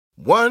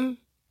1,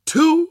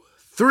 2,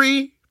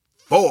 3,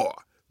 4.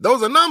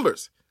 Those are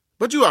numbers.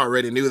 But you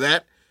already knew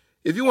that.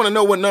 If you want to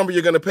know what number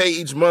you're going to pay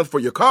each month for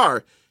your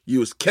car,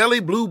 use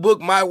Kelly Blue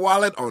Book My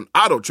Wallet on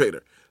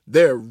AutoTrader.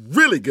 They're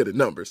really good at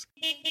numbers.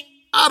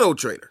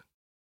 AutoTrader.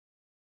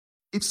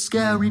 If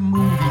scary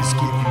movies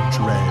give you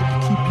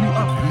dread, keep you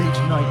up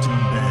late night in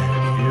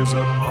bed, here's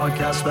a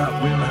podcast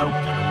that will help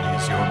you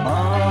ease your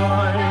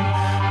mind.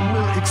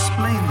 We'll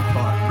explain the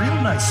plot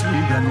real nicely,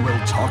 then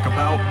we'll talk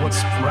about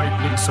what's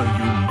frightening so you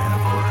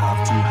never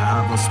have to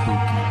have a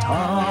spooky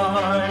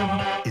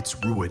time. It's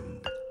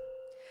Ruined.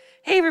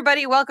 Hey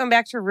everybody, welcome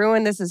back to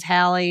Ruined. This is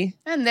Halle.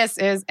 And this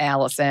is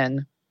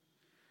Alison.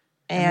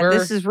 And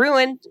this is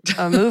Ruined,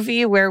 a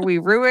movie where we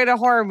ruin a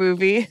horror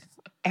movie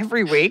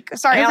every week.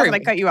 Sorry, Alison, I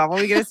cut you off. What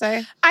were you going to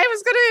say? I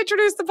was going to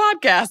introduce the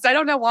podcast. I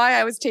don't know why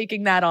I was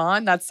taking that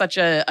on. That's such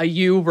a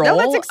you role. No,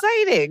 that's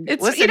exciting.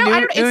 It's, Listen,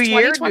 it's new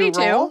year, 2022.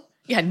 new role.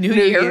 Yeah, new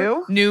year,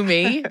 you. new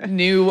me,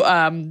 new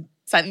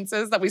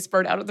sentences that we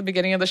spurred out at the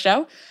beginning of the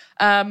show.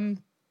 Yeah,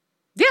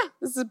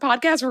 this is a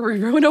podcast where we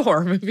ruin a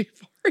horror movie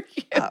for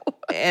you.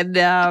 And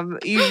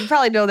you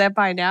probably know that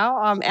by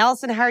now.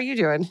 Alison, how are you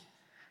doing?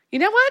 You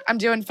know what? I'm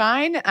doing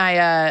fine.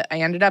 I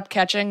ended up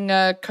catching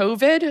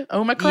COVID,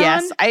 Omicron.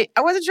 Yes, I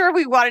wasn't sure if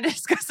we wanted to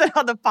discuss it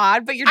on the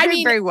pod, but you're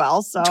doing very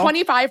well. So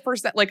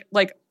 25%,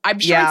 like I'm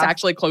sure it's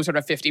actually closer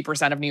to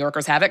 50% of New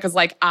Yorkers have it because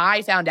like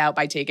I found out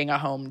by taking a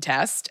home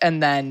test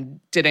and then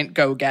didn't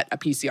go get a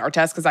PCR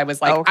test because I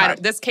was like,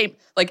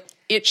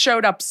 it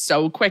showed up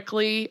so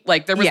quickly.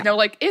 Like there was no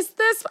like, is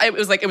this? It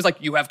was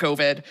like you have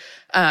COVID.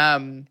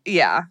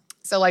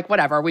 So like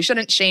whatever, we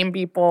shouldn't shame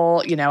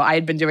people. You know, I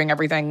had been doing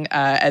everything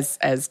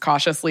as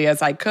cautiously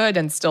as I could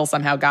and still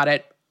somehow got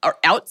it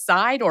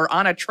outside or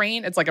on a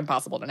train. It's like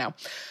impossible to know.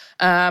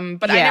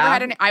 But I never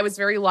had any. I was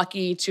very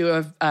lucky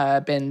to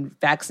have been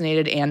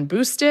vaccinated and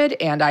boosted,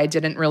 and I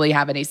didn't really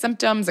have any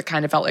symptoms. It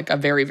kind of felt like a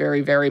very,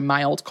 very, very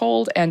mild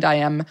cold, and I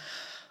am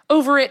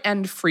over it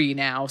and free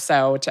now.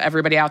 So to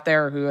everybody out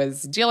there who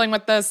is dealing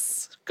with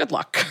this, good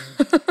luck.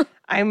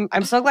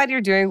 I'm so glad you're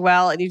doing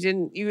well, and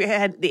you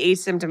had the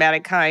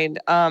asymptomatic kind.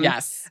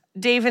 Yes.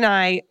 Dave,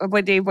 boyfriend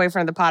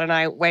of the pod, and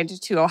I went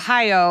to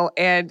Ohio,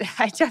 and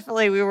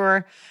we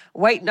were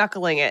white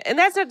knuckling it. And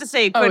that's not to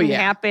say it couldn't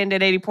happen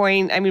at any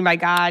point. I mean, my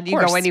God, you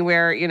go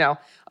anywhere,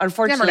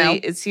 unfortunately,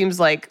 it seems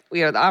like,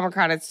 the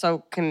Omicron is so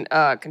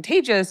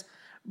contagious,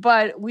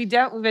 but we've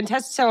been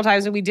tested several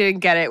times and we didn't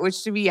get it,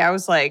 which to me, I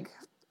was like,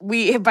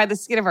 we hit by the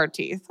skin of our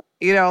teeth.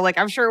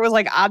 I'm sure it was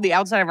like on the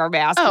outside of our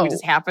mask and we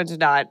just happened to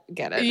not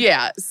get it.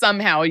 Yeah,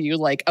 somehow you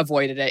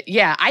avoided it.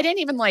 Yeah, I didn't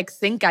even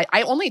think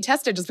I only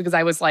tested just because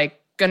I was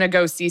gonna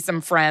go see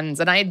some friends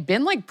and I had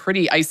been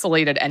pretty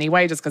isolated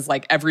anyway just because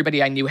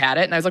everybody I knew had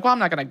it and I was like, well, I'm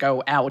not gonna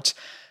go out,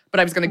 but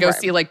I was gonna go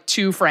see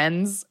two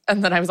friends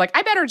and then I was like,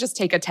 I better just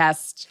take a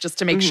test just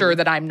to make sure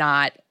that I'm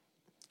not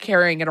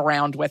carrying it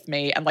around with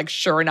me and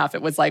sure enough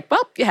it was well,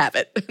 you have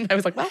it. And I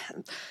was like, well,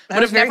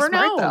 would have never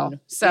known. Though.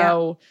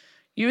 So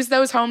use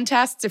those home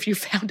tests if you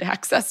found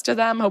access to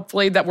them.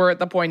 Hopefully that we're at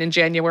the point in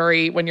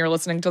January when you're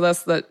listening to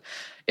this that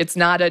it's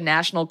not a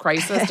national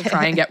crisis to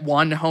try and get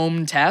one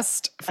home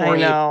test for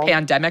a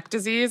pandemic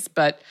disease.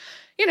 But,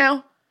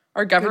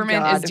 our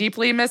government is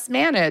deeply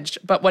mismanaged.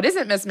 But what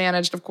isn't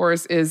mismanaged, of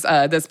course, is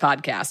this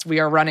podcast.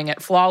 We are running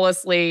it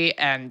flawlessly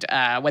and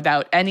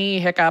without any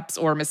hiccups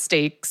or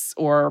mistakes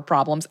or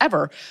problems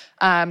ever.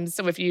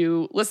 So if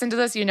you listen to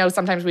this,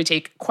 sometimes we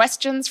take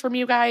questions from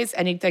you guys,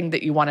 anything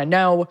that you want to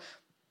know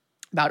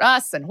about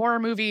us and horror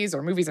movies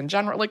or movies in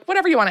general,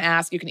 whatever you want to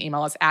ask, you can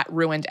email us at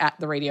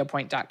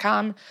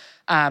ruined@theradiopoint.com,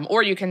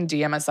 or you can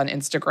DM us on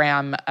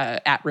Instagram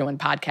at Ruined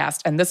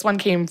Podcast. And this one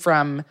came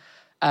from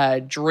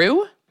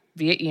Drew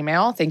via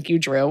email. Thank you,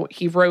 Drew.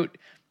 He wrote,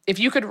 if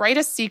you could write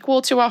a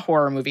sequel to a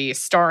horror movie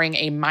starring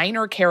a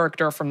minor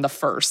character from the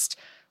first,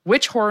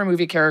 which horror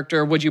movie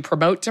character would you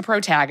promote to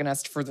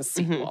protagonist for the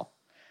sequel?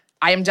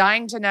 I am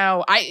dying to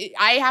know.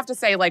 I have to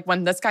say,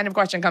 when this kind of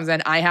question comes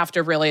in, I have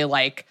to really,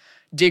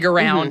 dig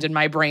around in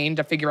my brain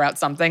to figure out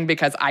something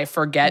because I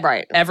forget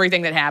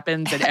everything that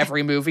happens in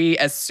every movie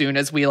as soon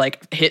as we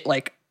hit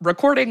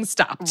recording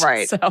stopped.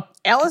 Right. So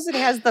Alison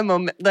has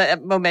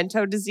the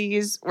memento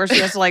disease where she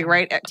has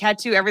to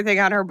tattoo everything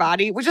on her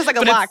body, which is a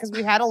lot because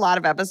we had a lot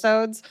of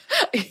episodes.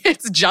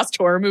 It's just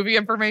horror movie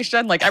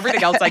information.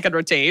 Everything else I can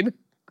retain.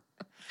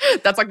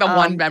 That's the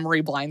one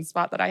memory blind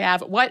spot that I have.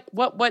 What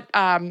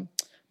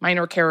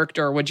minor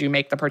character would you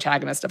make the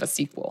protagonist of a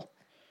sequel?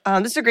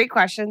 This is a great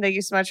question. Thank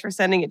you so much for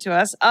sending it to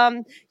us. I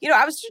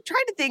was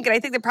trying to think, and I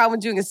think the problem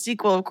with doing a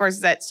sequel, of course, is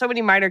that so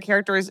many minor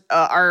characters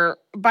are,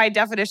 by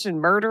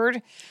definition,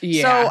 murdered.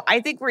 Yeah. So I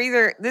think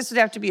this would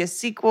have to be a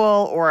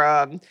sequel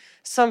or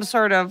some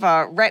sort of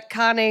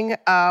retconning.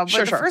 But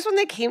the first one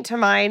that came to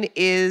mind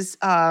is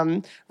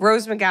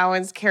Rose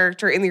McGowan's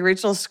character in the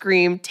original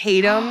Scream,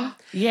 Tatum.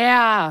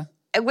 Yeah.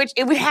 Which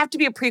it would have to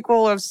be a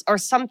prequel or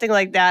something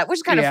like that, which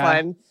is kind of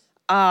fun.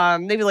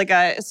 Maybe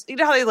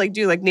how they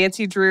do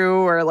Nancy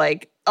Drew or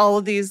all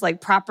of these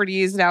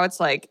properties. Now it's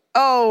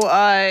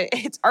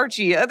it's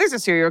Archie. There's a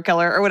serial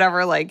killer or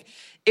whatever.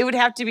 it would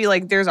have to be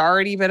like there's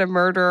already been a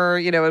murder,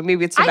 and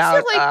maybe it's about.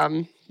 I feel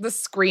like the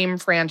Scream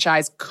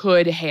franchise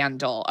could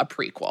handle a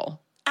prequel.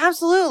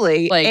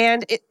 Absolutely,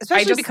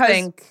 especially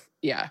because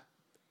yeah.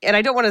 And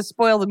I don't want to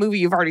spoil the movie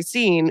you've already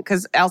seen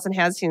because Alison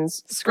has seen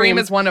Scream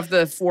is one of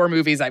the 4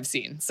 movies I've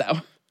seen. So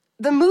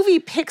the movie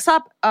picks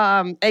up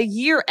a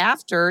year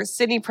after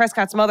Sidney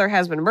Prescott's mother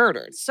has been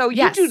murdered. So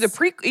you do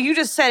you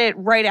just said it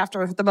right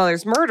after the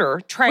mother's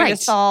murder, trying to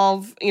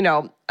solve.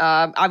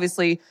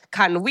 Obviously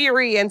Cotton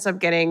Weary ends up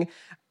getting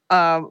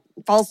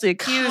falsely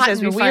accused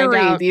as we find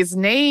out. These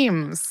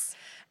names.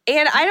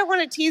 And I don't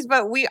want to tease,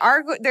 but we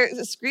are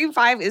Scream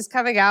 5 is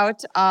coming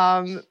out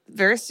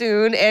very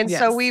soon. And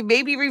so we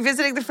may be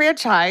revisiting the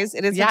franchise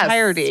in its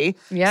entirety.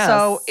 Yes.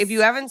 So if you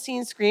haven't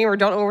seen Scream or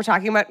don't know what we're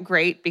talking about,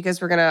 great, because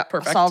we're going to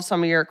solve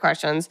some of your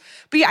questions.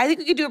 But yeah, I think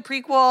we could do a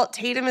prequel.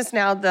 Tatum is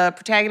now the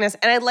protagonist.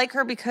 And I like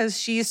her because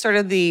she's sort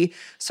of the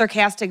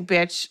sarcastic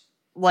bitch,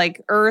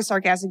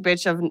 sarcastic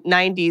bitch of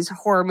 90s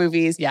horror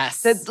movies.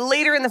 Yes. That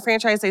later in the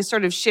franchise, they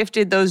sort of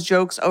shifted those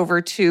jokes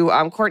over to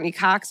Courtney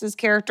Cox's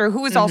character,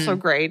 who is also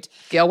great.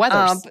 Gail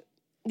Weathers.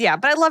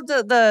 But I love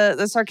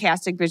the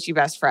sarcastic bitchy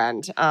best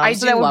friend. So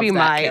that would be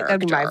my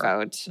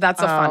vote.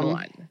 That's a fun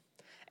one.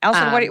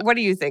 Alison, what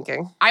are you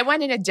thinking? I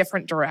went in a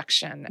different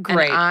direction.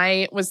 Great. And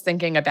I was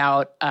thinking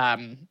about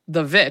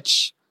The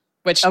Vitch,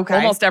 which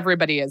almost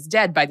everybody is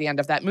dead by the end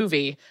of that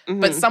movie.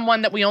 Mm-hmm. But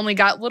someone that we only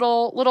got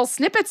little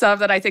snippets of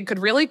that I think could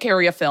really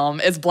carry a film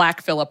is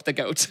Black Phillip the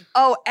Goat.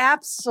 Oh,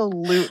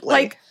 absolutely.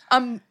 Like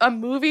a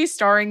movie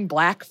starring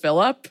Black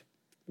Phillip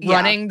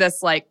running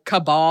this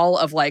cabal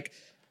of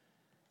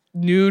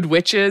nude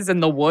witches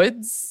in the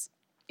woods.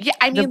 Yeah,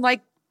 I mean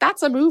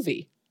that's a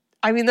movie.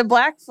 I mean, the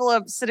Black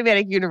Phillip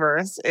cinematic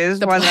universe is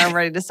the one that I'm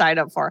ready to sign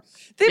up for.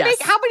 They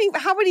make how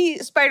many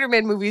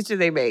Spider-Man movies do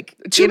they make?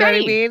 Too many.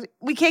 What I mean?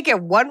 We can't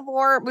get one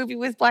more movie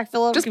with Black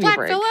Phillip. Just Black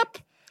Phillip?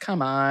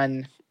 Come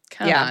on.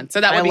 So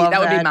that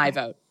would be my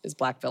vote, is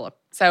Black Phillip.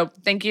 So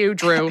thank you,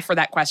 Drew, for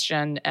that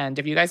question. And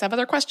if you guys have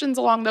other questions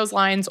along those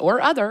lines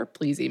or other,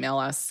 please email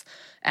us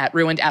at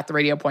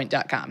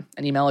ruined@theradiopoint.com,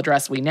 an email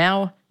address we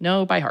now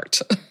know by heart.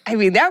 I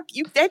mean, that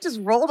just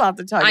rolled off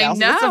the tongue. I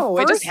know.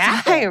 It just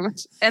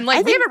happened. And we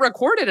haven't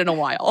recorded in a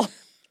while.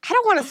 I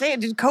don't want to say it.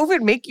 Did COVID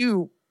make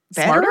you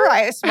better?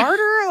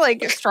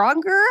 Smarter?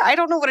 Stronger? I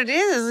don't know what it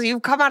is.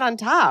 You've come out on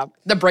top.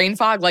 The brain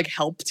fog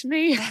helped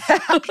me.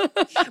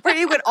 Where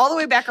you went all the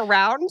way back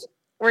around?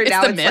 Where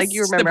now it's mist,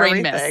 you remember the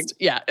brain everything. Mist.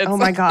 Yeah. Oh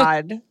my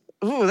God.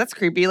 Ooh, that's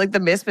creepy. The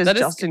mist is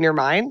just in your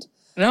mind.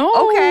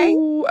 No. Okay.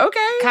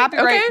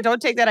 Copyright. Okay.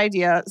 Don't take that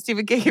idea.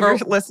 Stephen King, if you're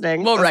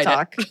listening, we'll let's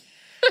write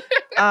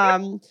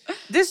talk.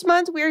 This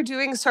month we are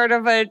doing sort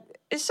of a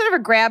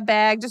grab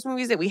bag, just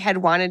movies that we had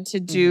wanted to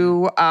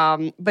do,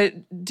 but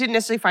didn't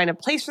necessarily find a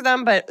place for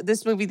them. But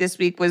this movie this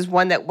week was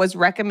one that was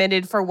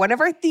recommended for one of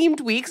our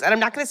themed weeks. And I'm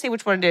not going to say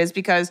which one it is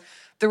because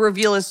the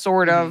reveal is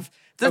sort of,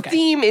 the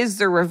theme is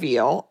the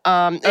reveal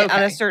on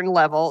a certain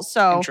level.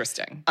 So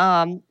interesting.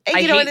 I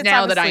hate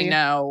now that I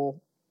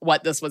know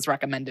what this was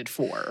recommended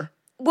for.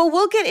 Well,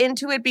 we'll get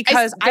into it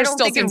because I don't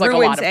think it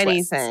ruins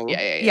anything.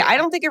 Yeah, I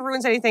don't think it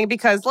ruins anything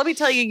because let me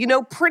tell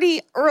you,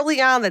 pretty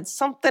early on that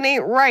something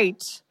ain't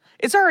right.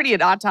 It's already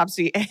an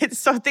autopsy,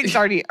 so things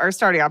already are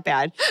starting out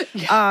bad.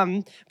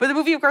 Yeah. But the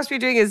movie, of course, we're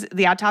doing is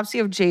The Autopsy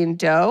of Jane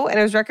Doe, and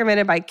it was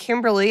recommended by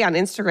Kimberly on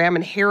Instagram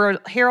and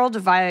Harold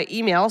via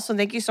email. So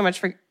thank you so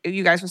much for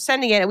you guys for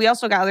sending it. And we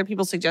also got other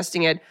people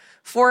suggesting it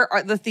for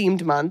the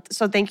themed month.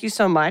 So thank you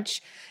so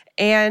much.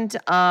 And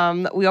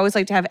we always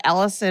like to have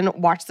Alison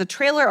watch the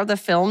trailer of the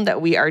film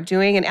that we are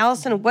doing. And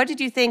Alison, what did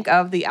you think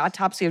of The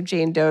Autopsy of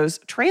Jane Doe's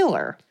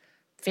trailer?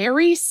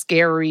 Very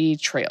scary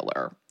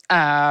trailer.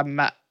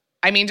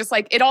 I mean, just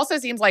it also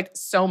seems like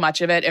so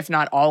much of it, if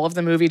not all of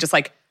the movie, just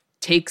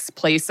takes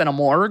place in a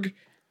morgue.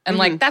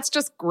 And that's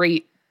just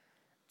great.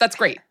 That's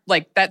great.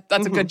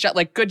 That's a good job.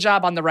 Good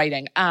job on the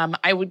writing.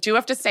 I do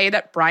have to say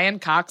that Brian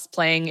Cox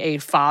playing a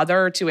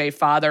father to a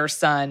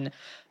father-son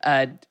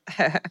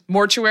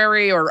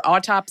mortuary or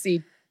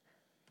autopsy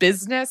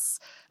business.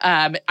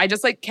 I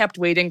just kept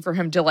waiting for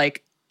him to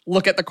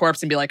look at the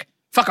corpse and be like,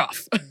 "Fuck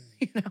off."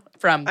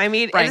 From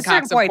Brian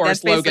Cox, of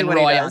course, Logan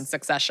Roy on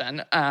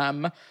Succession.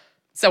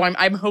 So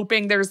I'm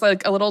hoping there's a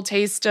little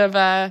taste of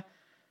the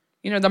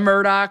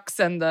Murdochs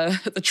and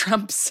the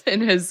Trumps in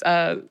his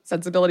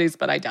sensibilities,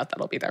 but I doubt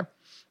that'll be there.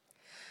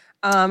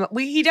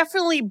 He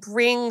definitely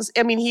brings.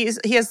 I mean, he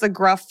has the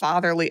gruff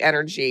fatherly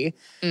energy.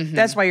 Mm-hmm.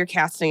 That's why you're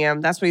casting him.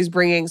 That's what he's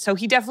bringing. So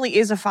he definitely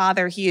is a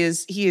father. He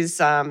is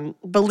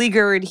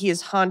beleaguered. He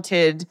is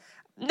haunted,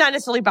 not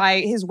necessarily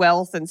by his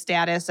wealth and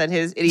status and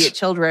his idiot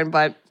children,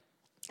 but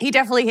we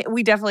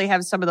definitely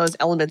have some of those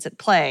elements at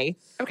play.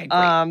 Okay,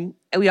 great.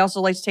 And we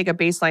also like to take a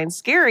baseline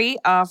scary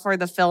for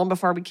the film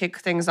before we kick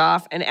things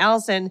off. And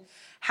Alison,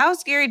 how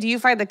scary do you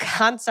find the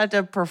concept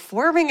of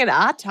performing an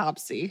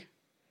autopsy?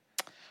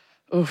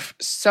 Oof,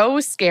 so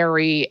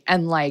scary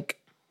and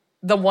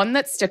The one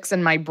that sticks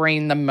in my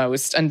brain the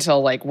most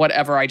until like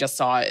whatever I just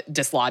saw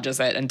dislodges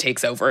it and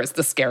takes over is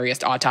the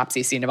scariest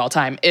autopsy scene of all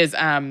time is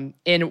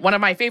in one of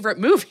my favorite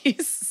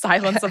movies,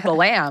 Silence of the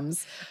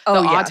Lambs. The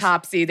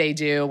autopsy they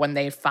do when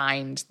they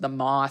find the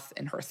moth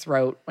in her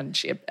throat when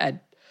she had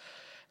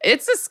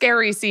it's a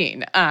scary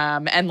scene.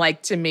 And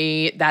like to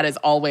me, that is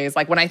always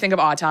like when I think of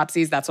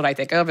autopsies, that's what I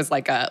think of is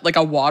like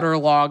a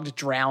waterlogged,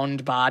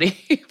 drowned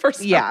body for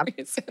some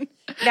reason.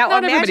 Now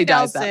not imagine, everybody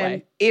dies Alison, that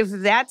way. if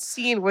that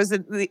scene was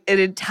an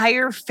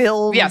entire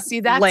film that's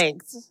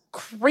length.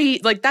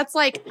 Great. Like that's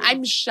like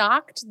I'm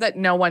shocked that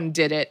no one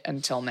did it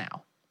until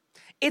now.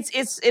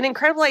 It's an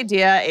incredible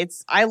idea.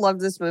 I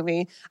love this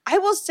movie. I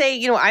will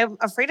say, I'm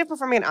afraid of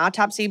performing an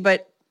autopsy,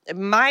 but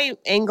my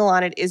angle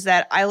on it is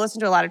that I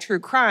listen to a lot of true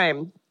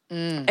crime.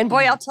 And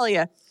boy, I'll tell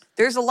you,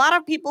 there's a lot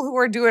of people who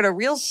are doing a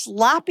real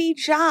sloppy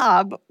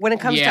job when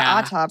it comes to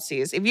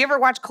autopsies. If you ever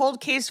watch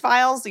Cold Case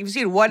Files, if you've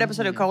seen one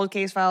episode of Cold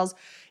Case Files,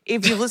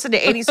 if you listen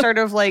to any sort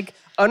of like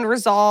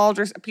unresolved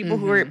or people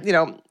who are,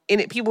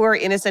 people who are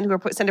innocent who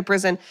are sent to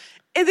prison,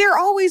 and they're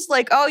always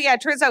like, oh yeah,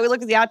 it turns out we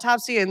looked at the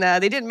autopsy and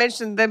they didn't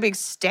mention them being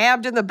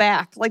stabbed in the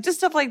back. Like just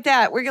stuff like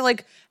that where you're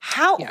like,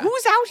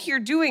 who's out here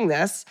doing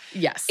this?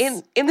 Yes.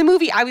 In the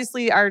movie,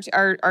 obviously, our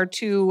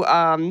two,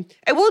 and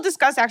we'll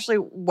discuss actually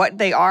what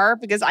they are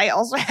because I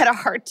also had a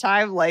hard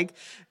time like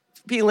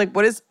being like,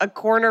 what is a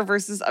coroner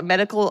versus a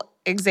medical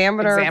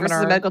examiner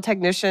versus a medical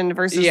technician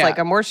versus like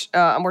a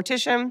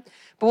mortician?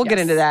 But we'll get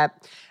into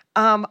that.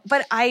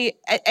 But I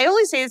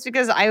only say this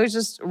because I was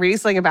just reading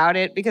something about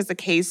it because the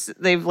case,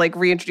 they've like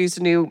reintroduced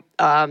a new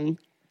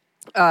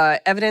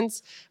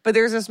evidence. But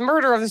there's this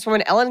murder of this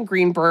woman, Ellen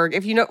Greenberg.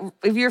 If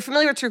you're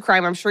familiar with true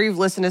crime, I'm sure you've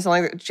listened to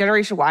something like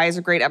Generation Y is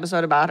a great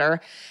episode about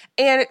her.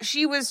 And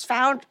she was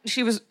stabbed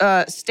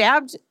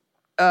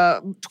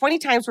 20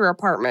 times to her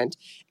apartment.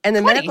 And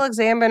the medical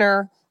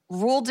examiner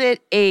ruled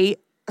it a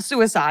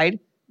suicide,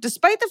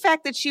 despite the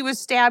fact that she was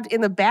stabbed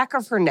in the back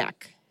of her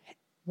neck.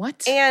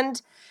 What?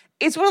 And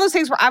it's one of those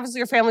things where obviously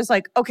your family's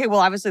like, okay, well,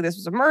 obviously this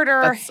was a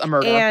murder. That's a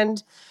murder.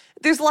 And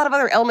there's a lot of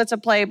other elements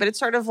at play, but it's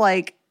sort of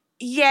like,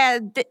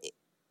 you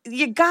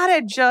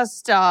gotta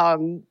just, I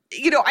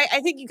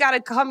think you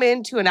gotta come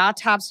into an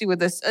autopsy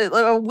with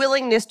a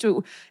willingness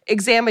to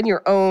examine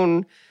your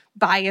own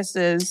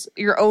biases,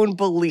 your own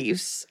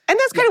beliefs. And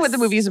that's kind of what the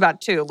movie is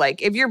about too.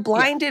 Like if you're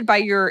blinded by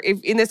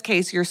if in this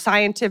case, your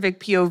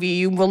scientific POV,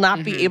 you will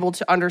not be able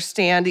to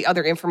understand the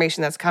other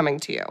information that's coming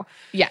to you.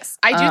 Yes.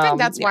 I do think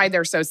that's why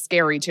they're so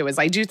scary too, is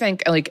I do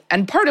think like,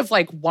 and part of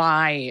like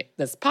why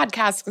this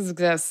podcast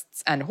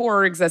exists and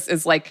horror exists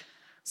is like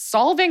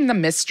solving the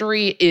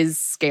mystery is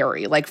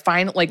scary. Like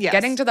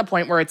getting to the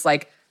point where it's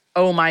like,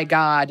 oh my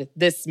God,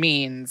 this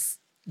means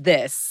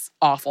this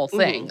awful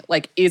thing,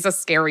 like is a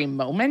scary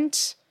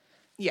moment.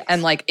 Yes.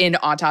 And like in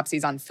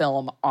autopsies on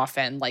film,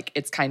 often like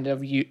it's kind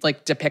of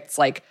depicts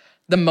like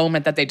the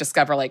moment that they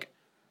discover like,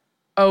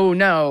 oh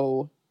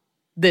no,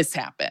 this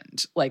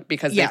happened. Like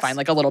because they find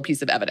like a little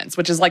piece of evidence,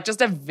 which is like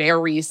just a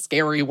very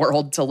scary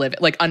world to live in.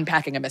 Like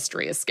unpacking a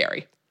mystery is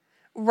scary.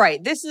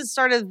 Right. This is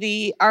sort of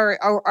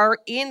our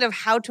end of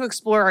how to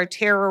explore our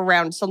terror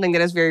around something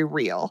that is very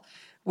real,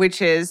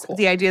 which is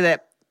the idea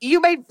that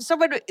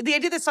the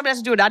idea that someone has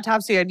to do an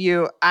autopsy on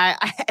you,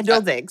 I no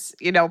thanks.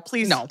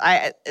 Please, no.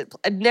 I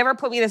never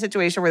put me in a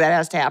situation where that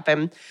has to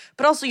happen.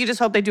 But also, you just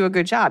hope they do a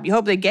good job. You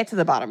hope they get to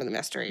the bottom of the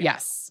mystery.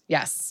 Yes.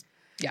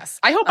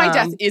 I hope my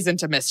death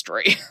isn't a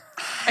mystery.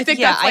 I think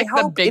that's like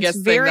the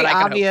biggest thing that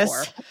I can hope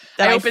for.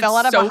 That I fell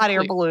out of a hot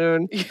air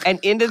balloon and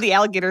into the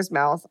alligator's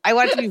mouth. I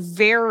want it to be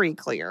very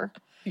clear.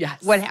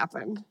 Yes. What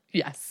happened?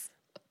 Yes.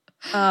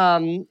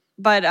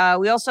 But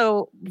we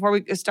also, before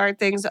we start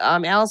things,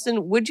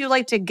 Alison, would you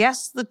like to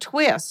guess the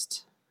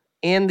twist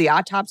in the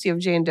Autopsy of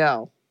Jane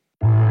Doe?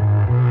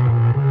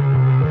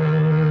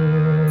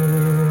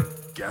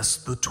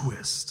 Guess the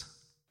twist.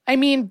 I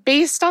mean,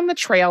 based on the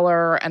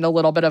trailer and a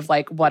little bit of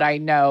like what I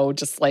know,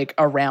 just like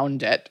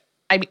around it,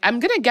 I'm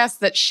gonna guess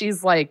that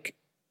she's like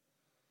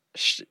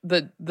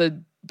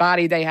the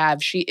body they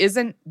have. She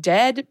isn't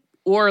dead,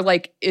 or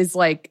like is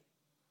like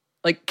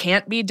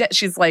can't be dead.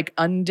 She's like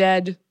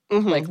undead.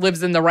 Like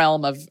lives in the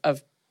realm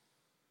of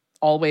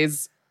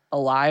always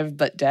alive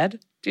but dead.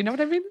 Do you know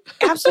what I mean?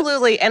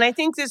 Absolutely. And I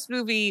think this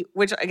movie,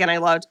 which again I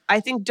loved,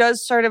 I think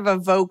does sort of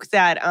evoke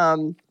that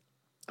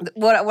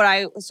what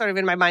I sort of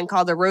in my mind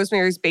call the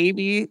Rosemary's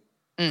Baby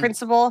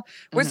principle,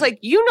 where it's like,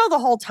 the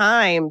whole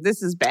time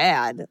this is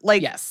bad.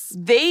 Like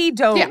they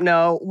don't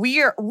know.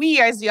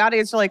 We as the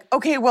audience are like,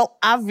 okay, well,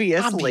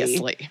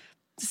 obviously.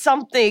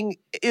 Something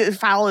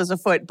foul is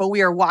afoot, but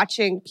we are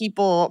watching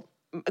people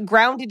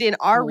grounded in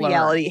our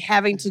reality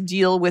having to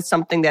deal with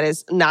something that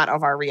is not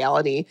of our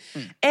reality.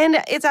 And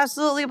it's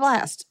absolutely a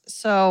blast.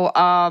 So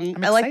I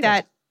like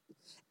that.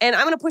 And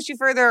I'm going to push you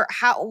further.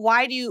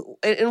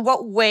 In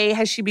what way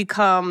has she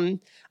become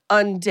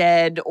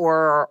undead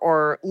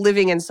or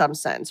living in some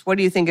sense? What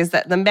do you think is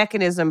that the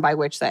mechanism by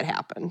which that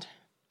happened?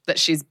 That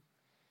she's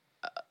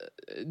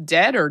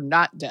dead or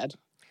not dead?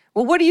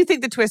 Well, what do you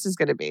think the twist is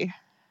going to be?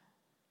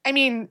 I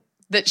mean,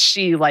 that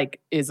she like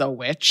is a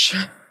witch.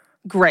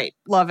 Great.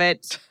 Love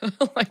it.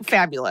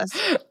 Fabulous.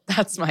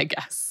 That's my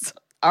guess.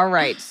 All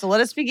right. So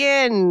let us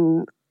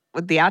begin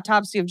with the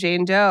autopsy of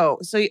Jane Doe.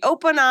 So you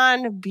open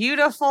on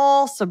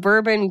beautiful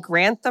suburban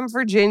Grantham,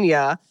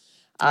 Virginia,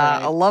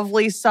 a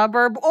lovely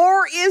suburb.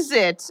 Or is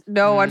it?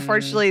 No,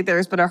 unfortunately,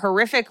 there's been a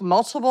horrific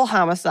multiple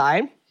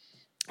homicide.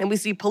 And we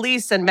see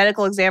police and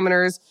medical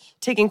examiners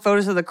taking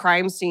photos of the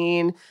crime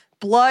scene.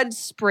 Blood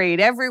sprayed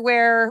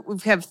everywhere. We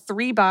have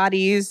 3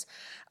 bodies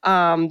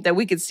that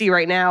we could see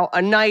right now.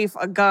 A knife,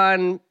 a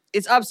gun.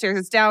 It's upstairs,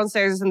 it's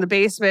downstairs, it's in the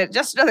basement.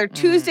 Just another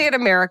Tuesday in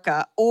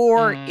America.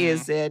 Or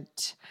is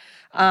it?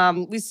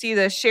 We see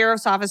the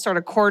sheriff's office sort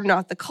of cordon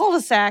off the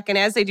cul-de-sac. And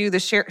as they do, the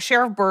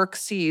Sheriff Burke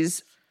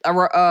sees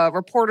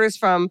reporters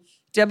from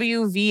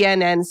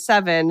WVNN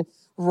 7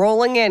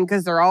 rolling in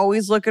because they're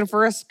always looking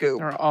for a scoop.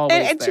 They're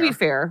always and to be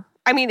fair,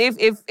 I mean,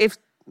 if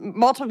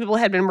multiple people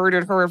had been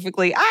murdered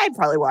horrifically, I'd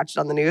probably watch it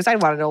on the news.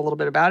 I'd want to know a little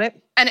bit about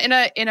it. And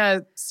in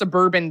a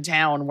suburban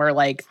town where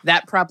like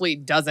that probably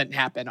doesn't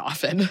happen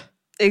often.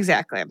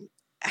 Exactly.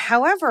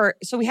 However,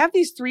 so we have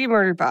these 3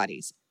 murdered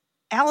bodies.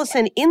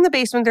 Alison, in the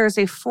basement, there is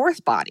a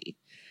 4th body.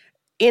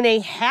 In a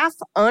half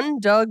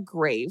undug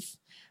grave,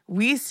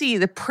 we see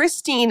the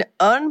pristine,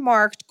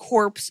 unmarked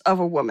corpse of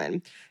a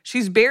woman.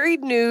 She's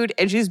buried nude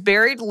and she's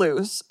buried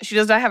loose. She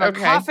does not have a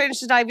coffin.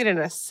 She's not even in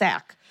a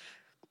sack.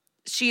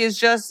 She is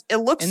just, it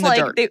looks in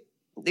like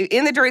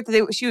in the dirt,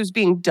 she was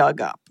being dug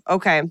up.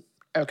 Okay.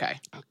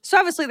 So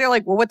obviously they're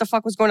like, well, what the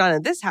fuck was going on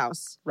in this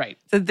house? Right.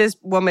 That this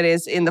woman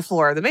is in the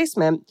floor of the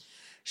basement.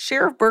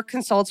 Sheriff Burke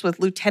consults with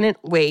Lieutenant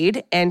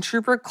Wade and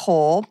Trooper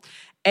Cole,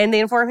 and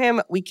they inform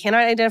him, we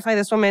cannot identify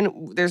this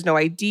woman. There's no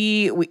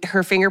ID.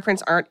 Her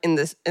fingerprints aren't in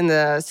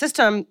the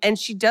system, and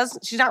she's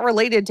not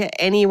related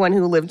to anyone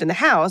who lived in the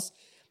house,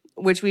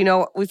 which we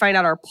find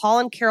out are Paul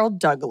and Carol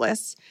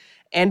Douglas,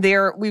 and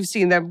we've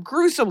seen them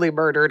gruesomely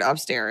murdered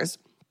upstairs.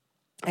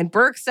 And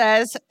Burke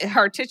says,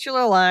 our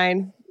titular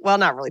line, well,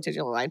 not really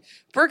titular line.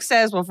 Burke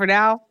says, well, for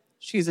now,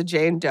 she's a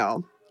Jane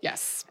Doe.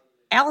 Yes.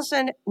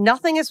 Alison,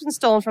 nothing has been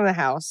stolen from the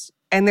house,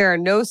 and there are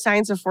no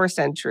signs of forced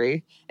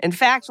entry. In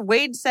fact,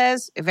 Wade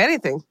says, if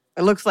anything,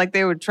 it looks like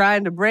they were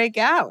trying to break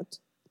out.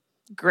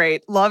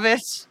 Great. Love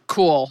it.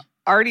 Cool.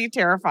 Already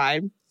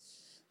terrified.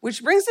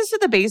 Which brings us to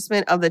the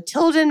basement of the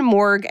Tilden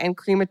Morgue and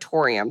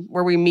Crematorium,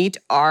 where we meet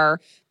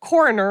our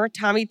coroner,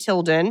 Tommy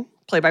Tilden,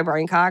 played by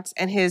Brian Cox,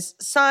 and his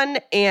son.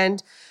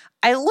 And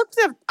I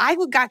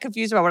got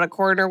confused about what a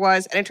coroner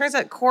was, and it turns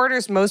out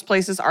coroners most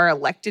places are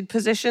elected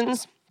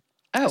positions.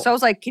 Oh. So I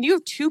was like, can you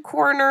have 2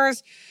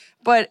 coroners?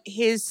 But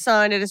his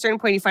son, at a certain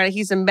point, you find out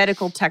he's a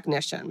medical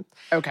technician.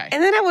 Okay.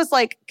 And then I was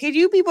like, could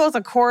you be both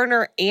a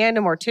coroner and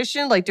a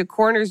mortician? Like, do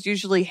coroners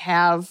usually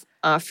have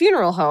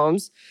funeral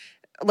homes?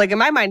 Like, in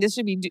my mind,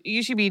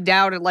 you should be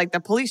down at, like, the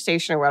police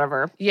station or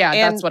whatever. Yeah,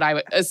 that's what I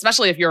would,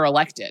 especially if you're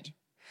elected.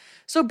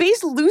 So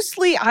based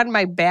loosely on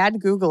my bad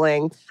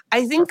Googling,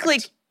 I think,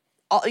 Perfect.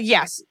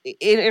 yes,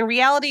 in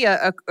reality,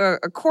 a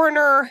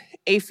coroner,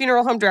 a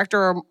funeral home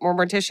director or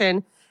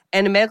mortician,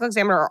 and a medical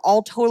examiner are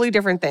all totally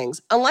different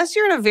things. Unless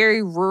you're in a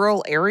very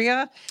rural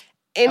area,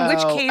 in which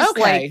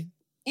case,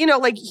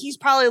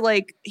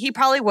 he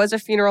probably was a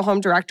funeral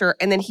home director,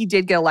 and then he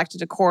did get elected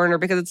to coroner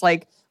because it's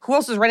like, who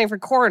else is running for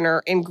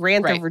coroner in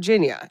Grantham,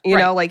 Virginia? You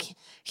know, like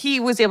he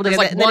was able to get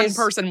like one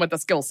person with a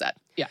skill set.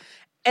 Yeah.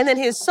 And then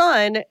his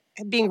son,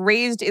 being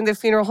raised in the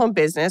funeral home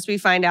business, we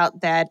find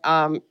out that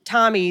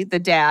Tommy, the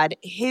dad,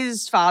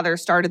 his father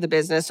started the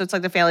business. So it's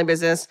like the family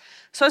business.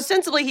 So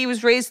ostensibly, he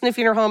was raised in the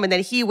funeral home, and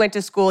then he went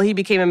to school. He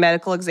became a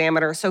medical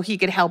examiner so he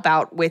could help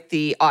out with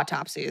the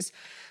autopsies.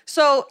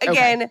 So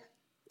again,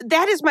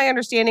 that is my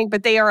understanding,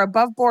 but they are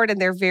above board and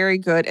they're very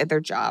good at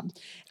their job.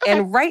 Okay.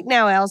 And right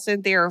now,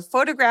 Alison, they are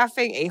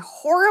photographing a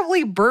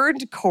horribly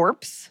burned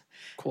corpse.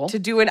 Cool. To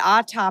do an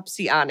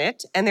autopsy on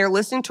it. And they're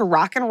listening to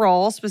rock and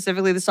roll,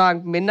 specifically the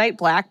song Midnight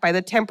Black by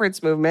the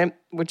Temperance Movement,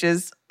 which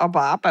is a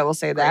bop, I will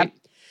say that.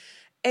 Great.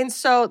 And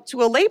so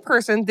to a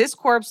layperson, this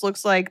corpse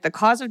looks like the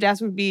cause of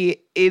death would be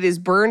it is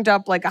burned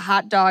up like a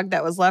hot dog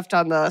that was left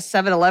on the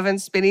 7-Eleven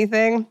spinny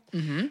thing.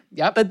 Mm-hmm.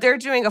 Yep. But they're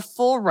doing a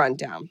full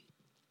rundown.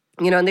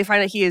 And they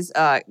find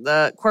out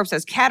the corpse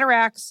has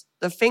cataracts,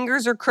 the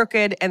fingers are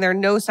crooked, and there are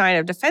no sign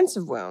of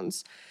defensive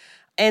wounds.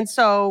 And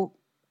so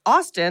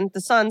Austin, the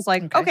son's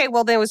like, okay,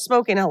 well, there was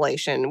smoke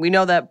inhalation. We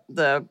know that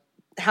the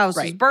house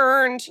was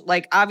burned.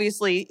 Like,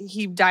 obviously,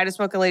 he died of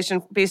smoke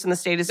inhalation based on the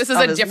status of his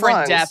lungs. This is a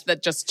different death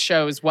that just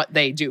shows what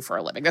they do for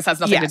a living. This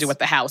has nothing to do with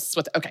the house.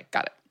 Okay,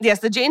 got it. Yes,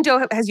 the Jane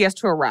Doe has yet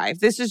to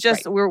arrive. This is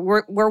just,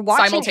 we're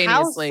watching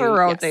how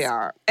thorough they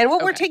are. And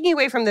what we're taking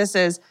away from this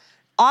is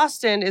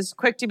Austin is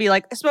quick to be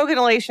like, smoke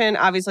inhalation,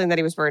 obviously, and that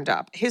he was burned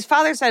up. His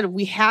father said,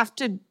 we have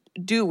to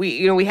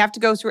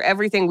go through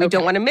everything. We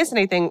don't want to miss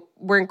anything.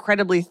 We're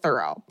incredibly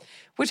thorough,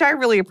 which I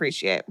really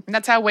appreciate. And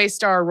that's how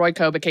Waystar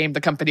Royco became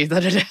the company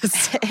that it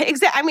is.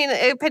 Exactly. I mean,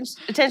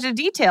 attention to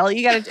detail,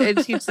 you got to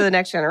teach to the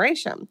next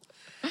generation.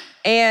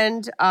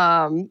 And,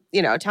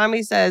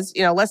 Tommy says,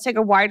 let's take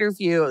a wider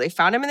view. They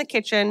found him in the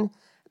kitchen.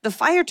 The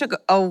fire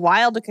took a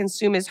while to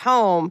consume his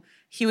home.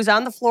 He was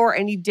on the floor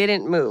and he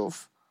didn't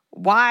move.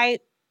 Why?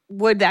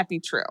 would that be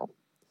true?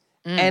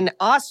 And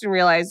Austin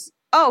realized,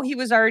 he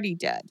was already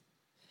dead.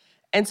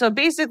 And so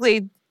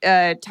basically,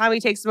 Tommy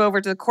takes him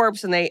over to the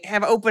corpse and they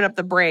have open up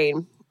the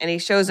brain. And he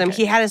shows him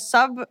he had a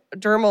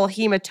subdermal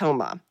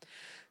hematoma.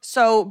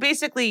 So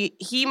basically,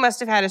 he must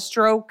have had a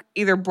stroke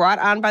either brought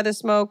on by the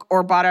smoke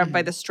or brought on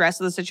by the stress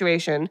of the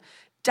situation,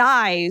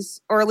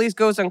 dies, or at least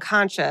goes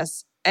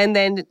unconscious, and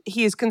then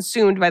he is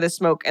consumed by the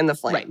smoke and the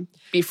flame. Right.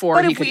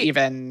 Before he could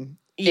even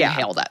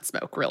inhale that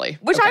smoke, really.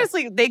 Which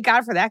honestly, thank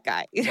God for that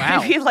guy.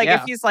 Wow.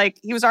 If he's like,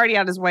 he was already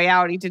on his way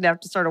out, he didn't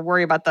have to sort of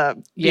worry about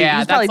he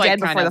was probably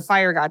dead before the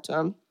fire got to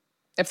him.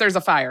 If there's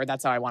a fire,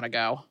 that's how I want to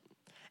go.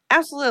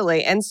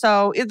 Absolutely. And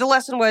so the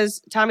lesson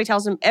was, Tommy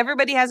tells him,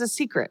 everybody has a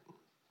secret.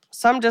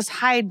 Some just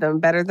hide them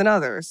better than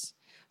others.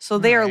 So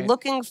they are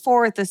looking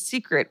for the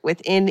secret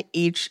within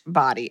each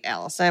body,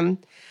 Allison.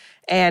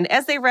 And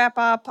as they wrap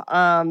up,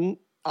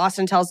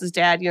 Austin tells his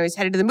dad, he's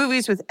headed to the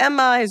movies with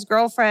Emma, his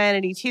girlfriend,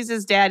 and he teases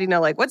his dad,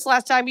 what's the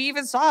last time you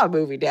even saw a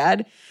movie,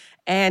 Dad?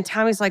 And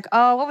Tommy's like,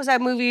 what was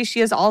that movie? She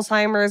has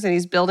Alzheimer's and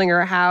he's building her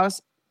a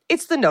house.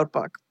 It's The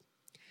Notebook.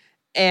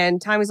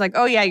 And Tommy's like,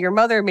 oh yeah, your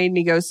mother made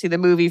me go see the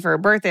movie for her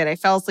birthday and I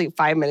fell asleep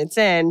 5 minutes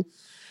in.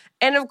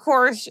 And of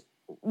course,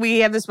 we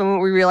have this moment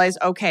where we realize,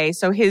 okay,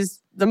 so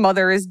the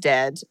mother is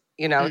dead.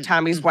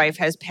 Tommy's wife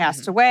has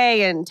passed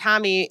away, and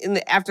Tommy,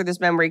 after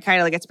this memory,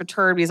 kind of gets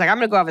perturbed. He's like, I'm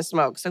going to go have a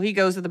smoke. So he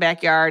goes to the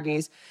backyard, and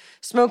he's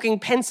smoking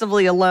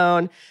pensively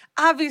alone.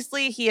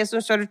 Obviously, he has some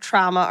sort of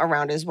trauma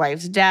around his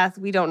wife's death.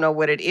 We don't know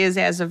what it is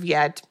as of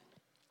yet.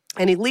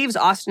 And he leaves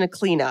Austin to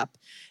clean up.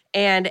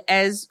 And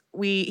as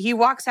he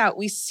walks out,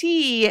 we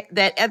see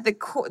that at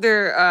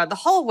the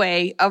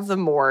hallway of the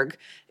morgue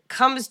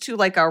comes to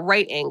a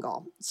right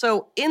angle.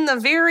 So in the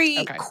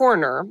very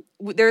corner,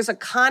 there's a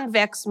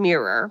convex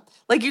mirror,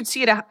 like you'd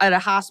see at a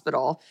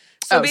hospital.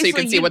 So you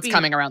can see what's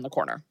coming around the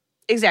corner.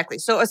 Exactly.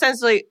 So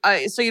essentially,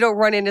 so you don't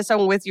run into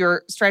someone with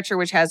your stretcher,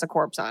 which has a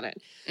corpse on it.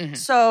 Mm-hmm.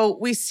 So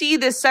we see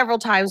this several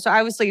times. So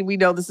obviously, we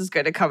know this is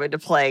going to come into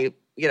play.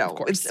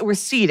 We're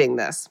seeding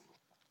this.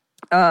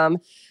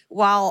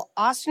 While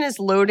Austin is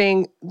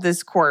loading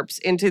this corpse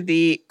into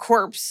the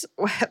corpse,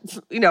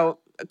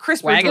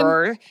 crisper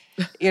drawer,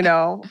 Wait,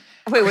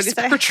 what did you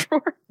say?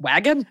 Drawer?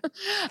 Wagon?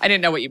 I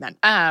didn't know what you meant.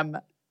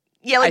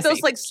 Those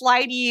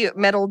slidey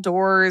metal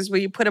doors where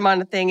you put them on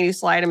a thing and you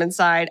slide them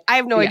inside. I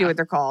have no idea what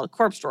they're called.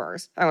 Corpse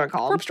drawers, I want to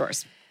call them. Corpse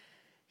drawers.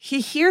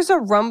 He hears a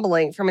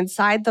rumbling from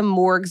inside the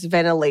morgue's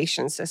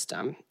ventilation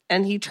system.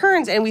 And he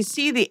turns and we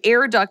see the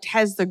air duct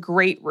has the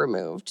grate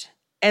removed.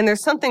 And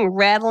there's something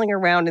rattling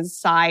around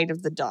inside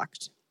of the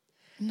duct.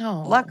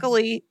 No.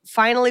 Luckily,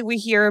 finally we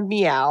hear a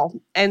meow,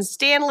 and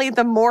Stanley,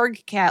 the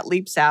morgue cat,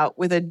 leaps out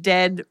with a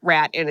dead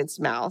rat in its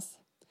mouth.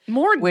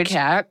 Morgue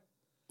cat?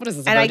 What is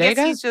this, a bodega? I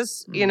guess he's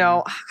just,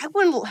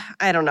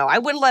 I don't know. I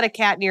wouldn't let a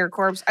cat near a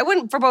corpse. I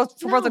wouldn't for both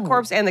the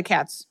corpse and the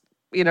cat's,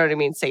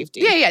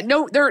 safety. Yeah.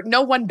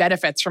 No one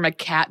benefits from a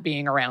cat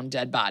being around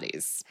dead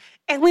bodies.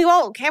 And we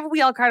all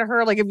kind of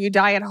heard, if you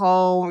die at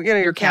home,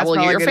 your cat's will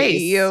eat your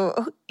face. Eat you.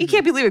 You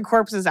can't be leaving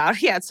corpses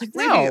out. Yeah, it's like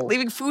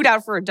leaving food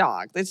out for a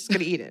dog that's just going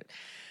to eat it.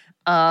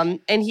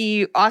 And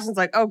Austin's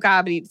like, oh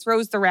God, but he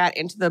throws the rat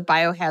into the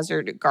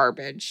biohazard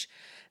garbage.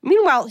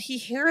 Meanwhile, he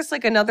hears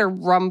another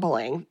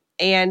rumbling,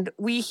 and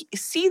we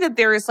see that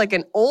there is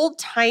an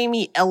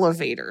old-timey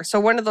elevator. So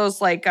one of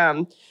those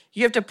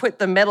you have to put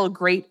the metal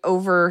grate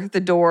over the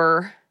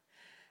door.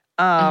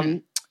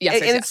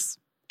 Yes.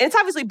 It's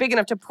obviously big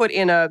enough to put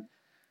in a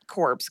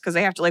corpse because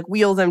they have to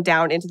wheel them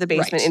down into the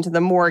basement, into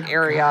the morgue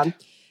area. God.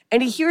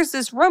 And he hears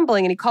this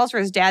rumbling and he calls for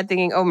his dad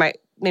thinking,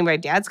 maybe my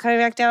dad's coming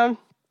back down.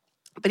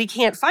 But he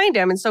can't find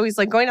him. And so he's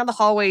going down the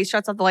hallway, he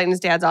shuts off the light in his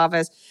dad's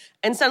office.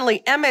 And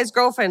suddenly Emma, his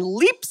girlfriend,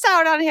 leaps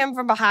out on him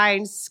from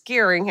behind,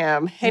 scaring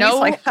him. And he's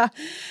like,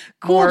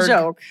 cool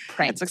joke.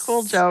 Pranks. It's a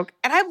cool joke.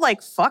 And I'm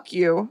like, fuck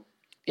you.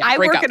 Yeah, I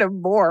work at a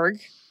morgue.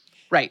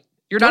 Right.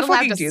 You're not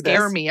allowed to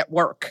scare me at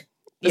work.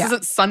 This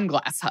isn't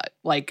Sunglass Hut.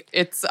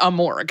 It's a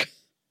morgue.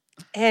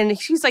 And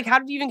she's like, how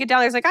did you even get down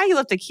there? He's like, he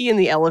left a key in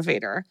the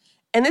elevator.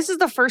 And this is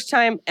the first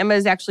time Emma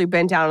has actually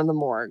been down in the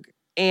morgue.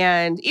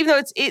 And even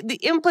though the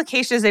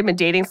implication is they've been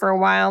dating for a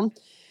while.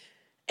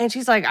 And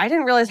she's like, I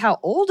didn't realize how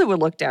old it would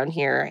look down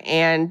here.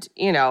 And,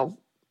 to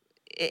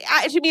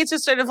me, it's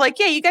just sort of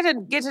you got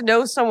to get to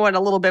know someone a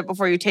little bit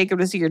before you take them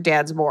to see your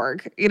dad's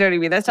morgue. You know what I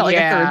mean? That's not a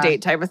third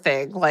date type of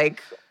thing.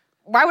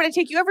 Why would I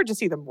take you ever to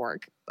see the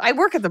morgue? I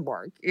work at the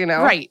morgue,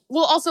 Right.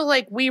 Well, also,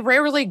 we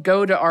rarely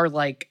go to our,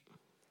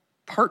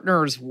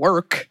 partner's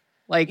work.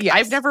 Yes.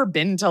 I've never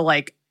been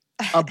to,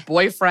 a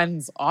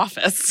boyfriend's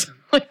office.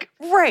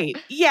 Right.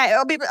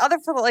 Yeah. Maybe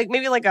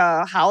maybe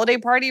a holiday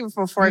party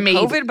before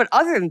COVID. But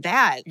other than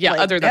that. Yeah,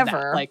 other than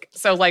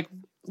that.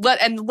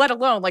 Let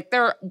alone,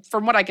 there,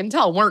 from what I can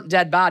tell, weren't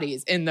dead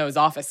bodies in those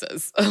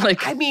offices.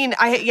 Having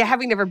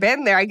never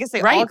been there, I guess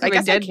they all could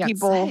be dead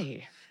people.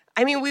 Say.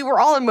 I mean, we were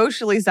all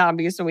emotionally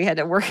zombies when we had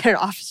to work at an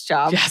office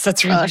job. Yes,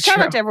 that's really true. Shout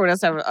out to everyone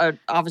else who have an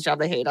office job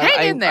they hate.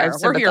 Hang in there.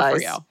 We're here for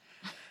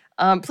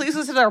you. Please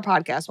listen to our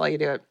podcast while you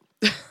do it.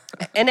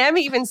 And Emma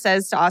even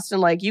says to Austin,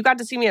 like, you got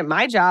to see me at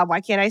my job.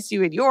 Why can't I see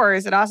you at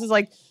yours? And Austin's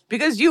like,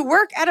 because you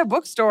work at a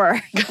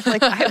bookstore.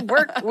 Like, I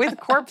work with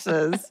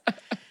corpses.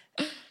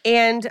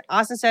 And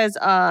Austin says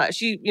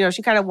she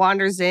kind of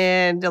wanders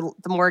in the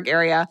morgue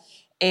area.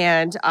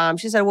 And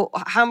she said, well,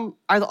 how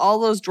are all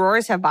those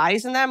drawers have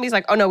bodies in them? He's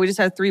like, oh, no, we just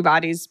have 3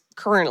 bodies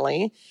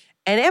currently.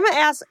 And Emma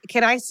asks,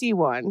 can I see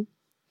one?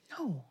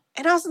 No.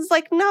 And Austin's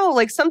like, no,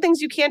 like some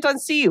things you can't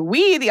unsee.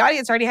 We, the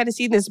audience, already had to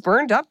see this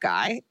burned up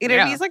guy. You know,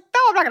 yeah. He's like, no,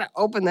 I'm not going to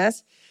open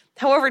this.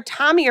 However,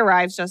 Tommy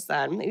arrives just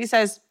then. And he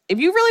says, if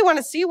you really want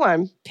to see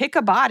one, pick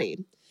a body.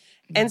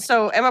 Mm-hmm. And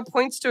so Emma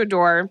points to a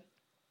door,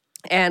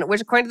 and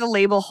which according to the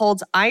label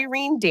holds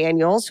Irene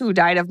Daniels, who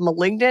died of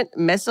malignant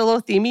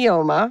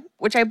mesothelioma,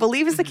 which I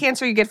believe is the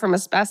cancer you get from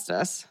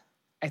asbestos.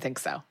 I think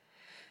so.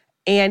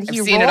 And he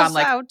I've seen rolls it on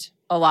like out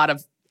a lot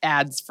of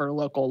ads for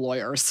local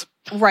lawyers.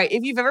 Right.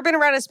 If you've ever been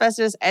around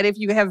asbestos and if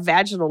you have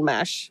vaginal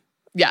mesh,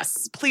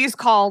 yes, please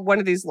call one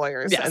of these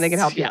lawyers and they can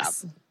help you out.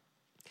 Yes.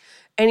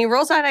 And he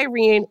rolls out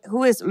Irene,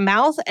 whose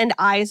mouth and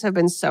eyes have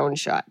been sewn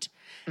shut.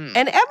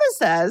 And Emma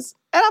says,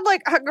 and I'm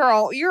like,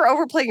 girl, you're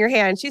overplaying your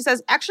hand. She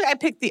says, actually, I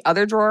picked the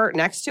other drawer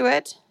next to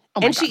it.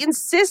 Oh and God. She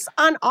insists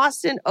on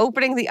Austin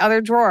opening the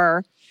other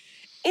drawer.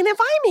 And if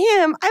I'm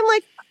him, I'm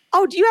like,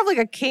 oh, do you have like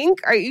a kink?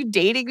 Are you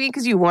dating me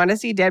because you want to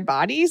see dead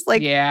bodies?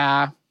 Like,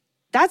 yeah.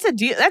 That's a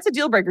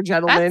deal breaker,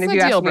 gentlemen. That's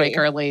a deal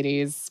breaker,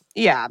 ladies.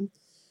 Yeah. But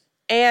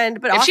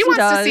if Austin she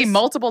wants to see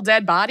multiple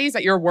dead bodies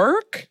at your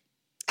work,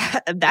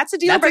 that's a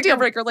deal breaker. That's a deal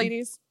breaker,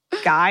 ladies.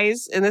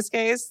 Guys, in this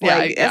case,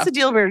 that's a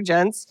deal breaker,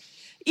 gents.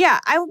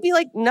 Yeah, I would be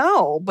like,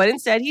 no, but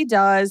instead he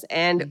does,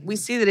 and we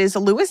see that it's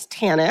Louis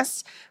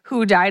Tannis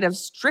who died of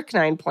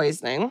strychnine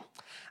poisoning.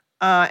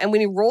 And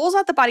when he rolls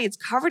out the body, it's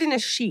covered in a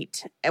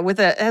sheet it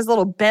has a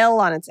little bell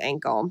on its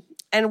ankle.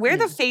 And where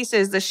the face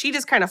is, the sheet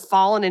is kind of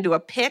fallen into a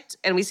pit,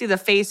 and we see the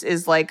face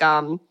is like,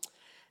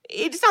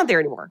 it's not there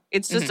anymore.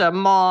 It's just a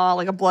maw,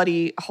 like a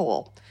bloody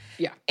hole.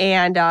 Yeah.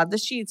 And the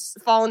sheet's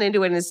fallen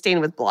into it and is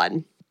stained with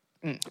blood.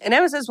 And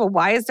Emma says, well,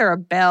 why is there a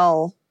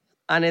bell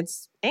on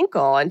its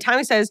ankle? And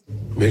Tommy says,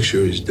 make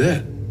sure he's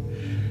dead.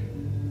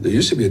 There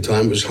used to be a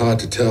time it was hard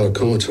to tell a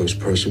comatose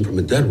person from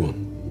a dead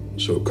one.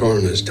 So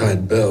coroners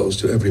tied bells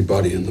to every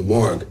body in the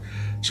morgue.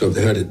 So if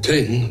they heard it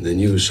ting, they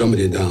knew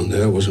somebody down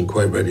there wasn't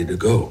quite ready to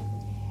go.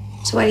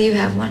 So why do you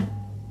have one?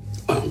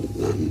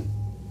 I'm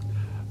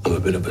a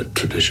bit of a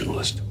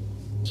traditionalist.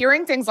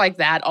 Hearing things like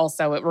that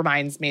also, it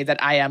reminds me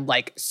that I am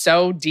like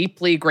so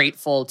deeply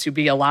grateful to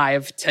be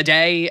alive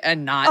today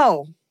and not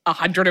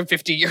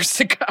 150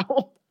 years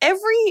ago.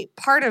 Every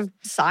part of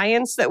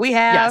science that we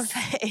have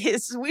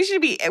is we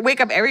should wake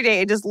up every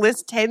day and just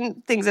list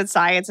 10 things that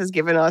science has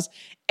given us.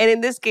 And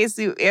in this case,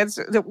 the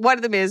answer, one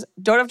of them is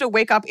don't have to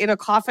wake up in a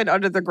coffin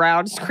under the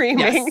ground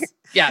screaming.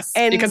 Yes,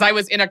 because I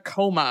was in a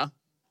coma.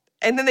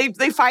 And then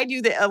they find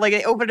you, they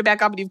open it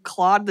back up and you've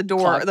clawed the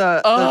door,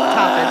 the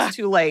top. It's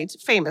too late,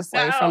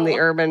 famously from the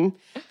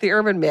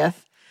urban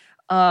myth.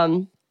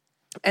 And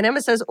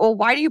Emma says, well,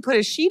 why do you put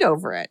a sheet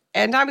over it?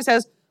 And Tommy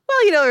says,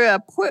 well,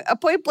 a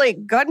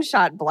point-blank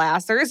gunshot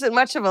blast, there isn't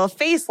much of a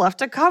face left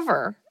to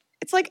cover.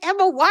 It's like,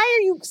 Emma, why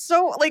are you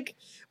so, like,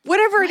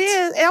 whatever it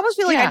is, I almost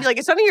feel like I'd be like,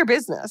 it's none of your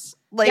business.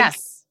 Like,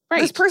 yes,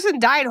 right. This person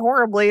died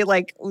horribly.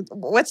 Like,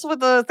 what's with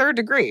the third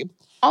degree?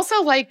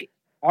 Also, like,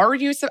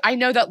 I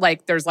know that,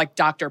 like, there's, like,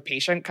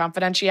 doctor-patient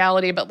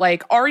confidentiality, but,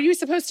 like, are you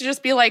supposed to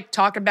just be, like,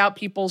 talk about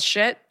people's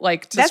shit,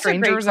 like, to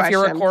strangers if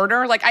you're a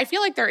coroner? Like, I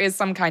feel like there is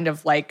some kind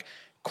of, like,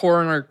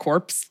 coroner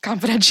corpse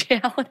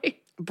confidentiality.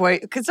 Boy,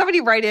 could somebody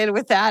write in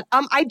with that?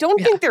 I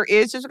don't think there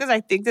is, just because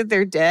I think that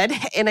they're dead.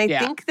 And I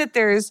think that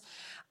there's...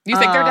 You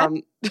think they're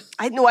dead?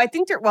 I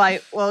think they're...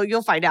 Well,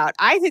 you'll find out.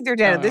 I think they're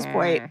dead at this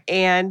point.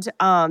 And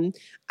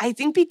I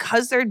think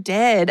because they're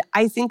dead,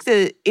 I think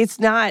that it's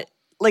not...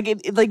 Like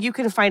you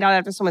can find out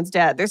after someone's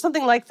dead. There's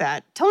something like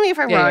that. Tell me if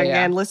I'm wrong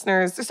again,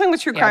 listeners. There's something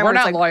with true crime. We're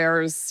not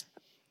lawyers.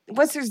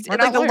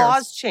 The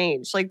laws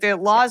change. Like the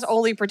laws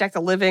only protect the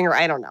living, or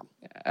I don't know.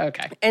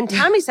 Okay. And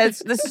Tommy says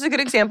this is a good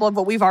example of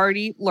what we've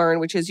already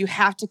learned, which is you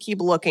have to keep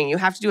looking. You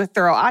have to do a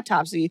thorough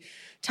autopsy.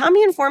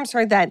 Tommy informs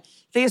her that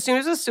they assumed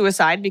it was a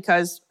suicide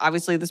because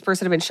obviously this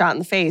person had been shot in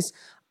the face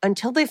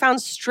until they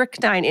found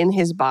strychnine in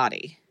his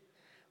body,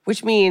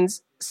 which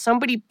means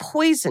somebody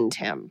poisoned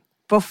him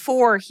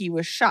before he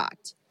was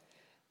shot.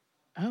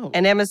 Oh.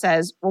 And Emma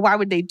says, well, why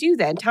would they do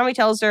that? And Tommy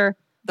tells her,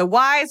 the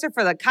whys are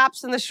for the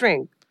cops and the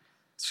shrinks.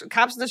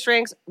 Cops and the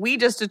shrinks, we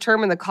just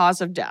determine the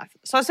cause of death.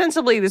 So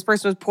ostensibly, this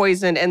person was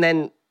poisoned and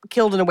then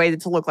killed in a way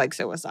to look like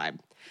suicide,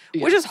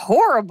 which is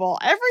horrible.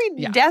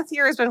 Every death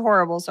here has been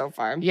horrible so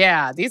far.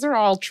 Yeah, these are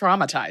all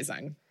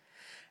traumatizing.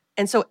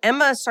 And so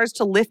Emma starts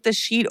to lift the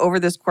sheet over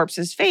this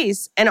corpse's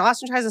face, and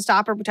Austin tries to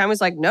stop her, but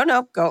Tommy's like,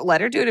 no, go, let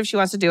her do it if she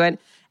wants to do it.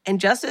 And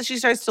just as she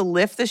starts to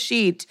lift the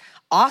sheet,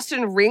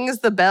 Austin rings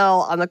the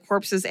bell on the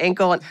corpse's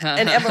ankle, and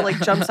Emma like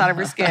jumps out of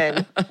her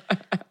skin.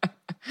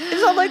 And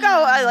so I'm like,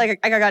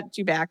 I got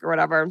you back or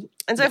whatever.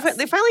 And so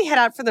they finally head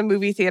out for the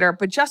movie theater,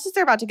 but just as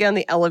they're about to get on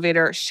the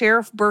elevator,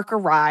 Sheriff Burke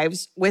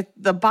arrives with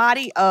the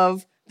body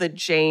of the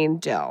Jane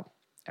Doe.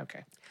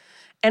 Okay.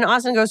 And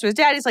Austin goes to his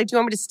dad. He's like, do you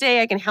want me to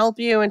stay? I can help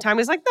you. And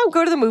Tommy's like, no,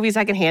 go to the movies.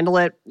 I can handle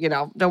it.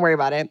 Don't worry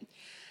about it.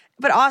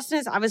 But Austin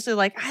is obviously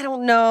like, I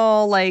don't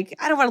know. Like,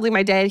 I don't want to leave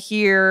my dad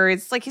here.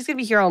 It's like he's going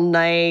to be here all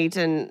night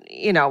and,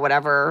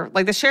 whatever.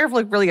 Like, the sheriff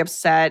looked really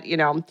upset,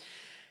 And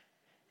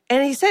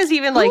he says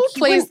even like— Who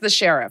plays the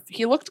sheriff?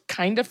 He looked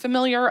kind of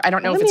familiar. I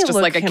don't know if it's just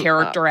like a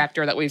character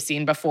actor that we've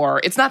seen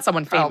before. It's not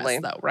someone famous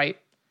though, right?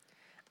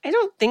 I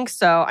don't think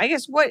so. I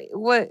guess what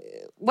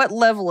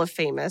level of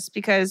famous?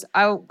 Because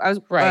I was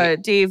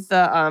Dave,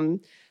 the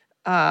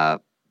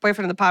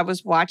boyfriend of the pod,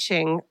 was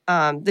watching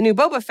the new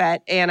Boba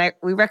Fett, and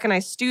we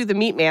recognized Stu the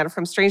Meat Man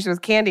from Stranger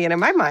with Candy, and in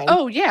my mind,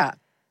 oh yeah,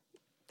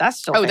 that's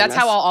still famous. That's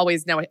how I'll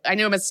always know it. I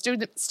knew him as Stu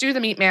the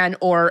Meat Man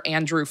or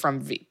Andrew from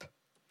Veep.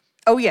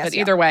 Oh yes, but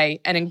either way,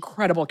 an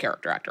incredible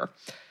character actor.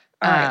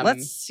 All right,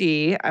 let's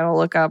see. I will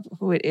look up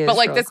who it is. But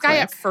like this guy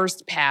at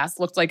first pass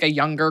looked like a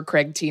younger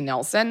Craig T.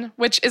 Nelson,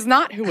 which is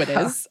not who it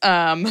is.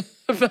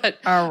 But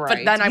all right,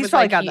 but then I was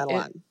probably like, got that a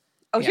lot.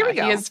 Oh, here we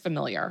go. He is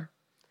familiar.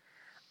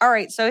 All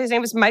right, so his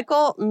name is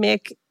Michael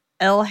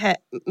Mickelhatton.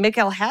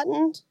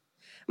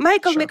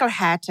 Michael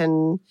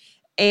Mickelhatton.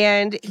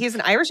 And he's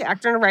an Irish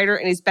actor and writer,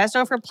 and he's best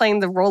known for playing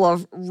the role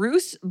of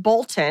Roose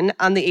Bolton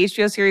on the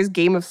HBO series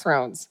Game of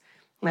Thrones.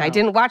 Now, I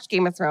didn't watch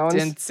Game of Thrones.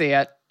 Didn't see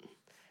it.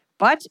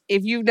 But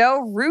if you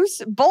know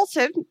Roose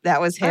Bolton, that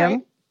was him.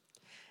 Right.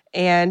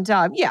 And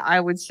I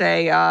would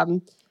say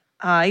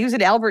he was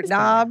in Albert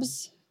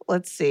Nobbs.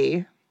 Let's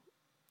see.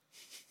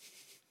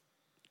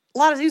 He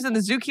was in The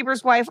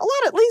Zookeeper's Wife.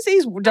 At least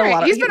he's done a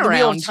lot of— he's been The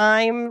Wheel around. of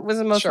Time was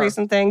the most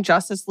recent thing.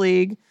 Justice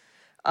League.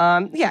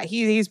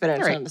 He's been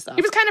in some of the stuff.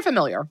 He was kind of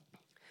familiar.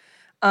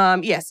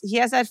 Yes, he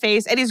has that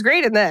face, and he's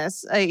great in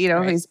this. He's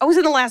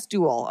in The Last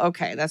Duel.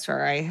 Okay, that's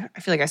where I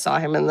feel like I saw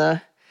him in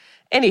the—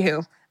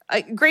 Anywho,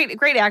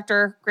 great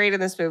actor, great in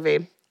this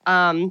movie.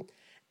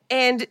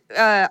 And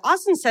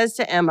Austin says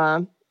to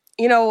Emma,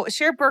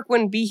 Sheriff Burke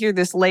wouldn't be here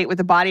this late with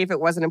the body if it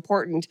wasn't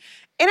important.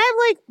 And I'm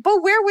like,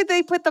 but where would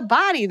they put the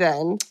body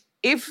then?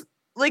 If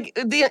like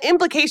the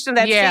implication of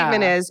that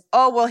statement is,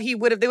 oh well, they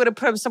would have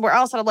put him somewhere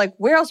else. And I'm like,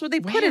 where else would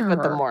they put it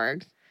but the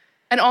morgue?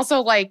 And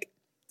also like,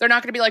 they're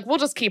not going to be like, we'll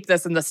just keep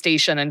this in the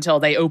station until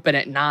they open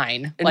at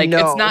 9. Like, No.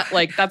 It's not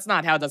like, that's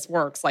not how this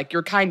works. Like,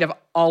 you're kind of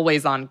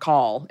always on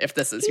call if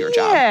this is your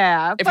job.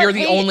 Yeah. If you're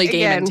the only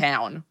game in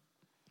town.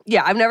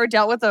 Yeah, I've never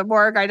dealt with a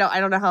morgue. I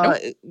don't know how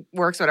it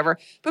works, whatever.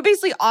 But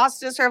basically,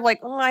 Austin is sort of like,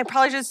 oh, I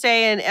probably should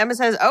stay. And Emma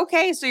says,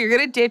 okay, so you're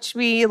going to ditch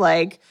me.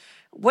 Like,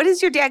 what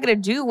is your dad going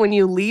to do when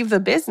you leave the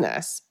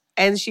business?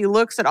 And she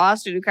looks at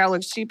Austin, who kind of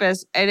looks sheepish.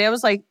 And it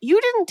was like, you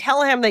didn't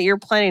tell him that you're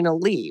planning to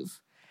leave.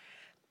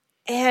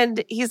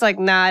 And he's like,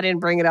 nah, I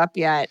didn't bring it up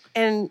yet.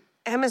 And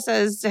Emma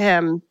says to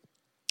him,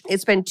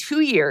 it's been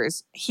 2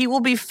 years. He will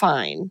be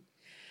fine.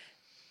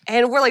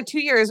 And we're like, 2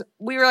 years.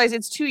 We realize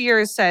it's 2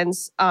 years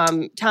since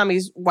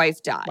Tommy's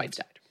wife died.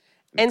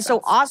 And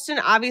so Austin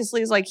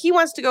obviously is like, he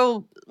wants to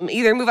go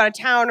either move out of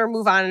town or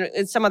move on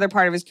in some other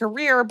part of his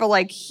career. But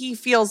like, he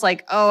feels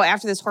like, oh,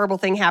 after this horrible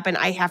thing happened,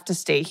 I have to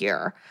stay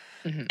here.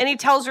 Mm-hmm. And he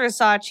tells her as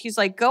such. He's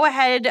like, go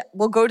ahead.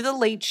 We'll go to the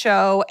late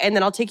show. And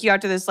then I'll take you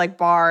out to this like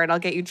bar and I'll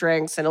get you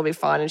drinks and it'll be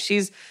fun. And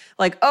she's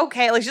like,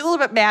 okay. Like, she's a little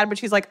bit mad, but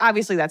she's like,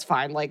 obviously that's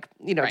fine. Like,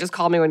 just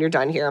call me when you're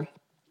done here.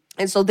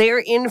 And so they're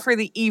in for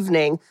the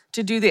evening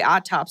to do the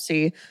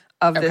autopsy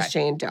of this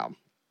Jane Doe.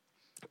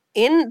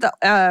 In the,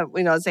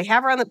 as they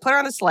have her put her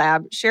on the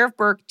slab, Sheriff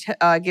Burke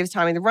gives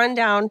Tommy the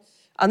rundown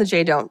on the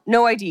Jane Doe.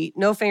 No ID,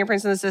 no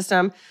fingerprints in the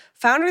system.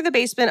 Found her in the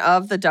basement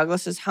of the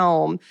Douglas's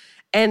home.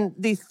 And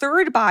the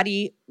third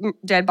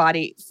dead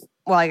body,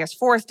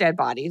 fourth dead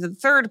body, the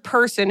third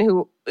person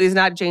who is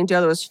not Jane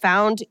Doe that was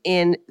found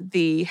in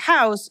the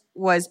house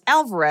was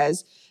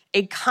Alvarez,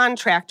 a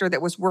contractor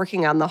that was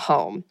working on the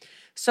home.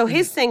 So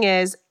his thing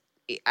is,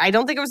 I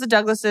don't think it was the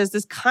Douglases.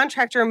 This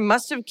contractor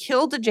must have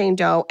killed the Jane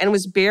Doe and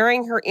was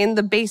burying her in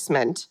the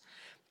basement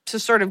to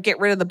sort of get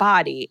rid of the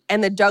body.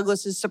 And the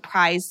Douglases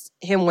surprised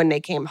him when they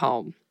came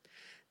home.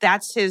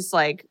 That's his,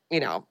 sort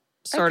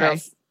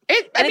of.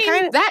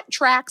 That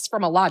tracks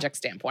from a logic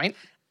standpoint.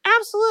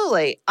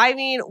 Absolutely. I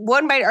mean,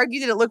 one might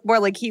argue that it looked more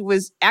like he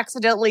was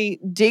accidentally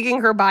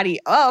digging her body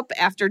up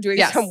after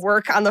doing some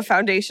work on the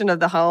foundation of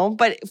the home.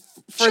 But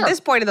for this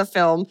point of the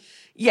film,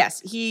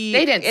 yes,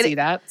 they didn't see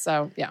that.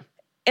 So, yeah.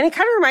 And it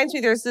kind of reminds me,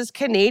 there's this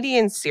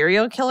Canadian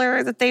serial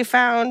killer that they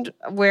found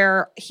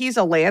where he's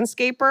a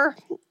landscaper.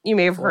 You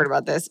may have heard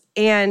about this.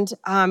 And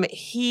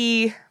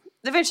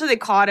eventually they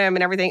caught him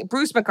and everything.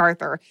 Bruce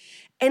MacArthur.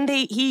 And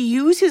he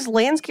used his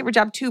landscaper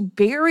job to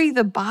bury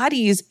the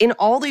bodies in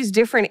all these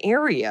different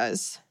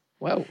areas.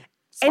 Whoa. Smart.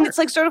 And it's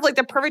like sort of like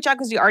the perfect job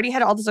because you already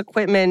had all this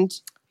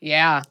equipment.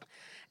 Yeah.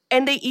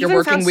 And they even you're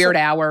working weird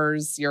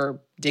hours. You're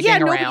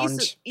digging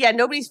around.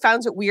 Nobody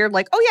finds it weird.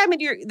 Like, oh yeah, I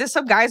mean, there's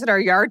some guys in our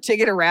yard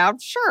digging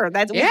around. Sure,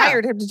 we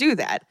hired him to do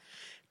that.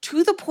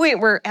 To the point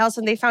where,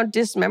 Alison, they found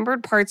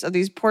dismembered parts of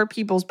these poor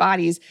people's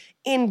bodies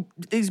in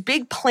these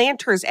big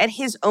planters at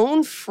his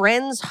own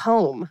friend's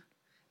home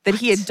that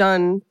he had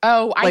done.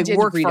 Oh, I did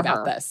work read for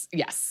about her. this.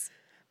 Yes.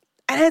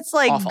 And it's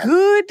like, awful.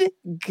 Good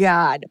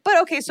God.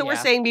 But okay, so we're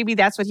Yeah. saying maybe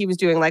that's what he was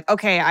doing. Like,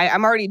 okay,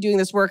 I'm already doing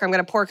this work. I'm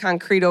going to pour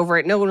concrete over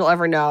it. No one will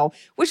ever know,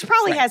 which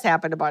probably has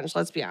happened a bunch.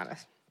 Let's be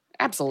honest.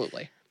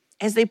 Absolutely.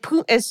 As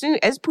soon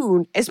as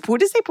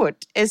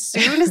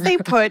they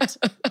put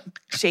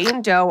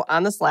Jane Doe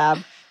on the slab,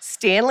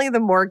 Stanley the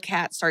morgue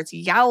cat starts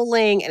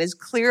yowling and is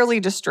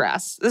clearly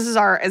distressed. This is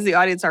as the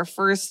audience, our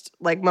first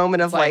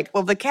moment of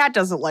well, the cat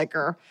doesn't like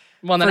her.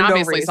 Well, then for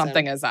obviously no reason.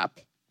 something is up.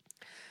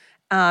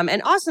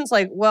 And Austin's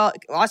like, well,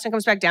 Austin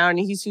comes back down and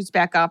he suits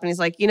back up and he's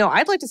like,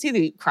 I'd like to see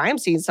the crime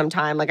scene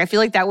sometime. Like, I feel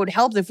like that would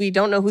help if we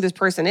don't know who this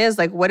person is.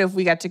 Like, what if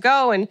we got to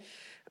go? And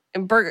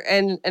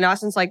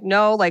Austin's like,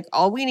 no, like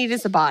all we need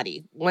is the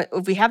body.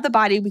 If we have the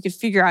body, we could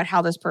figure out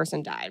how this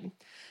person died.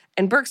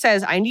 And Burke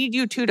says, I need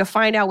you two to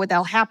find out what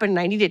that'll happen. And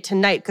I need it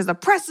tonight because the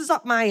press is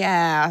up my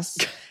ass.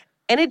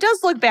 And it does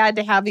look bad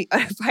to have the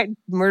unidentified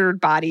murdered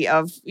body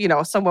of,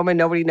 some woman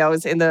nobody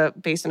knows in the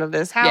basement of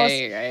this house.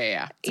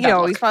 Yeah.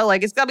 He's probably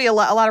like, it's going to be a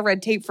lot of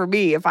red tape for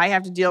me if I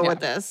have to deal with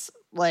this.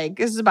 Like,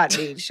 this is about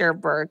me, Sheriff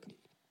Burke.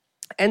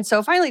 And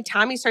so finally,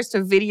 Tommy starts to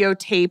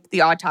videotape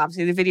the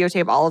autopsy, they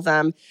videotape all of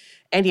them.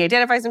 And he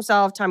identifies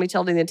himself, Tommy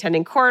Tilden, the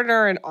attending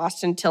coroner, and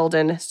Austin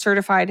Tilden,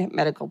 certified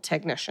medical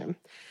technician.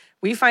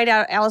 We find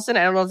out, Allison,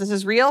 I don't know if this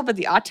is real, but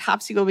the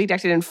autopsy will be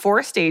conducted in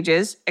 4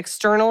 stages: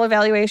 external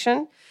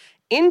evaluation,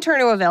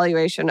 internal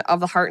evaluation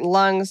of the heart and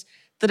lungs,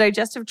 the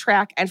digestive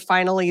tract, and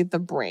finally the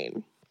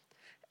brain.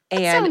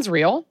 That sounds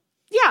real.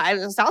 Yeah,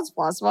 it sounds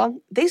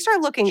plausible. They start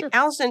looking. Sure.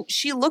 Allison,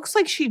 she looks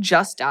like she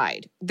just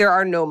died. There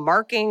are no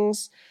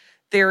markings.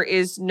 There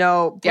is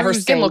no bruising. Yeah, her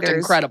skin looked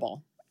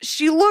incredible.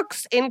 She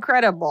looks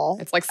incredible.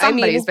 It's like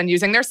somebody's been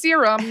using their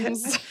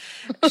serums.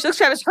 She looks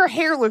fabulous. Her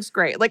hair looks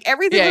great. Like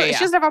everything. She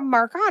doesn't have a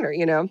mark on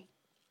her,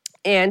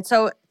 And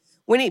so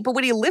when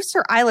he lifts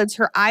her eyelids,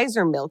 her eyes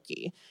are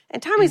milky.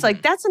 And Tommy's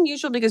like, that's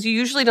unusual because you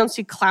usually don't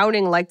see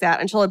clouding like that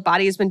until a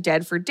body has been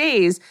dead for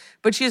days.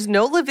 But she has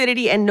no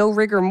lividity and no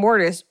rigor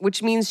mortis,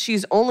 which means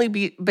she's only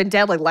been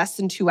dead like less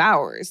than 2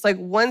 hours. Like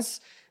once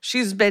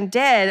she's been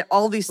dead,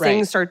 all these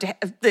things start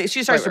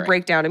to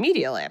break down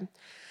immediately.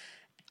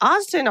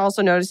 Austin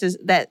also notices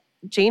that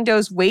Jane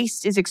Doe's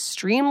waist is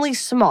extremely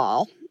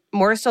small,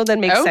 more so than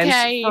makes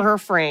sense for her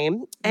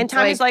frame. And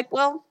Tommy's like,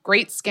 well,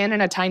 great skin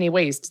and a tiny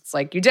waist. It's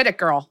like, you did it,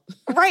 girl.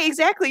 Right,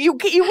 exactly. You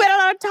went out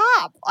on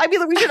top. I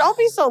mean, we should all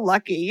be so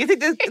lucky. You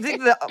think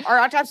our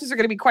autopsies are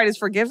going to be quite as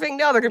forgiving?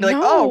 No, they're going to be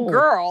like, oh,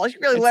 girl, she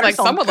really let herself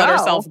go. Someone let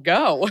herself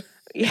go.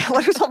 Yeah,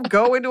 let herself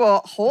go into a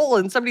hole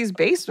in somebody's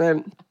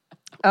basement.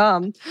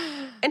 And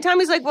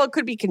Tommy's like, well, it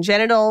could be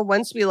congenital.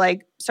 Once we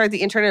start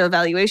the internal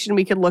evaluation,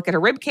 we could look at a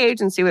rib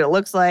cage and see what it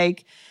looks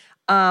like.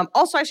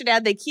 Also, I should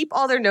add, they keep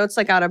all their notes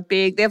they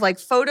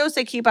have photos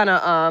they keep on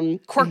a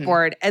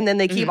corkboard, and then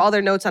they keep all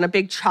their notes on a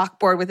big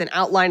chalkboard with an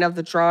outline of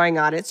the drawing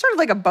on it. It's sort of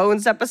like a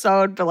Bones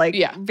episode, but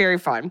very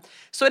fun.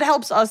 So it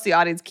helps us, the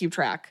audience, keep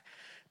track.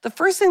 The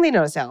first thing they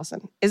notice,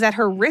 Allison, is that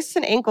her wrists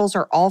and ankles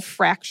are all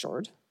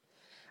fractured.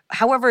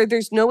 However,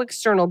 there's no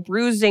external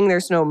bruising,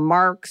 there's no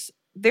marks.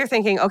 They're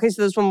thinking, okay,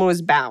 so this woman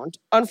was bound.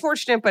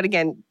 Unfortunate, but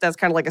again, that's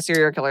kind of like a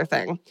serial killer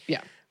thing. Yeah.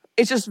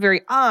 It's just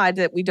very odd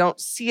that we don't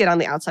see it on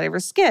the outside of her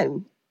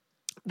skin.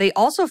 They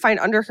also find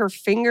under her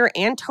finger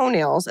and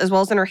toenails, as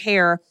well as in her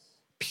hair,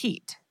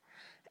 peat.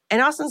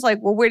 And Austin's like,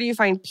 well, where do you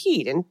find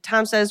peat? And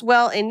Tom says,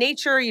 well, in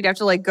nature, you'd have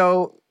to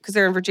go, because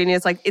they're in Virginia,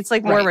 it's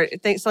like more of a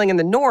thing, something in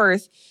the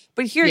north.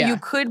 But here you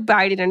could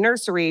buy it in a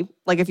nursery,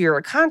 like if you're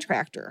a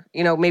contractor.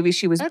 Maybe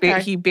she was,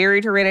 he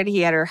buried her in it.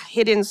 He had her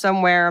hidden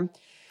somewhere.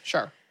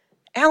 Sure.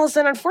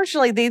 Allison,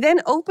 unfortunately, they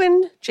then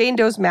open Jane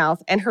Doe's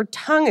mouth and her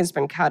tongue has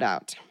been cut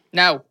out.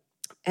 No.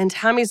 And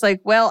Tommy's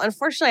like, well,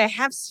 unfortunately, I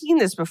have seen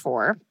this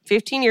before.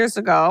 15 years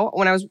ago,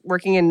 when I was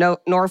working in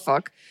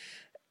Norfolk,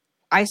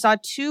 I saw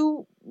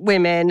 2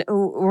 women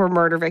who were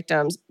murder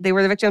victims. They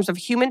were the victims of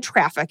human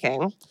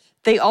trafficking.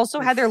 They also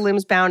had their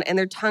limbs bound and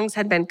their tongues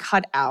had been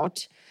cut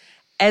out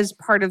as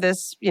part of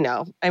this,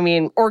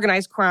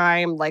 organized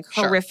crime,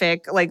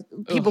 horrific,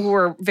 people who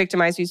were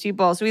victimized, these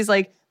people. So he's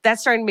like,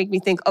 that's starting to make me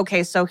think,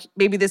 okay, so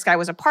maybe this guy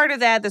was a part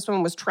of that. This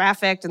woman was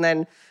trafficked and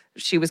then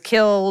she was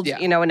killed,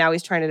 and now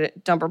he's trying to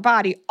dump her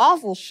body.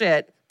 Awful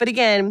shit. But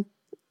again,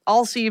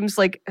 all seems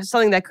like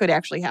something that could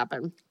actually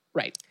happen.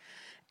 Right.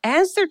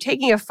 As they're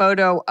taking a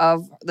photo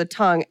of the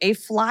tongue, a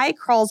fly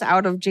crawls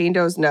out of Jane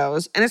Doe's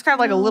nose. And it's kind of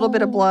like a little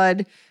bit of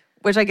blood,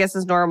 which I guess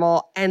is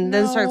normal, and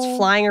then starts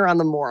flying around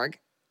the morgue.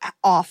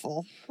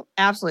 Awful.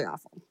 Absolutely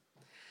awful.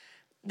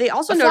 They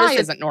also notice the fly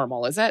isn't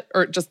normal, is it?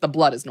 Or just the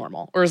blood is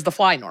normal? Or is the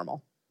fly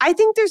normal? I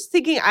think they're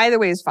thinking either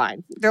way is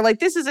fine. They're like,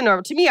 this isn't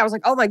normal. To me, I was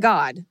like, oh my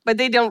God. But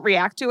they don't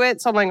react to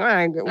it. So I'm like,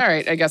 all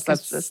right. I guess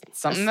that's just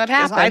something that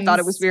happens. I thought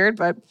it was weird,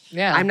 but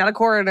I'm not a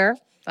coroner.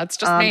 That's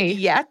just me.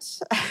 Yet.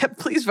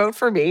 Please vote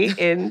for me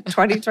in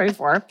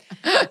 2024.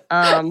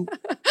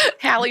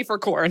 Halle for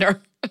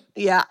coroner.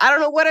 Yeah. I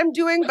don't know what I'm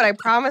doing, but I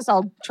promise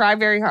I'll try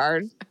very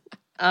hard.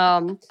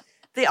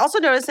 They also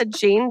notice that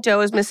Jane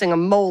Doe is missing a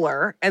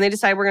molar, and they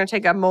decide we're going to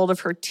take a mold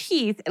of her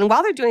teeth. And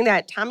while they're doing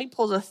that, Tommy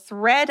pulls a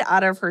thread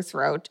out of her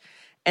throat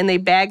and they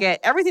bag it.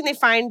 Everything they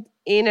find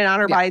in and on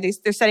her body,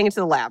 they're sending it to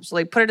the lab. So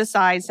they put it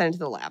aside, send it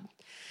to the lab.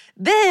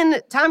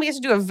 Then Tommy has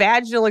to do a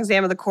vaginal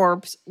exam of the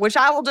corpse, which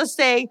I will just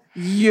say,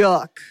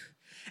 yuck.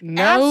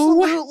 No,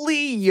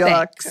 absolutely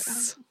yuck.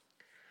 Thanks.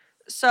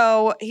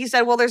 So he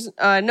said, well, there's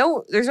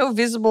no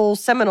visible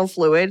seminal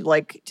fluid,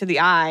 like to the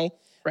eye.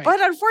 Right.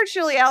 But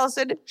unfortunately,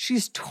 Alison,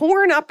 she's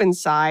torn up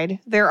inside.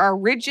 There are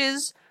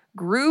ridges,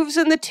 grooves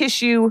in the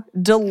tissue,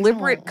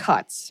 deliberate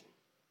cuts.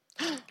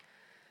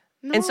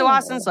 No. And so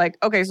Austin's like,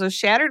 okay, so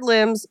shattered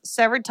limbs,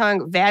 severed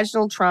tongue,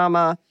 vaginal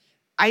trauma.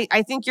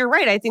 I think you're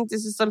right. I think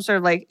this is some sort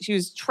of like she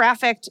was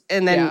trafficked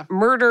and then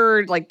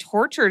murdered, like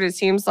tortured, it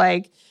seems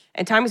like.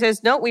 And Tommy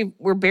says, no,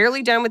 we're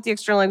barely done with the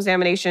external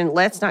examination.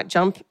 Let's not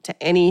jump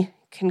to any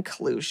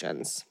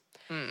conclusions.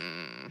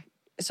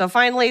 So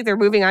finally, they're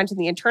moving on to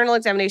the internal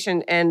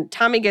examination, and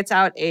Tommy gets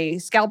out a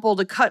scalpel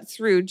to cut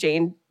through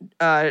Jane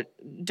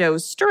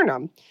Doe's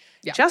sternum.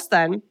 Yeah. Just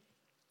then,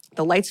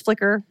 the lights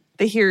flicker.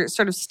 They hear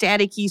sort of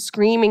staticky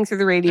screaming through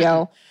the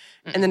radio,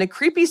 and then a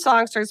creepy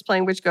song starts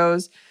playing, which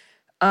goes,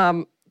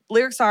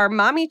 lyrics are,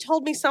 Mommy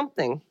told me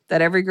something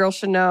that every girl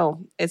should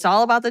know. It's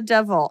all about the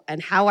devil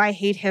and how I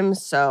hate him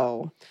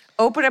so.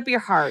 Open up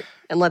your heart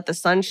and let the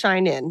sun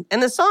shine in.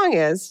 And the song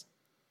is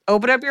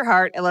Open Up Your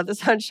Heart and Let the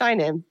Sun Shine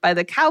In by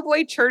the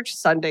Cowboy Church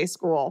Sunday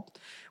School,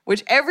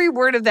 which every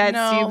word of that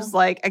seems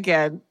like,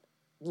 again,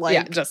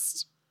 like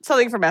just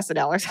something from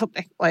SNL or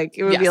something. Like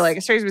it would be like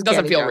a Strange with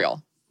doesn't feel joke.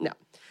 real. No.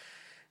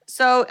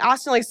 So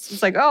Austin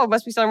is like, oh,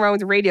 must be something wrong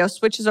with the radio,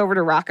 switches over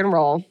to rock and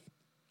roll.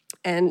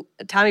 And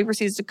Tommy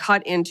proceeds to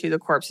cut into the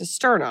corpse's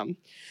sternum.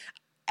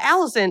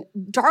 Alison,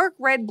 dark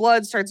red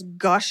blood starts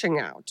gushing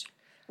out,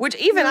 which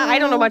even I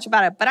don't know much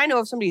about it, but I know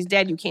if somebody's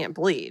dead, you can't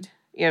bleed,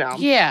 you know?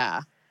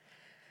 Yeah.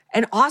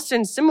 And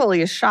Austin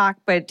similarly is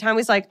shocked, but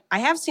Tommy's like, I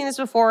have seen this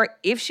before.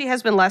 If she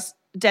has been less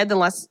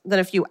than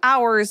a few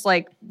hours,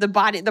 like the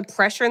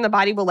pressure in the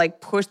body will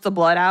like push the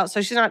blood out.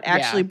 So she's not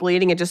actually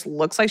bleeding. It just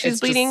looks like she's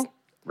bleeding.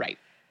 Right.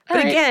 But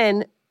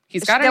again,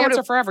 he's got an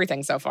answer for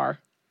everything so far.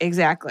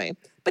 Exactly.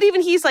 But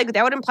even he's like,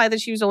 that would imply that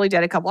she was only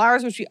dead a couple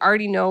hours, which we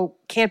already know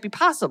can't be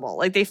possible.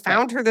 Like, they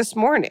found her this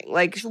morning.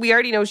 Like, we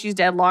already know she's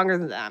dead longer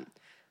than them.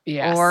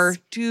 Yes. Or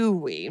do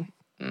we?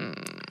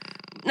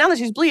 Now that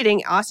she's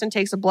bleeding, Austin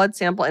takes a blood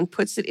sample and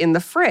puts it in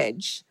the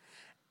fridge.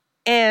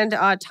 And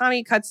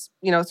Tommy cuts,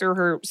 through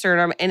her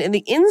sternum. And in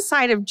the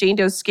inside of Jane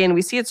Doe's skin,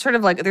 we see it's sort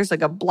of like, there's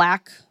like a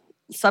black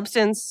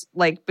substance,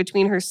 like,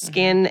 between her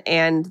skin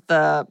and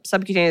the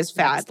subcutaneous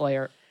fat. Next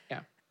layer.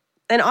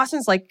 And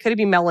Austin's like, could it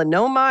be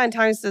melanoma? And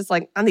Tommy says,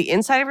 like, on the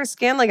inside of her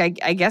skin? Like,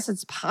 I guess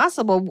it's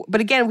possible.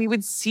 But again, we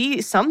would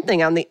see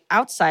something on the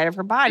outside of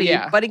her body.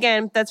 Yeah. But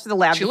again, that's for the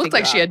lab to figure out. She looked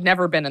like she had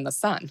never been in the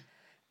sun.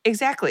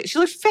 Exactly. She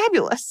looked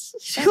fabulous.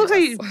 She looked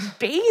like she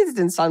bathed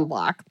in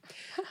sunblock.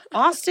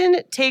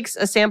 Austin takes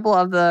a sample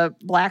of the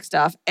black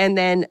stuff and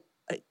then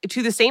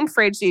to the same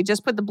fridge that he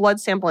just put the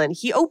blood sample in.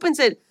 He opens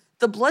it.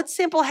 The blood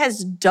sample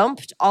has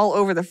dumped all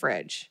over the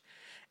fridge.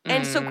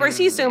 And so, of course,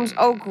 he assumes,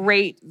 oh,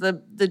 great, the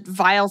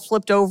vial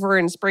flipped over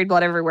and sprayed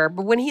blood everywhere.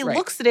 But when he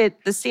looks at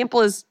it, the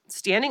sample is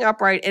standing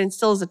upright and it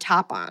still has a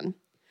top on.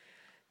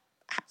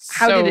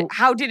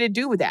 How did it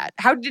do with that?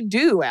 How did it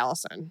do,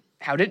 Alison?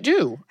 How did it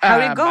do? How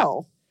did it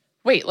go?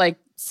 Wait,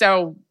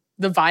 so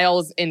the vial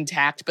is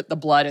intact, but the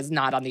blood is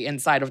not on the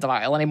inside of the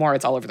vial anymore.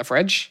 It's all over the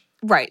fridge?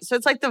 Right. So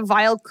it's like the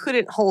vial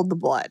couldn't hold the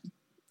blood.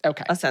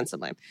 Okay.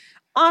 Ostensibly.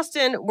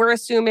 Austin, we're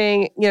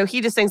assuming,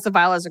 he just thinks the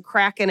vial has a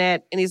crack in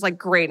it. And he's like,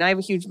 great. And I have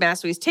a huge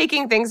mess. So he's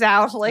taking things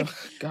out, like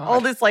all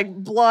this like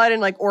blood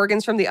and like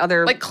organs from the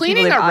other. Like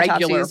cleaning a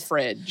regular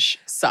fridge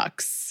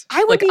sucks.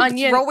 I would be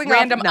throwing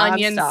random up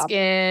onion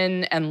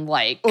skin and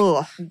like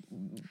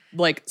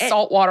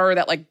salt water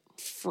that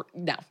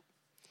no.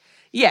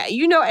 Yeah,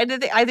 and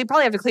they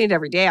probably have to clean it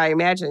every day, I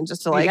imagine,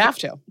 just to like. You have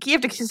to. You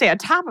have to stay on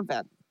top of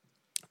it.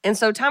 And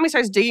so Tommy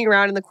starts digging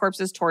around in the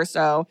corpse's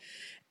torso.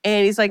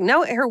 And he's like,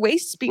 no, her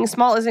waist being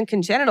small isn't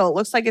congenital. It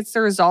looks like it's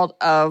the result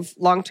of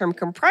long-term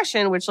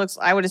compression, which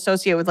I would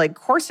associate with like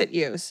corset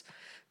use.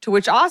 To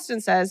which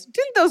Austin says,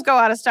 didn't those go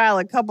out of style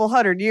a couple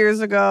 100 years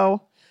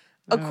ago?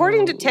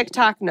 According to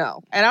TikTok,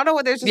 no. And I don't know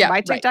whether it's just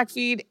my TikTok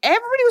feed.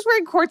 Everybody was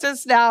wearing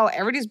corsets now.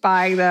 Everybody's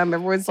buying them.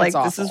 Everyone's like,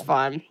 this is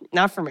fun.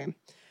 Not for me.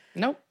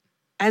 Nope.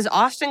 As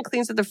Austin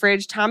cleans at the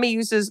fridge, Tommy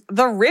uses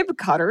the rib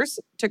cutters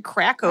to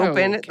crack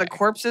open the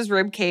corpse's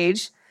rib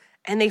cage.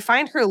 And they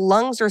find her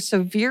lungs are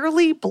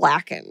severely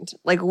blackened,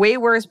 like way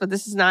worse, but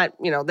this is not,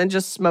 than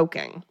just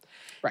smoking.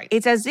 Right.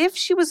 It's as if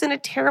she was in a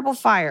terrible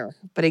fire.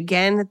 But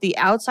again, the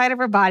outside of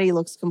her body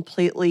looks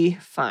completely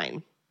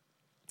fine.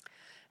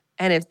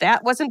 And if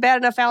that wasn't bad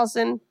enough,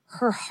 Alison,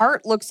 her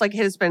heart looks like it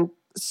has been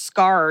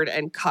scarred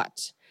and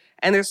cut.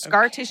 And there's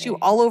scar tissue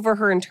all over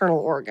her internal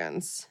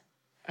organs.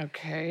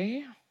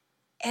 Okay.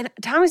 And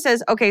Tommy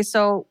says, okay,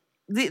 so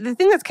the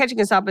thing that's catching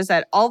us up is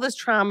that all this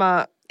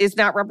trauma is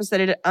not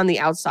represented on the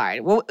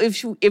outside. Well,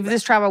 if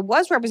this trauma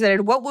was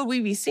represented, what would we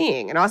be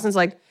seeing? And Austin's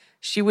like,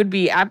 she would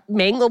be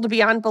mangled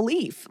beyond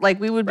belief. Like,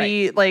 we would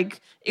be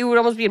like, it would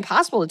almost be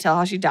impossible to tell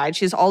how she died.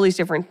 She has all these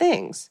different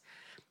things.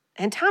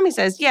 And Tommy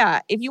says,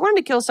 yeah, if you wanted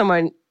to kill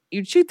someone,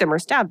 you'd shoot them or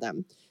stab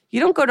them. You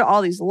don't go to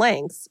all these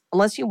lengths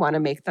unless you want to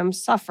make them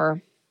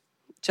suffer.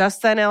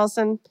 Just then,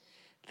 Alison,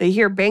 they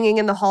hear banging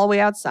in the hallway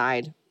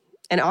outside,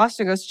 and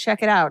Austin goes to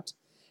check it out.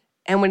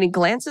 And when he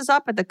glances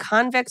up at the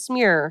convex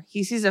mirror,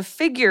 he sees a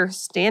figure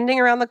standing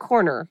around the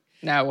corner.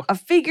 No. A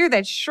figure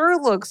that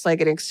sure looks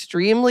like an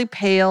extremely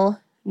pale,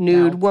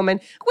 nude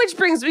woman. Which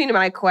brings me to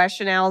my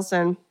question,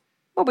 Alison.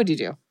 What would you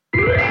do?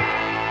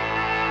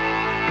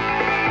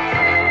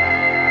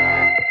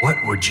 What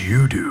would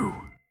you do?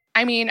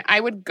 I mean, I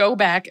would go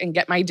back and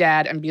get my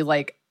dad and be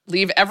like,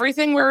 leave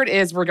everything where it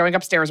is. We're going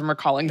upstairs and we're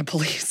calling the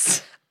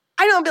police.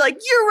 I don't be like,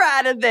 you're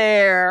out of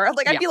there.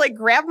 Like, I'd be like,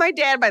 grab my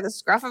dad by the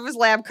scruff of his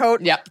lab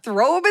coat,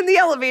 throw him in the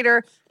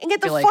elevator, and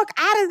get the fuck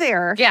out of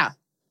there. Yeah,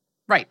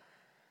 right.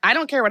 I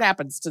don't care what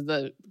happens to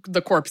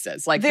the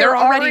corpses. Like, they're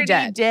already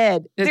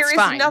dead. It's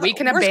fine. We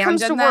can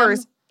abandon them.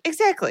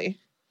 Exactly.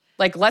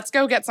 Like, let's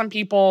go get some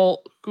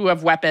people who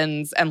have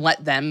weapons and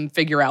let them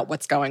figure out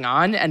what's going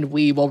on, and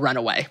we will run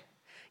away.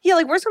 Yeah,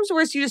 like, worst comes to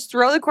worst, you just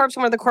throw the corpse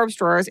in one of the corpse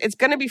drawers. It's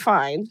going to be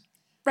fine.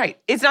 Right.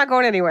 It's not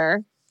going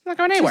anywhere. It's not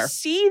going anywhere. To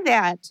see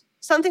that,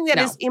 something that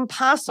is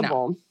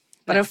impossible. No.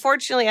 But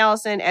unfortunately,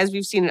 Alison, as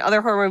we've seen in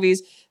other horror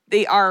movies,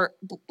 they are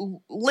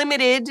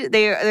limited.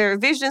 Their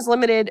vision is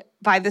limited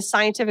by the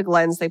scientific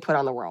lens they put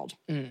on the world.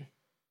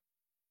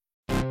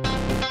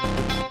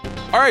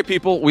 All right,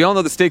 people, we all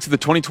know the stakes of the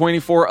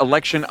 2024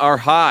 election are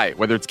high,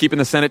 whether it's keeping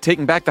the Senate,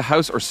 taking back the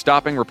House, or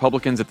stopping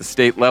Republicans at the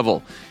state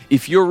level.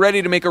 If you're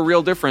ready to make a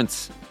real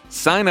difference,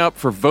 sign up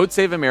for Vote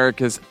Save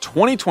America's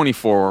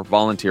 2024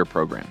 volunteer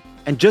program.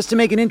 And just to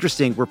make it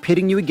interesting, we're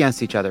pitting you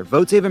against each other.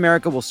 Vote Save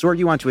America will sort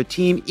you onto a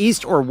team,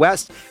 east or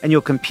west, and you'll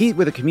compete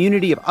with a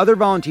community of other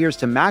volunteers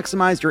to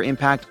maximize your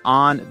impact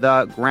on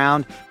the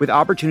ground with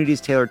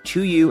opportunities tailored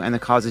to you and the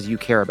causes you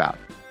care about.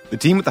 The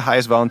team with the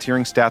highest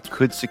volunteering stats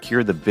could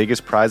secure the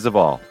biggest prize of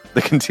all,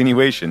 the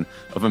continuation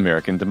of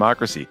American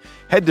democracy.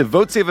 Head to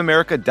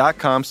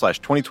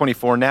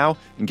votesaveamerica.com/2024 now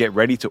and get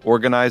ready to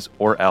organize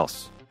or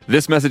else.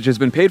 This message has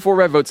been paid for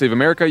by Vote Save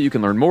America. You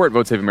can learn more at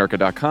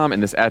votesaveamerica.com,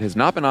 and this ad has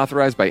not been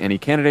authorized by any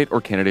candidate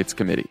or candidates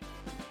committee.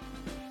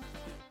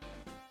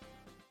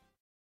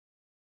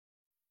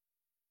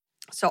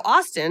 So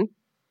Austin,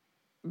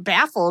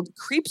 baffled,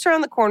 creeps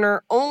around the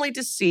corner only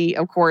to see,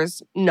 of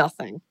course,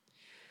 nothing.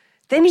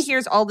 Then he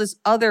hears all this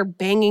other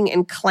banging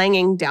and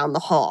clanging down the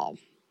hall.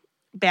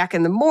 Back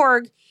in the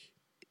morgue,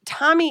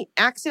 Tommy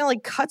accidentally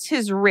cuts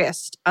his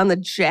wrist on the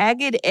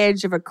jagged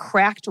edge of a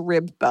cracked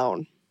rib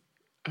bone.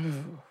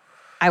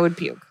 I would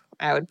puke.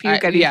 I'd be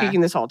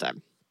puking this whole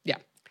time. Yeah.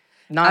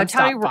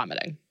 Non-stop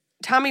vomiting.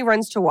 Tommy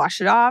runs to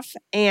wash it off,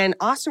 and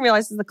Austin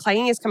realizes the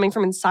clanging is coming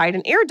from inside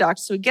an air duct,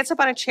 so he gets up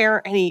on a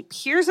chair and he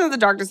peers into the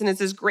darkness, and it's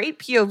this great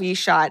POV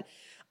shot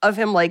of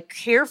him like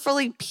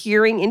carefully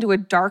peering into a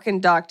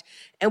darkened duct,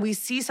 and we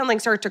see something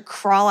start to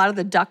crawl out of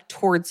the duct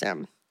towards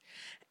him.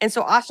 And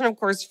so Austin, of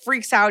course,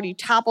 freaks out. He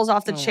topples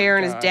off the chair,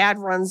 and his dad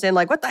runs in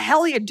like, what the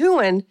hell are you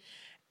doing?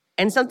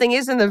 And something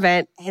is in the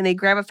vent, and they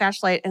grab a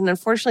flashlight, and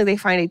unfortunately they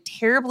find a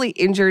terribly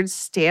injured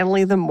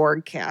Stanley the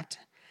morgue cat.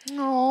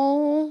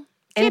 Oh,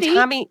 and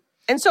Tommy...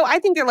 And so I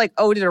think they're like,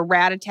 oh, did a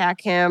rat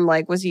attack him?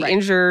 Like, was he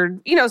injured?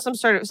 You know,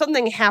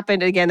 something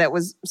happened again that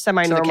was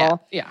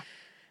semi-normal. Yeah.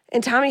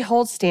 And Tommy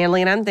holds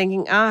Stanley, and I'm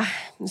thinking,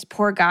 this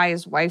poor guy,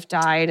 his wife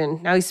died,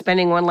 and now he's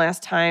spending one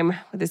last time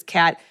with his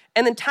cat.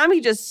 And then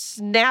Tommy just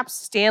snaps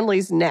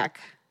Stanley's neck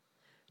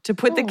to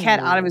put the cat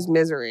out of his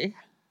misery.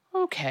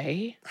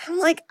 Okay. I'm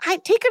like, I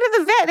take her to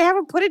the vet and have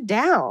her put it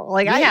down.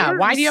 Like,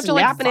 why do you have to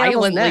like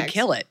violently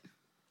kill it?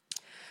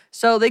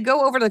 So they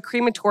go over to the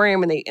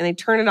crematorium and they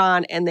turn it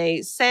on and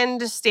they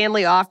send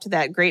Stanley off to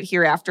that great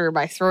hereafter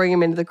by throwing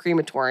him into the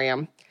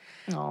crematorium.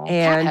 Oh,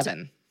 cat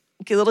heaven.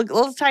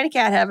 Little tiny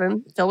cat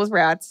heaven filled with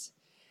rats.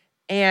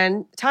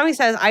 And Tommy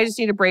says, I just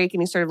need a break.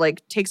 And he sort of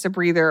like takes a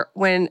breather.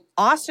 When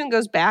Austin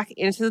goes back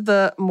into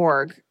the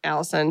morgue,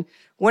 Alison,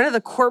 one of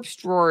the corpse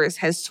drawers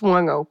has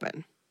swung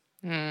open.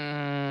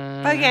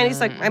 But again,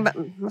 he's like, I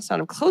must not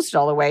have closed it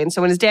all the way. And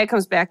so when his dad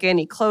comes back in,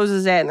 he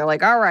closes it. And they're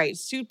like, all right,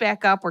 suit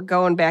back up. We're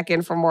going back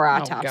in for more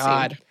autopsy. Oh,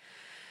 God.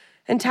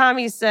 And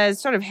Tommy says,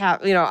 sort of,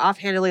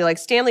 offhandedly, like,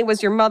 Stanley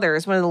was your mother.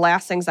 It's one of the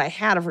last things I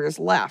had of hers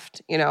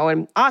left,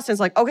 And Austin's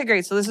like, okay,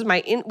 great. So this is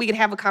we could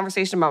have a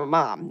conversation about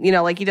my mom.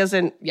 Like he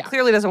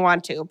clearly doesn't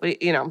want to. But,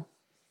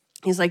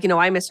 he's like,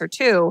 I miss her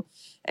too.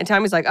 And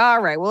Tommy's like,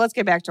 all right, well, let's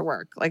get back to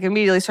work. Like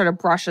immediately sort of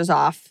brushes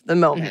off the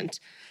moment.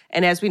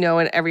 And as we know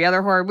in every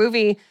other horror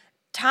movie,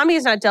 Tommy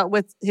has not dealt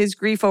with his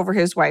grief over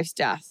his wife's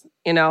death,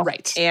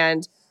 Right.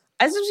 And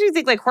I just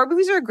think like horror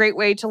movies are a great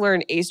way to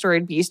learn A story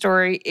and B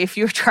story. If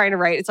you're trying to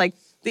write, it's like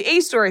the A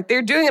story,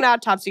 they're doing an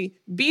autopsy.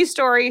 B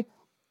story,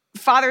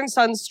 father and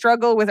son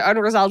struggle with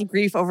unresolved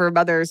grief over a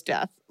mother's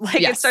death.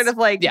 Like it's sort of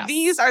like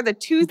these are the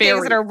two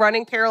things that are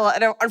running parallel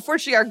and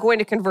unfortunately are going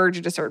to converge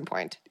at a certain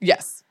point.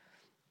 Yes.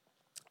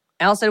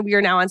 Alison, we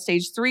are now on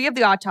stage 3 of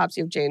the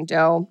Autopsy of Jane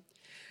Doe.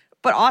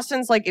 But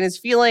Austin's like in his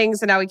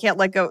feelings, and now he can't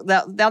let go.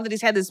 Now that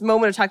he's had this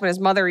moment of talking about his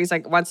mother, he's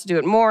like wants to do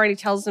it more. And he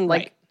tells him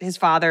like his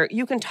father,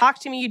 you can talk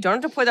to me. You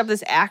don't have to put up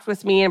this act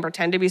with me and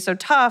pretend to be so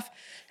tough.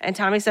 And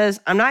Tommy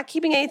says, I'm not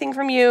keeping anything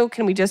from you.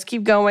 Can we just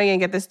keep going and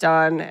get this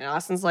done? And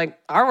Austin's like,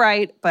 all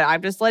right, but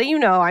I'm just letting you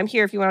know I'm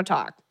here if you want to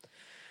talk.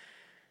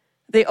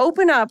 They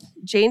open up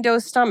Jane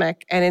Doe's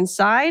stomach, and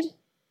inside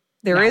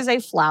there is a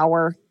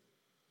flower.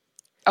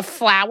 A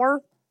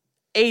flower?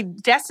 A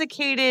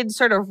desiccated,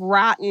 sort of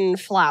rotten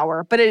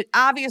flower, but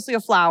obviously a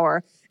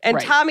flower. And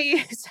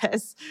Tommy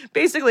says,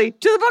 basically,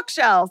 to the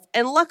bookshelf.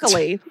 And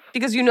luckily,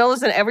 because you know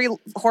this in every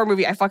horror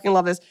movie, I fucking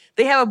love this,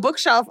 they have a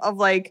bookshelf of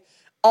like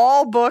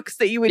all books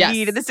that you would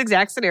need in this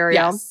exact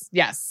scenario.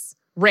 Yes.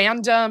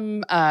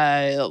 Random,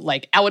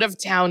 like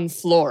out-of-town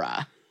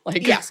flora.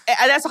 Like, yes,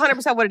 and that's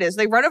 100% what it is.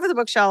 They run over the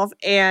bookshelf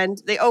and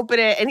they open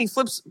it, and he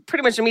flips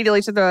pretty much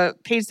immediately to the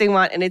page they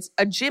want, and it's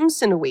a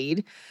Jimson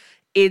weed.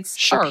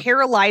 It's a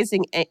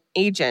paralyzing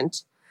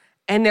agent.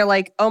 And they're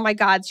like, oh my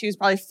God, she was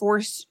probably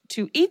forced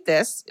to eat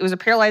this. It was a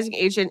paralyzing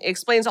agent. It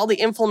explains all the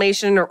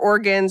inflammation in her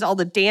organs, all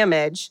the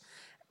damage.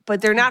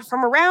 But they're not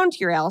from around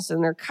here,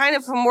 Alison. They're kind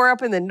of from more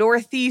up in the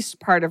northeast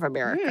part of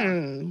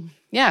America.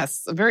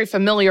 Yes, a very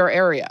familiar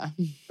area.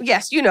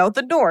 Yes, you know,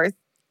 the north.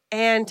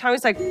 And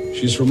Tommy's like,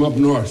 She's from up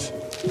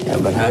north. Yeah,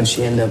 but how'd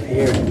she end up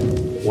here?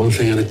 One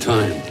thing at a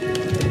time.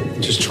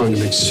 I'm just trying to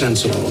make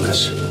sense of all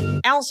this.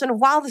 Alison,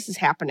 while this is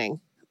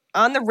happening,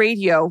 on the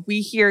radio,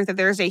 we hear that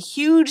there's a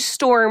huge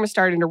storm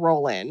starting to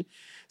roll in.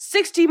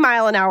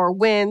 60-mile-an-hour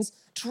winds,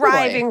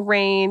 driving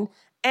rain.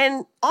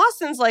 And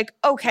Austin's like,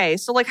 okay,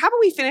 so like, how about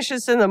we finish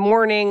this in the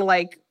morning?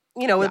 Like,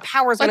 you know, the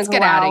power's going to go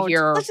out. Let's get out of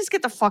here. Let's just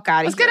get the fuck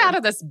out of here. Let's get out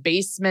of this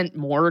basement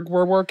morgue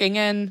we're working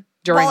in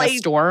during a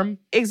storm.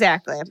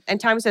 Exactly.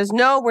 And Tommy says,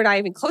 no, we're not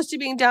even close to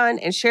being done.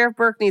 And Sheriff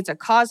Burke needs a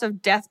cause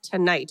of death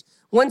tonight.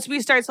 Once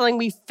we start selling,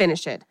 we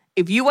finish it.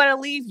 If you want to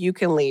leave, you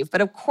can leave.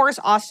 But of course,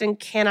 Austin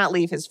cannot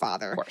leave his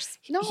father. Of course.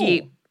 No.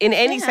 In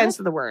any sense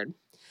of the word.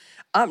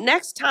 Up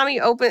next, Tommy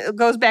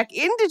goes back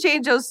into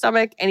Jane Doe's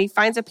stomach, and he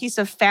finds a piece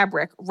of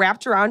fabric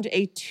wrapped around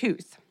a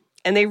tooth.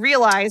 And they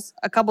realize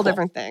a couple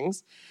different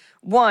things.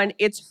 One,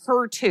 it's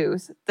her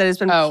tooth that has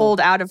been pulled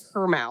out of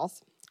her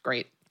mouth.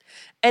 Great.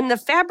 And the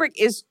fabric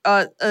is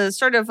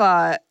sort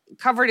of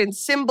covered in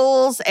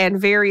symbols and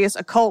various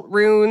occult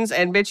runes.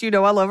 And bitch, you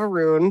know I love a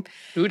rune.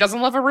 Who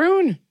doesn't love a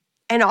rune?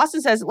 And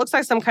Austin says it looks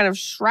like some kind of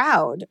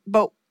shroud.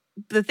 But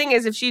the thing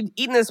is, if she'd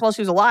eaten this while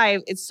she was alive,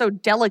 it's so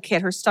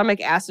delicate, her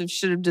stomach acid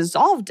should have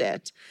dissolved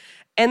it.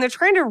 And they're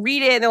trying to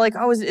read it, and they're like,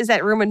 oh, is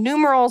that Roman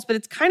numerals? But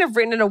it's kind of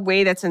written in a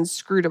way that's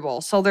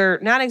inscrutable. So they're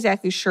not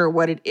exactly sure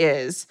what it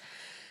is.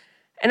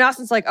 And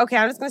Austin's like, okay,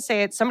 I'm just going to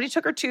say it. Somebody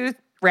took her tooth,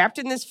 wrapped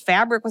in this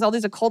fabric with all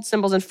these occult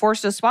symbols and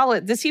forced her to swallow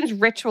it. This seems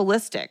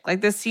ritualistic.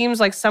 Like, this seems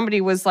like somebody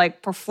was,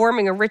 like,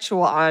 performing a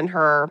ritual on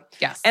her.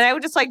 Yes. And I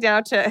would just like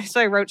now to, so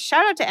I wrote,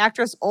 shout out to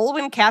actress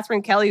Olwen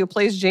Catherine Kelly, who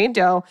plays Jane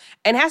Doe,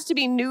 and has to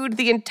be nude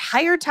the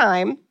entire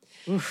time,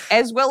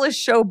 as well as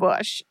show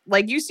bush.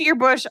 Like, you see your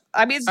bush.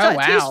 I mean, it's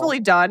tastefully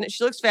done.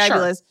 She looks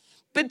fabulous. Sure.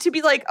 But to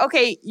be like,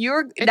 okay,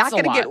 you're not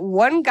going to get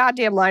one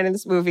goddamn line in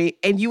this movie,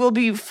 and you will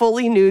be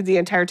fully nude the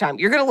entire time.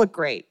 You're going to look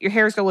great. Your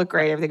hair's going to look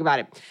great. Everything about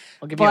it.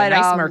 We'll give you a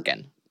nice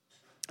merkin.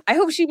 I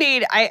hope she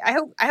made. I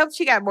hope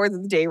she got more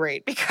than the day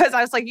rate, because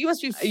I was like, you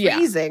must be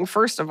freezing.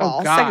 First of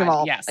all, second of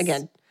all,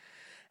 again.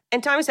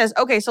 And Tommy says,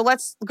 okay, so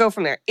let's go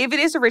from there. If it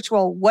is a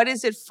ritual, what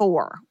is it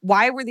for?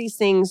 Why were these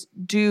things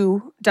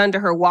done to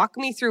her? Walk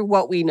me through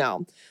what we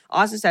know.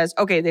 Austin says,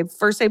 okay, they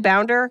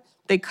bound her.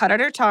 They cut out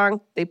her tongue.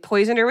 They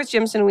poisoned her with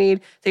Jimson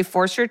weed. They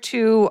forced her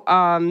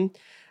to,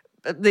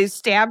 they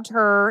stabbed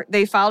her.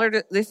 They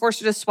forced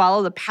her to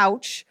swallow the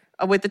pouch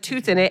with the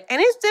tooth in it.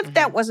 And as if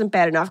that wasn't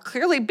bad enough,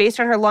 clearly based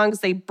on her lungs,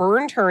 they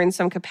burned her in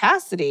some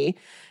capacity.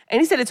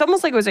 And he said, it's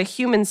almost like it was a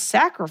human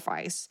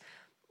sacrifice.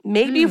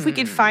 Maybe if we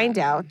could find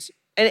out,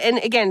 and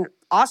again,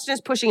 Austin is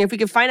pushing, if we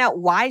could find out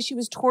why she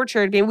was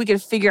tortured, maybe we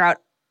could figure out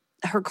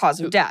her cause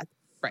of death.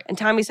 Right. And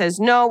Tommy says,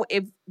 no,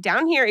 if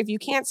down here, if you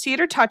can't see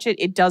it or touch it,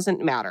 it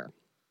doesn't matter.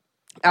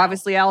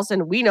 Obviously,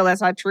 Alison, we know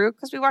that's not true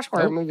because we watch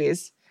horror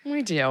movies.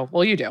 We do.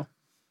 Well, you do.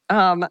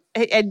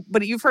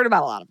 But you've heard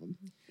about a lot of them.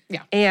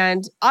 Yeah.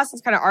 And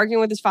Austin's kind of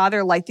arguing with his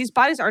father, like, these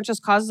bodies aren't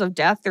just causes of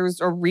death. There's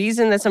a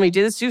reason that somebody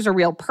did this. She was a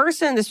real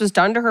person. This was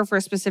done to her for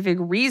a specific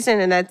reason,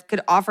 and that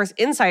could offer us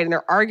insight. And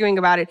they're arguing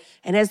about it.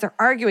 And as they're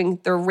arguing,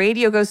 the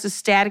radio goes to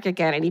static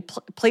again, and he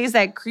plays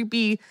that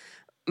creepy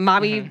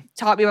Mommy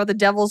taught me about the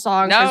devil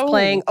song. No. She's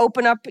playing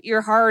Open Up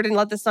Your Heart and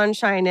Let the Sun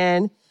Shine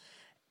In.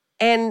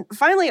 And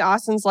finally,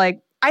 Austin's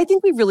like, I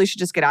think we really should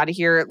just get out of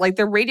here. Like,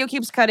 the radio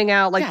keeps cutting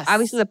out. Like,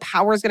 obviously the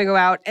power is going to go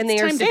out. And they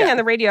are saying on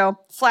the radio,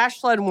 flash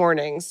flood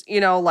warnings, you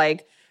know,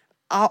 like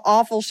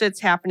awful shit's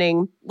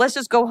happening. Let's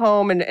just go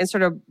home and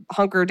sort of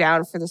hunker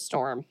down for the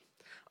storm.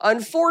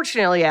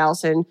 Unfortunately,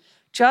 Alison,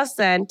 just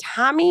then,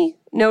 Tommy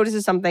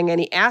notices something, and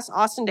he asks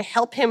Austin to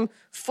help him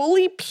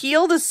fully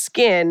peel the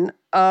skin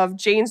of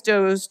Jane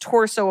Doe's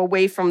torso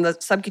away from the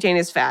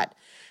subcutaneous fat.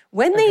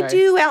 When they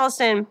do,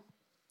 Alison,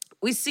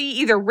 we see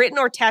either written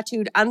or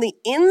tattooed on the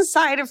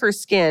inside of her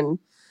skin,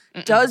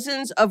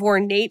 dozens of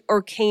ornate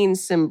arcane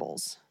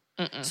symbols.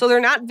 So they're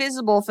not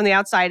visible from the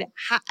outside.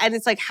 And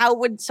it's like, how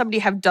would somebody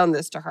have done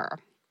this to her?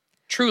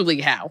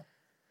 Truly, how?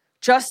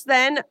 Just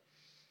then,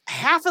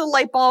 half of the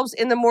light bulbs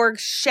in the morgue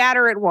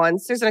shatter at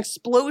once. There's an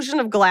explosion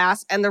of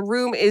glass, and the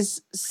room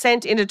is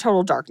sent into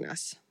total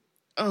darkness.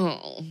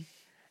 Oh.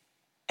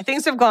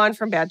 Things have gone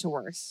from bad to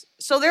worse.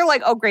 So they're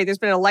like, oh, great, there's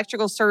been an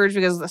electrical surge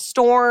because of the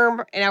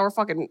storm, and now we're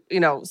fucking,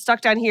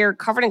 stuck down here,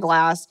 covered in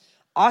glass.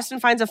 Austin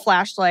finds a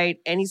flashlight,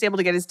 and he's able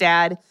to get his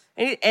dad.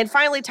 And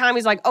finally,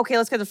 Tommy's like, okay,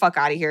 let's get the fuck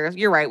out of here.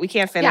 You're right. We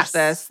can't finish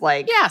this.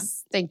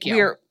 Yes, thank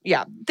you.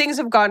 Things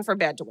have gone from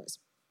bad to worse.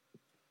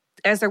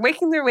 As they're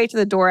making their way to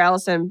the door,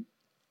 Allison,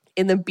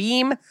 in the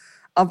beam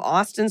of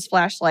Austin's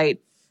flashlight,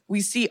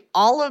 we see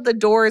all of the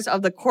doors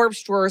of the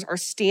corpse drawers are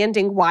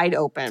standing wide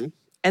open,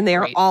 and they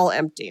are all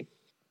empty.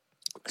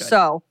 Good.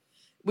 So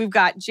we've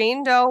got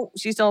Jane Doe.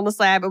 She's still on the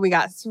slab, and we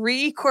got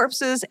 3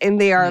 corpses, and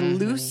they are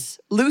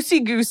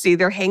loosey-goosey.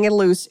 They're hanging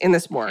loose in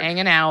this morgue.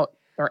 Hanging out.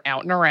 They're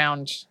out and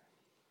around.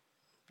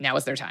 Now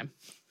is their time.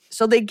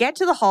 So they get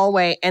to the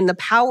hallway, and the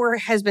power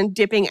has been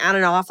dipping on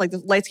and off, like the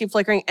lights keep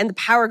flickering, and the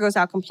power goes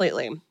out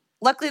completely.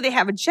 Luckily, they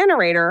have a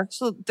generator,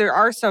 so there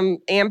are some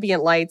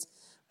ambient lights,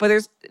 but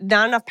there's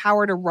not enough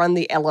power to run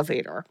the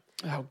elevator.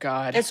 Oh,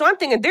 God. And so I'm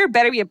thinking there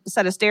better be a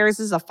set of stairs.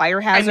 This is a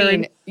fire hazard. I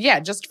mean, yeah,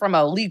 just from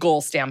a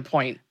legal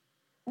standpoint.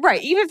 Right.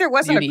 Even if there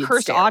wasn't a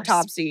cursed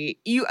autopsy,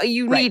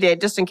 you need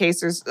it just in case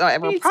there's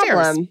ever a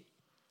problem. Stairs.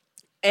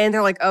 And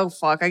they're like, oh,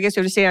 fuck, I guess we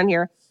have to stay down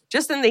here.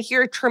 Just then they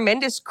hear a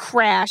tremendous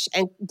crash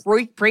and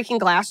breaking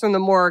glass from the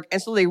morgue, and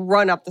so they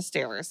run up the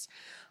stairs.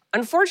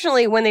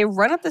 Unfortunately, when they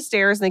run up the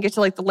stairs and they get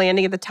to the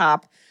landing at the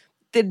top,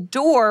 the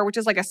door, which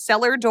is like a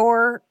cellar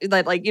door,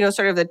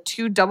 sort of the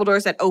 2 double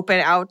doors that open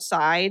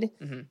outside,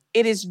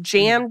 it is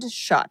jammed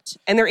shut.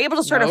 And they're able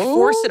to sort of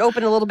force it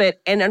open a little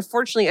bit. And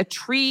unfortunately, a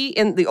tree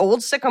in the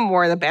old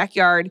sycamore in the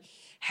backyard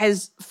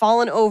has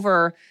fallen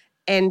over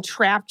and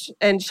trapped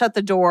and shut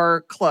the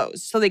door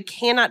closed. So they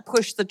cannot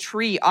push the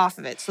tree off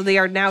of it. So they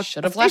are now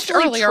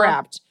officially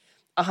trapped,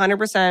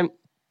 100%,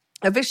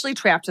 officially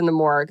trapped in the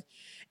morgue.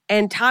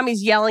 And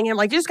Tommy's yelling at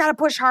him, you just got to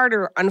push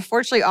harder.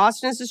 Unfortunately,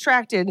 Austin is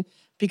distracted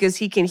because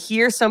he can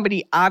hear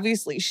somebody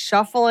obviously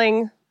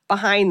shuffling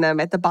behind them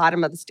at the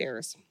bottom of the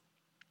stairs.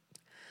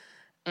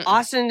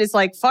 Austin is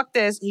like, fuck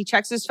this. He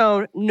checks his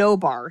phone, no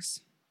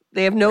bars.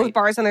 They have no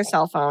bars on their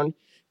cell phone.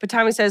 But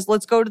Tommy says,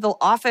 let's go to the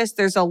office.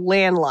 There's a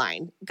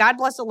landline. God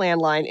bless a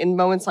landline in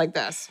moments like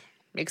this.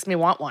 Makes me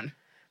want one.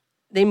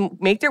 They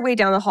make their way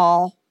down the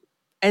hall,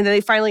 and then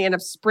they finally end up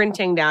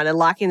sprinting down and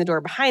locking the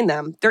door behind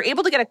them. They're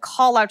able to get a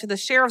call out to the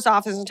sheriff's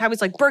office, and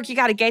Tommy's like, Burke, you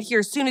got to get here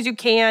as soon as you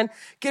can.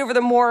 Get over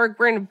the morgue.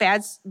 We're in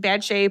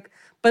bad shape.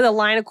 But the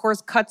line, of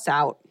course, cuts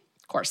out.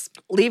 Of course.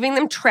 Leaving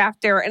them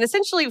trapped there and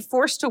essentially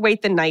forced to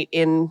wait the night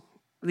in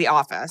the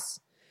office.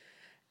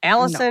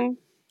 Allison,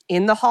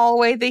 in the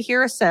hallway, they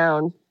hear a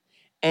sound.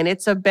 And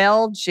it's a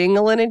bell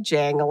jingling and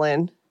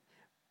jangling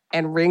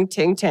and ring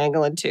ting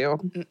tangling too.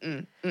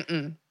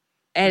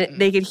 And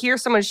they could hear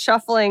someone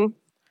shuffling.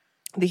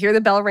 They hear the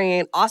bell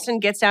ringing.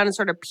 Austin gets down and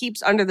sort of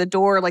peeps under the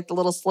door like the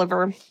little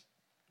sliver.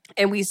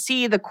 And we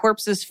see the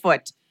corpse's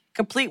foot,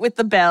 complete with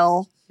the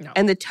bell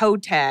and the toe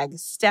tag,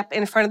 step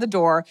in front of the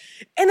door.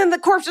 And then the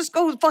corpse just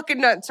goes fucking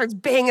nuts, starts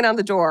banging on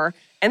the door.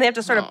 And they have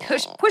to sort of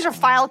push a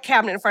file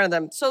cabinet in front of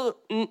them. So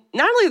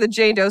not only the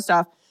Jane Doe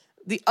stuff,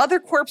 the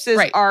other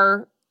corpses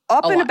are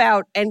up and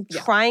about and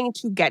trying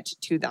to get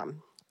to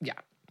them. Yeah.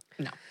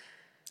 No.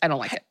 I don't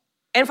like it.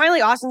 And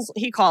finally,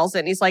 he calls it,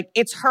 and he's like,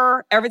 it's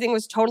her. Everything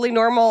was totally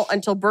normal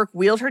until Burke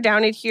wheeled her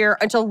down in here,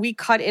 until we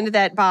cut into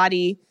that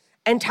body.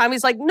 And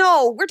Tommy's like,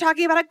 no, we're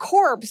talking about a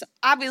corpse.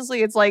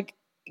 Obviously, it's like,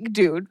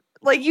 dude,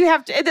 you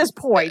have to, at this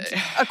point,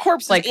 a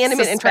corpse is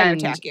animate and trying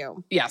to attack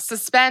you. Yeah,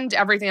 suspend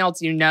everything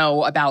else you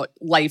know about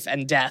life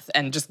and death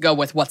and just go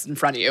with what's in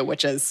front of you,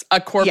 which is a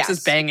corpse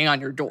is banging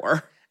on your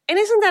door. And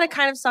isn't that a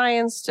kind of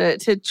science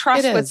to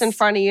trust what's in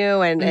front of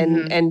you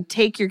and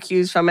take your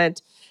cues from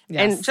it?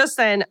 Yes. And just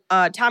then,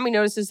 Tommy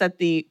notices that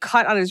the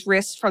cut on his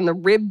wrist from the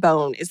rib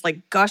bone is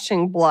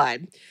gushing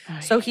blood.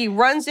 So he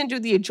runs into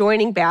the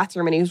adjoining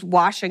bathroom and he's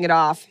washing it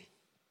off.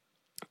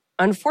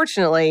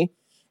 Unfortunately,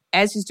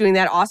 as he's doing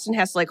that, Austin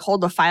has to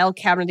hold the file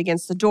cabinet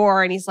against the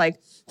door. And he's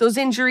like, those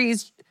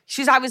injuries,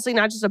 she's obviously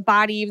not just a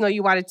body, even though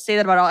you wanted to say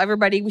that about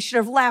everybody. We should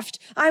have left.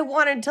 I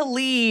wanted to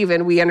leave.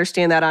 And we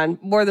understand that on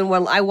more than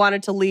one. I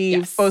wanted to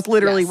leave, both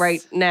literally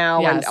right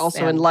now and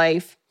also in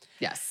life.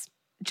 Yes.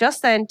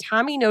 Just then,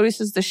 Tommy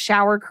notices the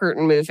shower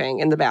curtain moving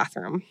in the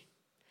bathroom.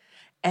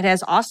 And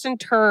as Austin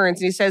turns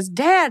and he says,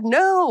 Dad,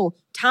 no,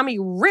 Tommy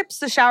rips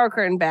the shower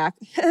curtain back.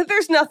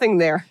 There's nothing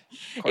there.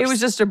 It was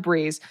just a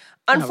breeze.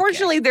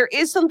 Unfortunately, there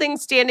is something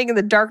standing in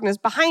the darkness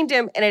behind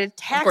him, and it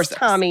attacks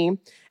Tommy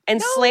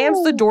and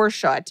slams the door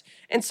shut.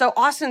 And so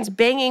Austin's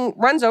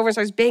runs over and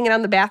starts banging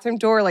on the bathroom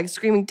door,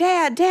 screaming,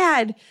 Dad,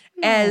 Dad,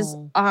 as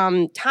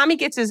Tommy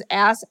gets his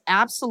ass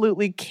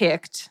absolutely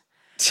kicked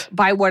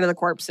by one of the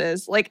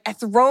corpses.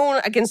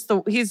 Thrown against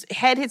his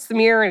head hits the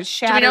mirror and it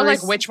shatters. Do we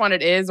know which one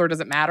it is, or does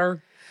it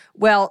matter?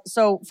 Well,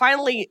 so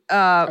finally,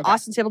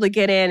 Austin's able to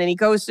get in, and he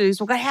goes to,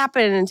 what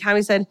happened? And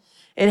Tommy said,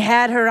 it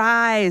had her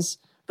eyes,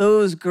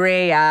 those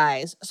gray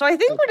eyes. So I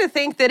think we're to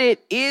think that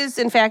it is,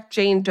 in fact,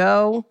 Jane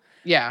Doe.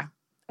 Yeah.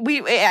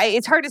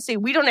 It's hard to say.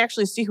 We don't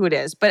actually see who it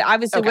is, but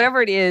obviously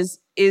whatever it is,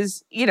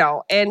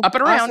 and up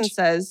and around. Austin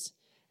says,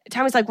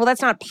 Tommy's like, well,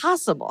 that's not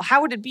possible.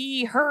 How would it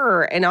be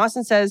her? And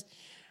Austin says,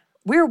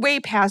 we're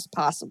way past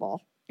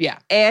possible. Yeah.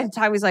 And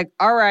Tommy's like,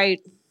 all right,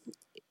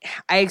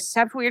 I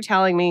accept what you're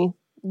telling me.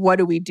 What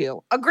do we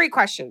do? A great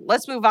question.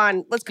 Let's move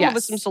on. Let's come up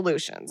with some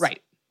solutions.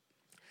 Right.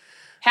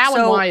 How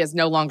and why is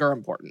no longer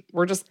important.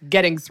 We're just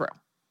getting through.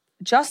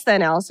 Just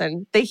then,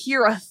 Alison, they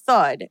hear a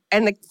thud,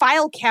 and the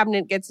file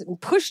cabinet gets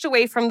pushed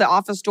away from the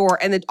office door,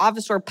 and the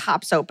office door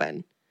pops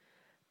open.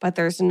 But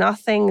there's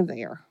nothing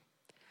there.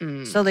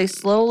 So they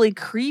slowly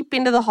creep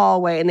into the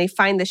hallway, and they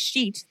find the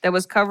sheet that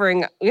was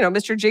covering,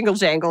 Mr. Jingle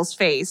Jangle's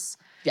face.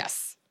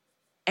 Yes.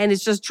 And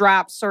it's just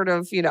dropped sort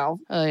of, so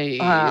on the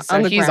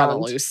he's ground. on the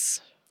loose.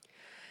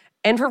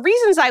 And for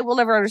reasons I will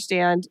never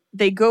understand,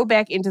 they go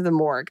back into the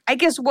morgue. I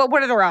guess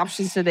what other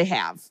options do they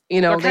have?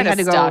 They had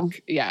to stuck. go.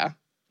 Yeah.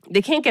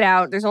 They can't get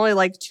out. There's only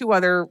like 2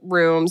 other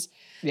rooms.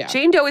 Yeah.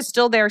 Jane Doe is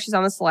still there. She's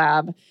on the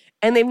slab.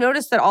 And they've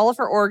noticed that all of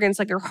her organs,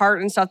 like her heart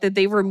and stuff that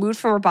they've removed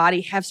from her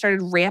body, have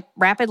started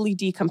rapidly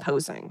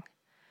decomposing.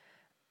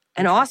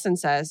 And Austin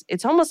says,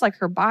 it's almost like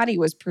her body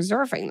was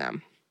preserving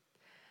them.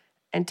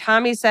 And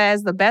Tommy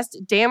says, the best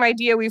damn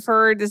idea we've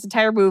heard this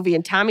entire movie.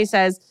 And Tommy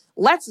says,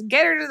 let's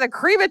get her to the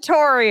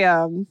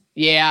crematorium.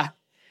 Yeah.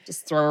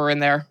 Just throw her in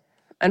there.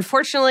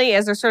 Unfortunately,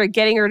 as they're sort of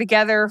getting her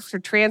together for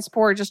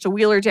transport, just to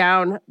wheel her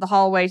down the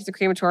hallway to the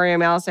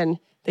crematorium, Alison,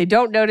 they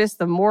don't notice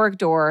the morgue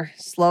door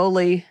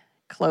slowly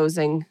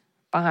closing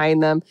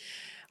behind them.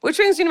 Which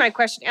brings me to my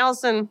question.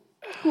 Alison,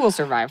 who will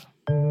survive?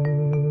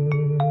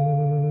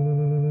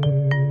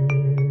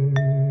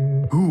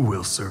 Who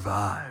will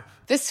survive?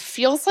 This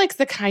feels like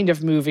the kind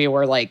of movie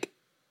where, like,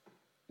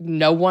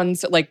 no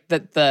one's, like,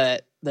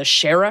 the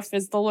sheriff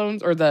is the lone,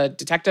 or the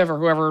detective or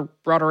whoever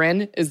brought her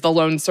in is the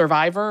lone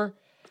survivor.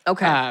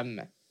 Okay.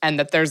 And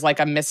that there's, like,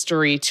 a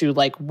mystery to,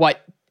 like,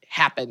 what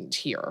happened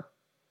here.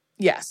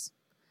 Yes.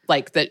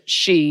 Like, that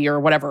she or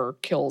whatever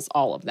kills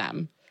all of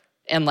them.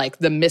 And, like,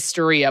 the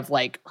mystery of,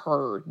 like,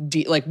 her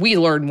like, we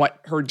learn what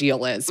her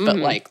deal is, but,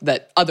 like,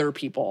 that other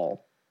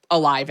people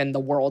alive in the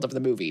world of the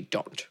movie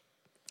don't.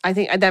 I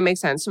think that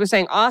makes sense. So we're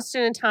saying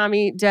Austin and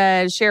Tommy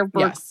dead, Sheriff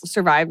Burke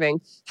surviving.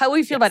 How do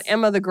we feel about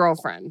Emma, the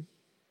girlfriend?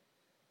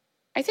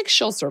 I think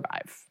she'll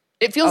survive.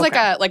 It feels like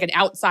an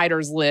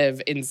outsiders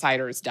live,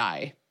 insiders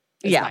die.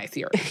 Is my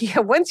theory. Yeah,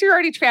 once you're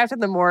already trapped in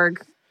the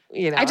morgue,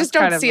 I just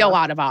don't see a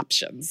lot of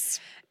options.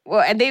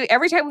 Well, and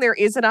every time there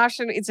is an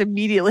option, it's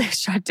immediately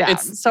shut down. I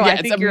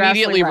think you're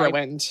immediately right.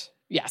 ruined.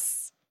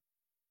 Yes.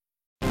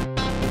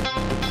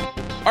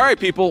 All right,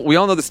 people, we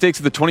all know the stakes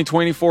of the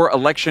 2024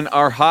 election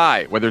are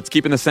high, whether it's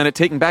keeping the Senate,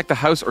 taking back the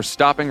House, or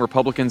stopping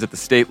Republicans at the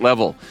state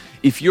level.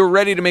 If you're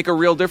ready to make a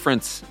real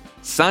difference,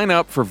 sign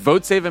up for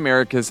Vote Save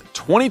America's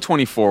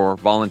 2024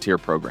 volunteer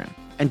program.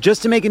 And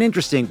just to make it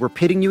interesting, we're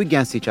pitting you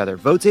against each other.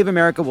 Vote Save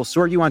America will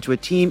sort you onto a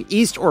team,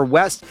 east or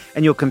west,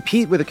 and you'll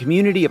compete with a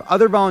community of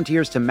other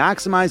volunteers to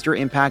maximize your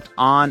impact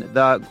on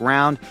the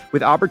ground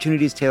with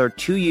opportunities tailored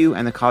to you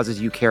and the causes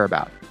you care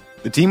about.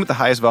 The team with the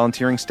highest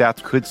volunteering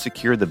stats could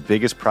secure the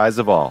biggest prize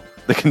of all,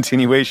 the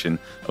continuation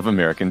of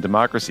American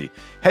democracy.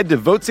 Head to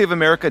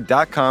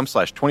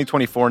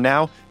votesaveamerica.com/2024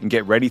 now and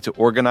get ready to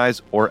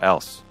organize or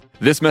else.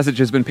 This message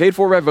has been paid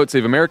for by Vote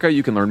Save America.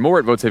 You can learn more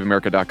at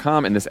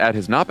votesaveamerica.com, and this ad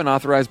has not been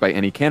authorized by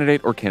any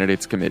candidate or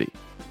candidates committee.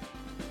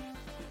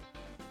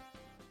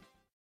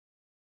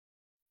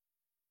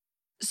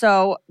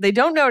 So they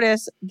don't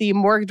notice the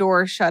morgue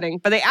door shutting,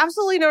 but they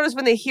absolutely notice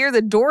when they hear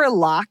the door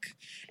lock.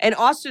 And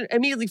Austin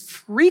immediately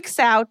freaks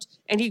out,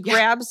 and he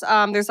grabs,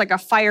 there's like a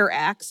fire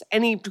axe,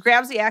 and he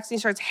grabs the axe and he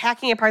starts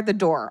hacking apart the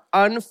door.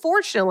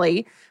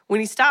 Unfortunately,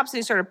 when he stops and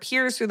he sort of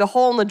peers through the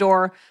hole in the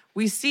door,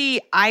 we see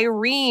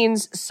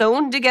Irene's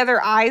sewn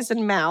together eyes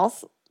and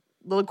mouth,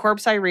 little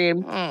corpse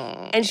Irene,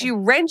 and she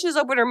wrenches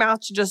open her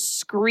mouth to just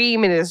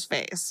scream in his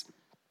face.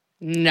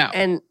 No.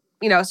 And,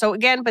 so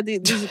again, but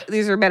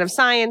these are men of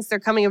science. They're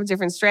coming up with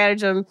different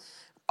stratagem.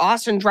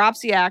 Austin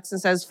drops the axe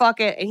and says, fuck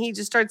it. And he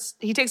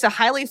takes a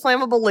highly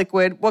flammable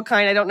liquid. What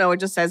kind? I don't know. It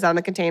just says on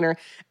the container.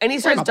 And he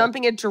starts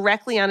dumping it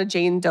directly onto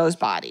Jane Doe's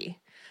body.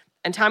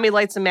 And Tommy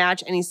lights a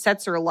match and he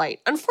sets her alight.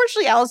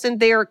 Unfortunately, Alison,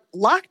 they are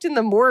locked in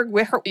the morgue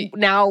with her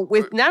now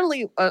with not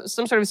only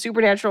some sort of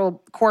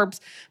supernatural corpse,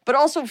 but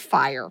also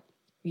fire.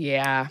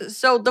 Yeah.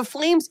 So the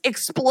flames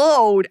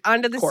explode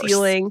onto the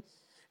ceiling.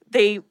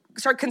 They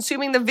start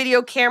consuming the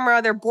video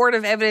camera. Their board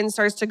of evidence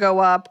starts to go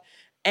up.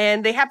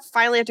 And they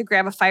finally have to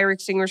grab a fire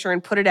extinguisher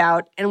and put it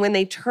out. And when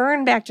they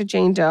turn back to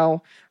Jane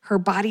Doe, her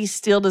body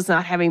still does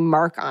not have a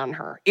mark on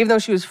her, even though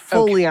she was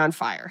fully on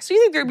fire. So you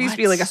think there used to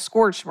be like a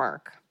scorch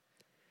mark.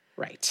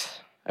 Right.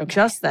 Okay.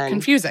 Just then.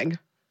 Confusing.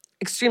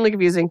 Extremely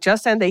confusing.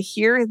 Just then, they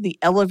hear the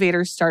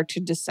elevator start to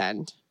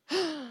descend.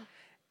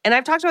 And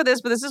I've talked about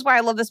this, but this is why I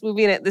love this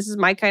movie. And this is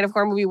my kind of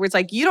horror movie where it's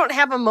like, you don't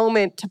have a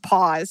moment to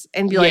pause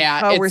and be like,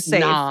 oh, we're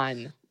safe.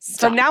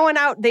 From now on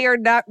out, they are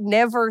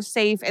never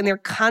safe. And they're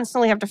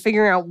constantly have to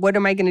figure out, what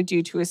am I going to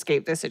do to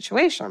escape this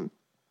situation?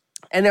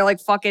 And they're like,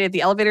 fuck it. If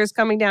the elevator is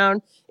coming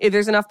down, if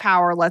there's enough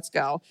power, let's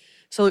go.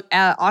 So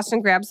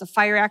Austin grabs the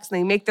fire axe and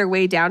they make their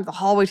way down the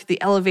hallway to the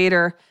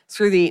elevator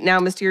through the now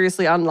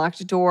mysteriously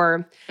unlocked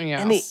door.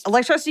 Yes. And the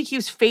electricity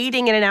keeps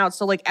fading in and out.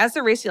 So like as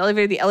they race the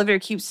elevator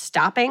keeps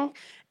stopping.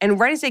 And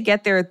right as they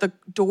get there, the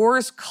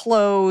doors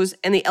close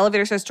and the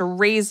elevator starts to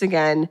raise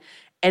again.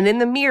 And in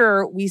the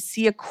mirror, we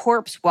see a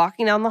corpse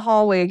walking down the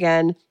hallway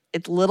again.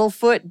 Its little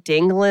foot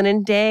dangling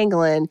and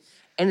dangling,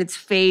 and its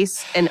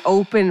face an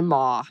open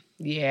maw.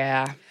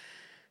 Yeah.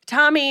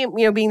 Tommy,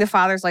 being the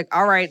father, is like,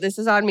 all right, this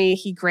is on me.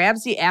 He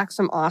grabs the axe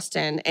from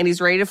Austin, and he's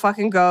ready to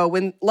fucking go.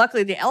 When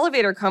luckily the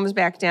elevator comes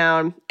back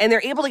down, and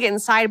they're able to get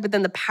inside, but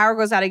then the power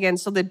goes out again,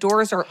 so the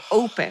doors are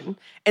open,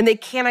 and they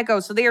cannot go.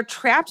 So they are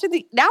trapped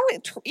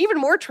even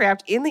more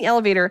trapped in the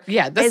elevator.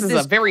 Yeah, this is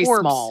a very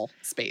small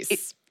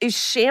space. Is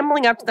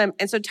shambling up to them.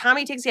 And so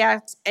Tommy takes the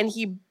axe, and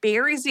he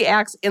buries the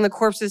axe in the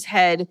corpse's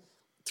head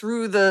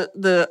through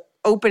the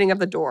opening of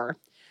the door.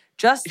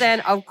 Just then,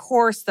 of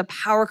course, the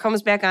power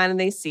comes back on and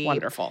they see.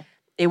 Wonderful.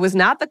 It was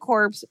not the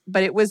corpse,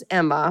 but it was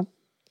Emma.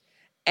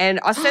 And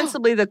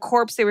ostensibly, the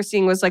corpse they were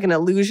seeing was like an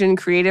illusion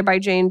created by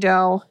Jane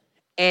Doe.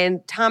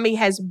 And Tommy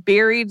has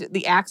buried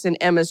the axe in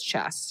Emma's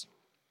chest.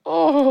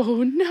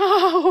 Oh,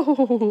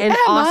 no. And Emma.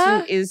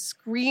 Austin is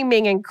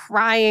screaming and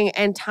crying,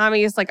 and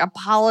Tommy is like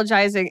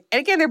apologizing.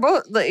 And again, they're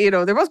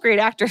both great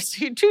actors.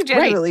 You do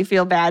genuinely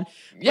feel bad.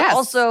 Yes. But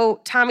also,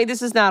 Tommy,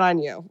 this is not on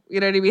you.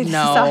 You know what I mean?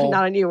 No. This is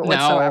not on you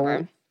whatsoever.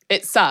 No.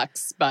 It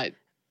sucks, but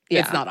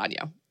it's not on you.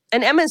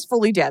 And Emma is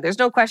fully dead. There's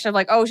no question of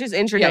like, oh, she's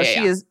injured. No,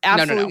 she is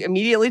absolutely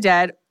immediately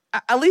dead.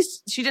 At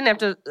least she didn't have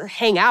to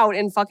hang out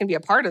and fucking be a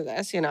part of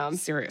this,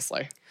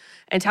 Seriously.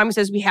 And Tommy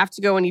says, we have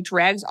to go. And he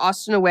drags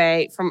Austin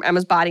away from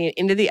Emma's body and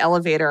into the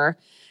elevator.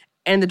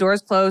 And the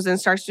doors close and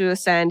starts to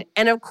ascend.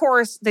 And of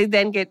course, they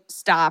then get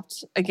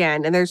stopped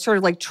again. And they're sort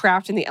of like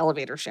trapped in the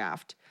elevator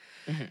shaft.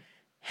 Mm-hmm.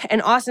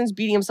 And Austin's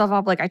beating himself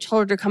up like, I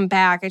told her to come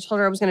back. I told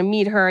her I was going to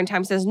meet her. And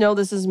Tommy says, no,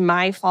 this is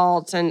my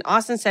fault. And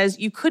Austin says,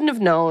 you couldn't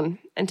have known.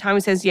 And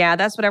Tommy says, yeah,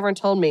 that's what everyone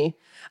told me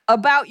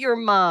about your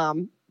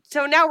mom.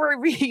 So now we're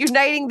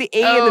reuniting the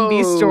A and the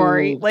B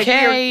story. Like,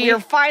 we're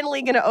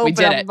finally going to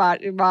open up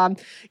about your mom.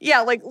 Yeah,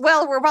 like,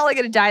 well, we're probably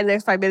going to die in the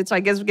next 5 minutes, so I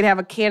guess we can have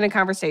a candid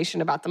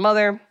conversation about the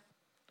mother.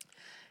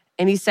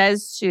 And he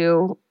says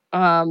to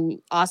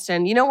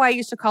Austin, you know why I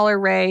used to call her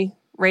Ray?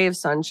 Ray of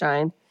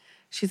Sunshine.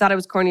 She thought it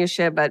was corny as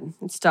shit, but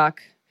it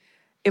stuck.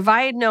 If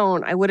I had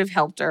known, I would have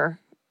helped her.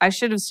 I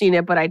should have seen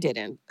it, but I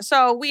didn't.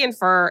 So we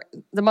infer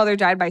the mother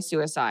died by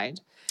suicide.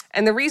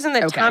 And the reason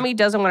that Tommy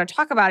doesn't want to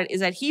talk about it is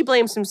that he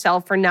blames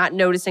himself for not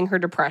noticing her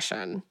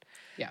depression.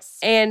 Yes.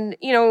 And,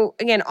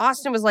 again,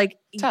 Austin was like,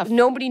 tough.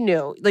 Nobody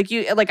knew.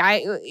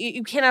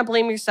 You cannot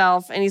blame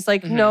yourself. And he's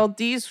like, no,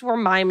 these were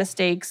my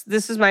mistakes.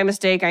 This is my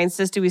mistake. I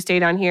insisted we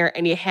stayed on here,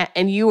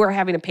 and you are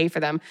having to pay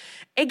for them.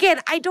 Again,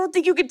 I don't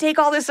think you could take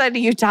all this onto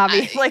you,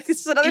 Tommy.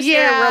 This is another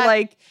scenario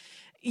where,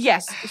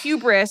 yes,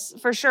 hubris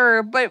for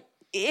sure, but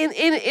in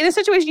a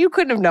situation you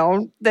couldn't have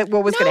known that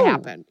what was going to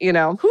happen.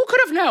 Who could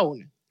have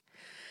known?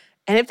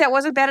 And if that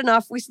wasn't bad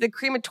enough, we see the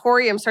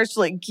crematorium starts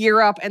to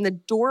gear up and the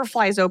door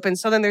flies open.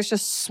 So then there's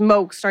just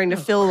smoke starting to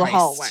fill the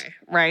hallway,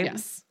 right?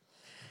 Yes.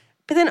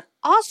 But then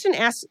Austin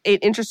asks an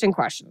interesting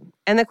question.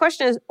 And the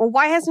question is, well,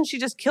 why hasn't she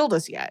just killed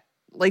us yet?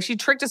 She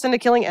tricked us into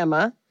killing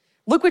Emma.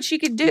 Look what she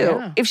could do.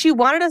 Yeah. If she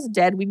wanted us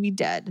dead, we'd be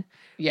dead.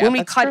 Yeah, when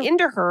we cut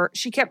into her,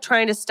 she kept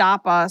trying to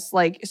stop us,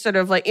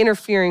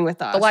 interfering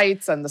with us. The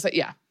lights and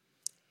yeah.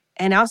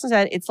 And Austin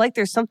said, it's like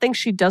there's something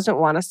she doesn't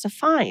want us to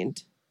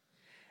find.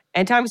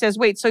 And Tommy says,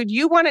 wait, so do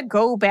you want to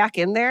go back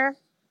in there?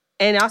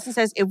 And Austin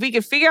says, if we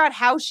could figure out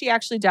how she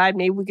actually died,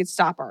 maybe we could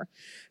stop her.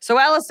 So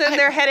Alison,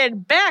 they're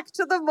headed back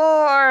to the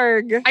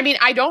morgue. I mean,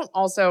 I don't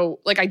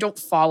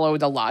follow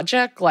the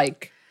logic.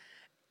 What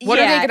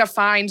are they going to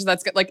find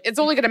that's it's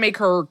only going to make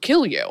her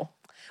kill you?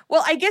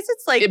 Well, I guess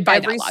it's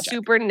every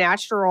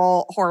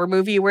supernatural horror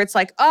movie where it's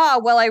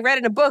I read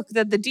in a book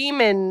that the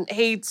demon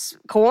hates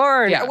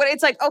corn. Yeah.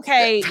 It's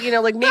okay,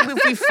 maybe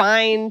if we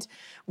find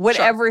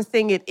whatever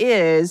thing it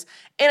is.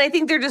 And I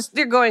think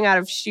they're going out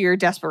of sheer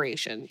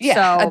desperation.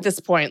 Yeah, so, at this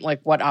point,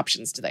 what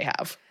options do they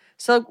have?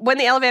 So when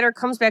the elevator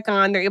comes back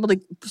on, they're able to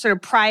sort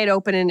of pry it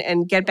open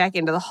and get back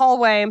into the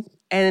hallway.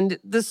 And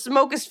the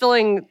smoke is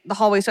filling the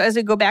hallway. So as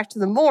they go back to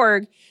the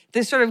morgue,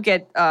 they sort of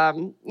get,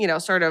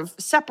 sort of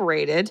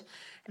separated.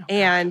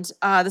 Okay. And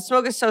the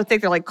smoke is so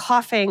thick, they're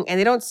coughing. And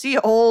they don't see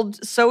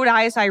old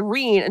soda-eyes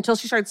Irene until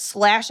she starts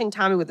slashing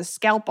Tommy with a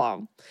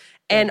scalpel.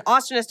 And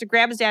Austin has to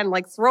grab his dad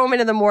and throw him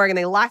into the morgue, and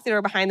they lock the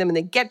door behind them, and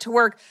they get to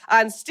work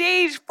on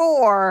stage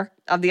 4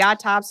 of the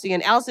autopsy.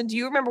 And Alison, do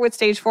you remember what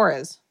stage 4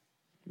 is?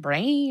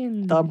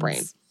 Brain. The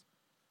brain.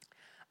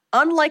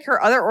 Unlike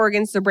her other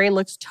organs, the brain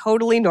looks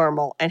totally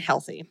normal and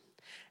healthy.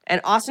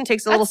 And Austin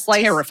takes a little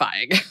slice.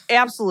 Terrifying.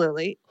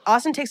 Absolutely.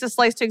 Austin takes a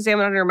slice to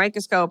examine under a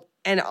microscope,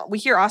 And we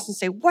hear Austin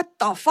say, "What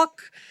the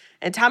fuck?"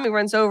 And Tommy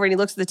runs over and he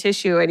looks at the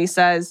tissue and he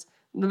says,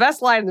 the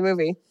best line in the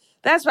movie,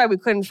 "That's why we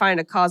couldn't find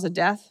a cause of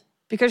death,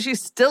 because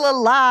she's still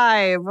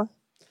alive."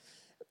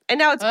 And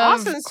now it's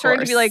Austin's turn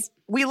to be like,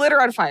 "We lit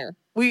her on fire.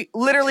 We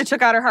literally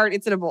took out her heart.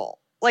 It's in a bowl."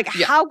 Like,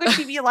 how could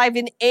she be alive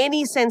in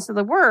any sense of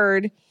the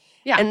word?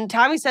 Yeah. And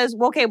Tommy says,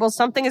 "Well, okay,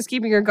 something is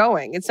keeping her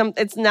going.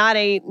 It's not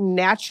a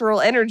natural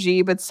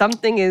energy, but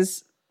something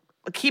is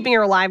keeping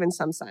her alive in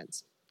some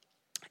sense."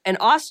 And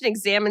Austin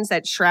examines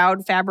that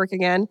shroud fabric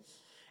again,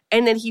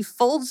 and then he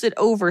folds it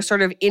over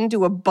sort of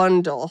into a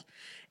bundle.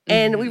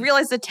 And we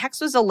realize the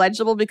text was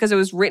illegible because it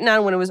was written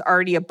on when it was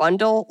already a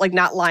bundle, like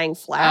not lying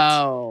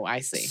flat. Oh, I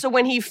see. So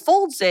when he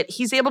folds it,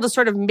 he's able to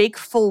sort of make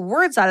full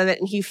words out of it.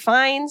 And he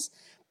finds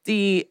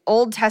the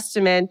Old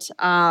Testament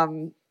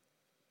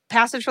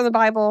passage from the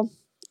Bible.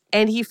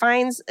 And he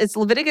finds, it's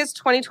Leviticus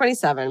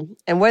 20:27.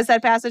 And what does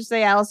that passage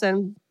say,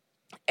 Allison?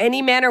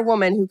 "Any man or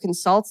woman who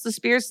consults the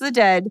spirits of the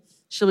dead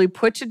shall be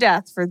put to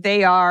death, for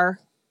they are,"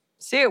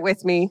 say it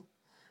with me,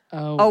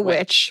 "a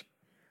witch.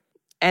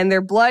 And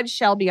their blood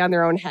shall be on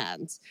their own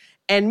hands."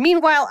 And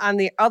meanwhile, on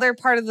the other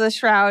part of the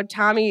shroud,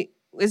 Tommy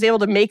is able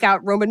to make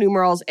out Roman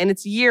numerals, and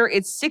it's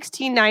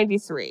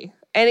 1693.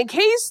 And in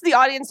case the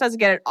audience doesn't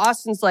get it,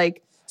 Austin's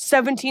like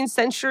 17th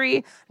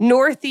century,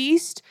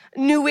 Northeast,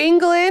 New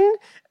England.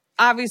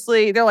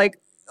 Obviously, they're like,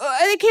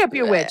 "It can't be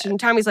a witch." And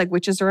Tommy's like,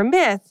 "Witches are a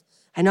myth."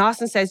 And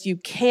Austin says, "You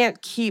can't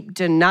keep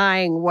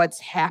denying what's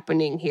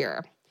happening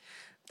here."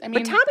 I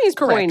mean, but Tommy's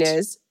point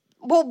is,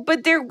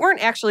 but there weren't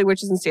actually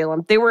witches in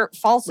Salem. They were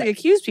falsely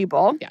accused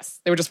people. Yes,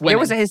 they were just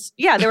women.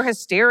 There were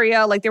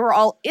hysteria. Like, they were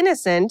all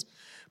innocent.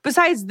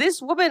 Besides,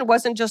 this woman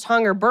wasn't just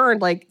hung or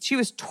burned. Like, she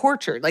was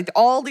tortured. Like,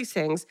 all these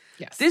things.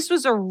 Yes. This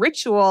was a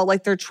ritual.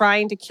 Like, they're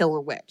trying to kill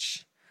a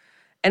witch.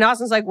 And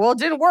Austin's like, "Well, it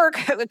didn't work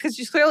because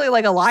she's clearly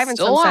like alive in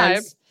some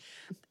sense."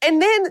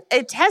 And then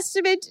a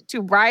testament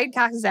to Brian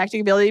Cox's acting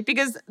ability,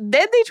 because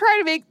then they try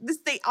to make this,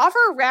 they offer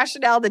a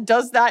rationale that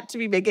does not to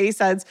me make any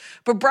sense.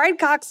 But Brian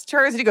Cox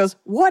turns and he goes,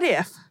 "What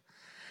if?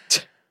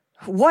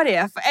 What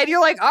if?" And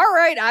you're like, "All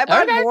right, I'm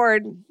on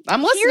board.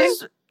 I'm listening."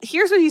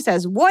 Here's what he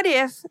says. "What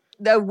if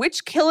the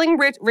witch killing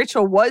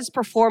ritual was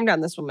performed on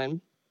this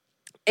woman?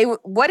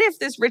 What if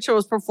this ritual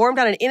was performed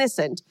on an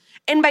innocent?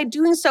 And by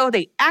doing so,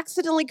 they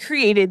accidentally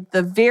created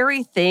the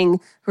very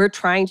thing we're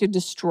trying to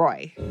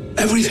destroy."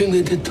 Everything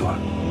they did to her,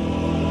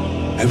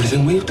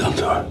 everything we've done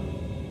to her,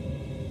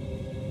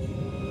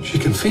 she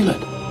can feel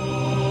it.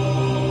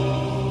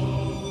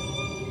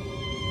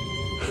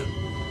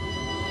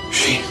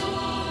 She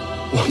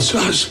wants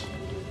us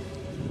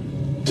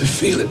to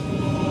feel it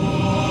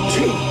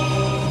too.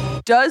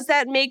 Does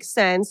that make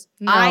sense?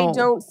 No. I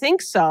don't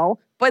think so,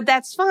 but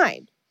that's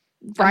fine.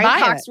 Brian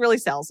Cox really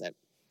sells it.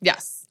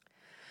 Yes.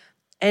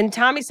 And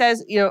Tommy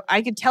says,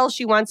 "I could tell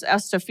she wants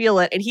us to feel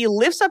it." And he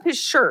lifts up his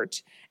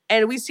shirt,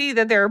 and we see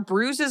that there are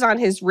bruises on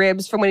his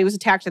ribs from when he was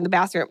attacked in the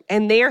bathroom.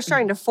 And they are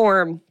starting to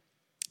form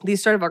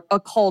these sort of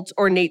occult,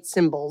 ornate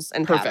symbols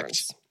and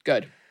patterns.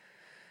 Good.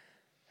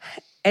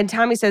 And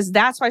Tommy says,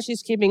 "That's why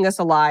she's keeping us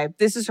alive.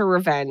 This is her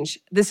revenge.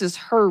 This is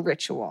her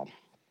ritual."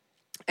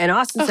 And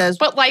Austin says,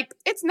 "But like,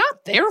 it's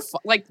not their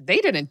fault. Like, they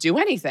didn't do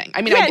anything.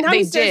 I mean,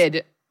 they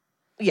did."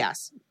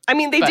 Yes. I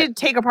mean, they did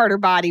take apart her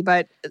body,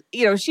 but,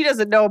 she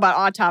doesn't know about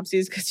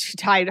autopsies because she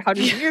died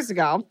hundreds of years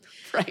ago.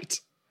 Right.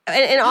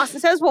 And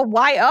Austin says, "Well,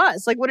 why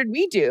us? Like, what did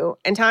we do?"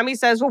 And Tommy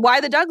says, "Well, why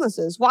the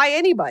Douglases? Why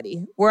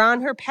anybody? We're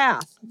on her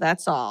path.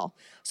 That's all."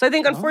 So I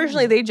think,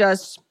 unfortunately, they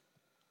just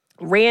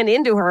ran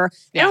into her.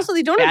 Yeah. And also,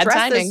 they don't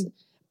address this.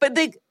 But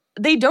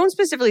they don't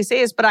specifically say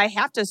this, but I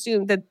have to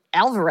assume that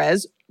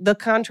Alvarez, the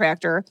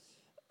contractor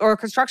or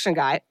construction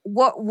guy,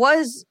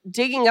 was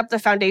digging up the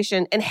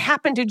foundation and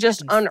happened to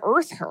just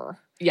unearth her.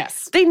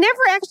 Yes. They never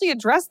actually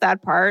addressed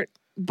that part,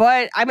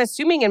 but I'm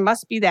assuming it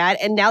must be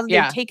that. And now that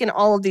they've taken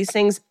all of these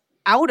things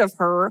out of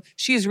her,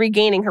 she's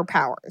regaining her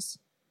powers.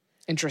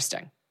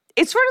 Interesting.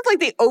 It's sort of like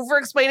they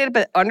over-explain it,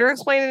 but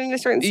under-explain it in a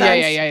certain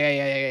sense.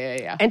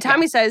 Yeah. And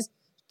Tommy says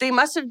they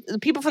must have, the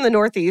people from the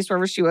Northeast,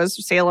 wherever she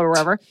was, Salem or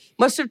wherever,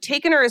 must have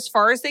taken her as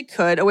far as they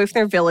could away from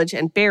their village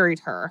and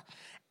buried her.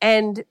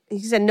 And he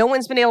said no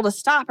one's been able to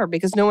stop her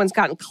because no one's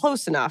gotten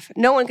close enough.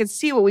 No one can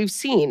see what we've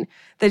seen,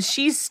 that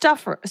she's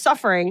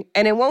suffering,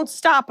 and it won't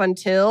stop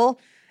until,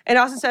 and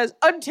Austin says,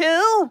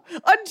 until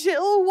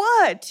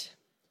what?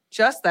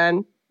 Just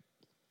then,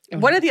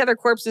 one of the other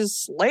corpses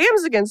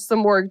slams against the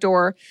morgue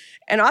door,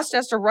 and Austin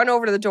has to run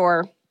over to the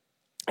door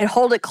and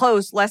hold it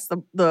closed lest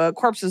the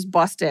corpses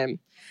bust in.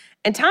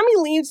 And Tommy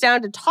leans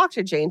down to talk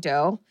to Jane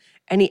Doe,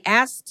 and he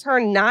asks her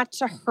not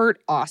to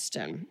hurt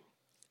Austin.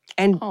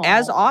 And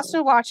as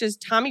Austin watches,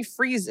 Tommy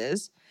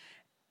freezes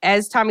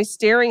as Tommy's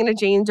staring into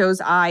Jane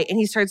Doe's eye, and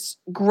he starts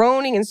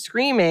groaning and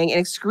screaming in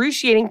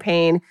excruciating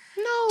pain.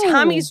 No.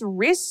 Tommy's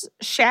wrists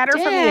shatter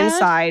from the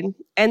inside,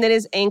 and then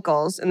his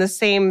ankles in the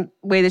same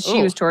way that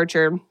she was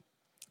tortured.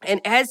 And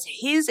as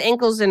his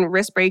ankles and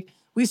wrists break,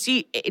 we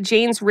see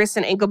Jane's wrists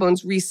and ankle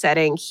bones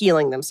resetting,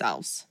 healing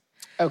themselves.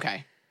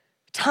 Okay.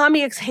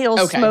 Tommy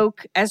exhales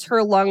smoke as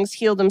her lungs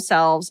heal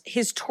themselves.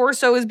 His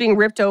torso is being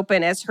ripped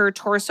open as her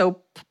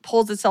torso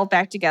pulls itself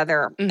back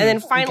together. And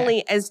then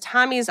finally, as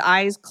Tommy's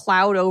eyes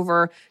cloud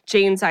over,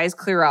 Jane's eyes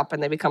clear up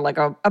and they become like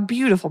a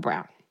beautiful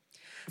brown.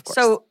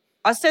 So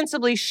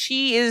ostensibly,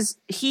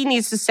 he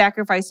needs to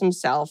sacrifice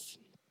himself.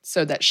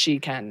 So that she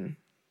can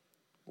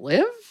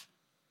live?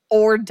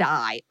 Or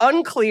die.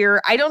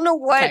 Unclear. I don't know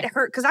what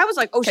her, because I was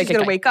like, she's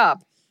going to wake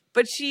up.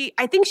 But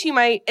I think she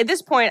might, at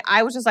this point,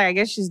 I was just like, I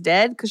guess she's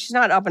dead because she's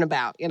not up and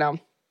about, you know?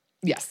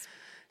 Yes.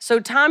 So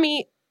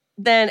Tommy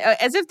then,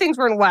 as if things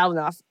weren't wild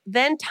enough,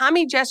 then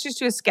Tommy gestures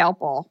to his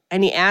scalpel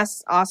and he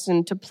asks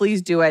Austin to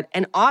please do it.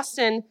 And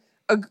Austin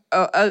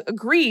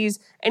agrees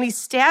and he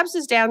stabs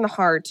his dad in the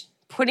heart,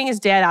 putting his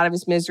dad out of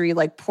his misery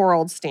like poor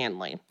old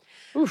Stanley.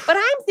 Oof. But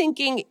I'm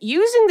thinking,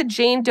 using the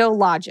Jane Doe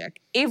logic,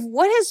 if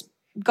what has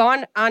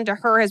gone on to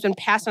her has been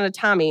passed on to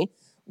Tommy,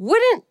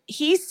 wouldn't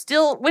he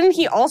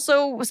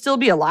also still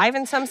be alive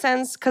in some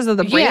sense because of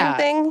the brain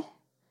thing?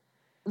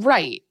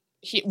 Right.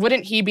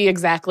 Wouldn't he be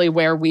exactly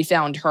where we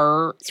found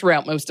her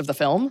throughout most of the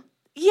film?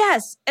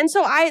 Yes. And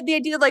so the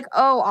idea like,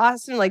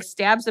 Austin like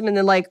stabs him and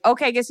then like,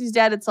 okay, I guess he's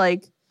dead. It's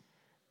like,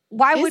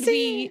 why would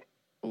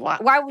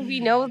we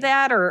know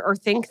that or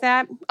think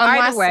that?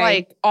 Unless Either way,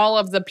 like all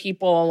of the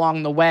people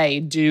along the way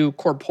do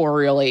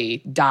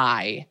corporeally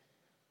die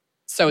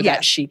so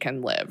that she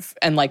can live.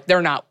 And like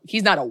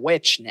he's not a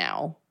witch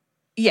now.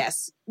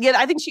 Yes. Yeah,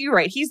 I think you're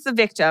right. He's the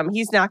victim.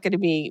 He's not going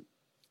to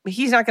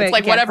it's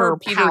like get whatever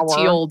Peter power.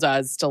 Thiel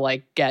does to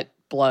like get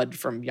blood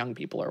from young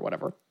people or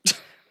whatever.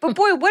 But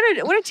boy, what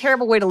a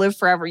terrible way to live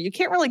forever. You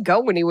can't really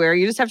go anywhere.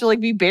 You just have to like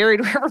be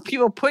buried wherever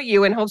people put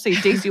you in hopes he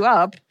digs you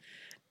up.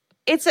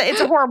 It's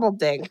a horrible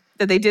thing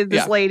that they did to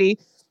this lady.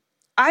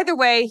 Either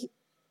way,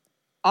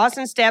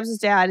 Austin stabs his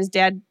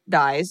dad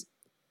dies,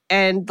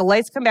 and the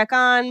lights come back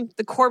on,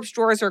 the corpse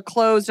drawers are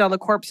closed, and all the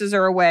corpses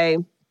are away,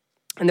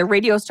 and the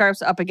radio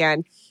starts up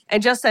again.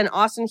 And just then,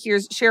 Austin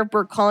hears Sheriff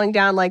Burke calling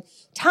down, like,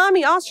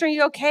 Tommy, Austin, are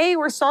you okay?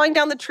 We're sawing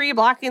down the tree,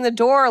 blocking the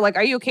door. Like,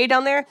 are you okay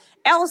down there?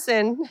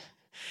 Alison,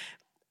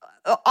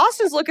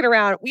 Austin's looking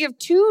around. We have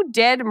 2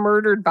 dead,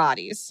 murdered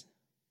bodies.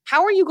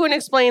 How are you going to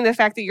explain the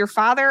fact that your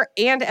father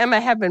and Emma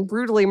have been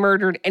brutally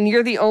murdered and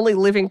you're the only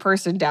living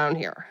person down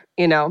here,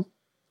 you know?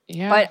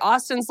 Yeah. But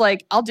Austin's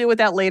like, I'll deal with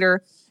that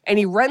later. And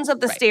he runs up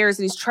the stairs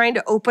and he's trying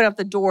to open up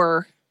the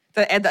door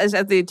as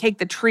they take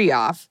the tree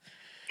off.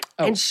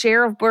 Oh. And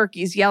Sheriff Burke,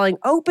 he's yelling,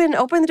 open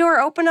the door,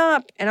 open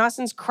up. And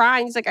Austin's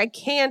crying. He's like, I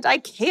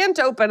can't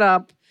open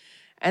up.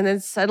 And then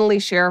suddenly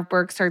Sheriff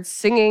Burke starts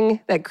singing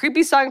that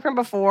creepy song from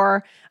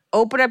before,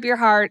 open up your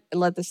heart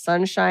and let the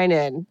sun shine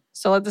in.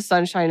 So let the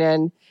sun shine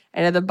in.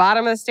 And at the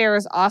bottom of the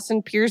stairs,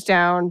 Austin peers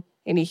down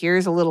and he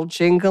hears a little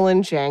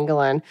jingling,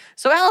 jangling.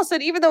 So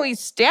Alison, even though he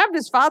stabbed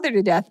his father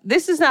to death,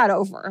 this is not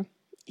over.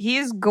 He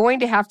is going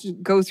to have to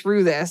go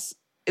through this.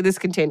 This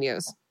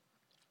continues.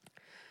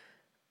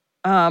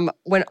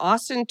 When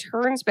Austin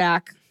turns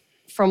back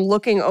from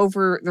looking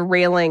over the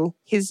railing,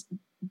 his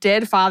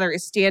dead father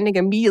is standing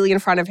immediately in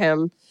front of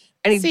him.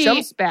 And he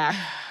jumps back,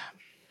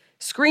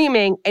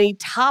 screaming, and he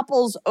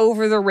topples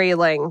over the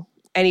railing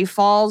and he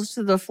falls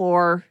to the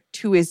floor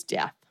to his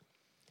death.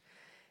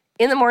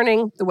 In the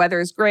morning, the weather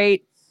is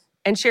great,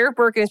 and Sheriff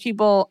Burke and his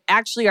people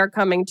actually are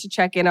coming to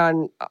check in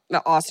on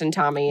Austin,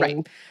 Tommy,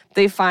 and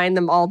they find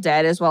them all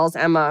dead, as well as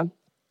Emma.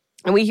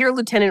 And we hear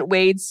Lieutenant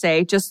Wade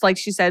say, just like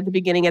she said at the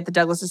beginning at the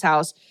Douglas's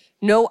house,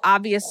 no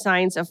obvious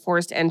signs of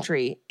forced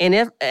entry.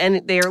 And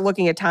they are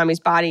looking at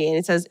Tommy's body, and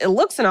it says, it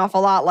looks an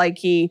awful lot like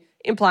he,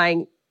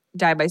 implying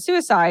died by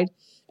suicide.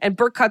 And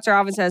Burke cuts her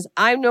off and says,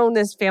 I've known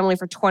this family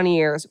for 20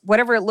 years.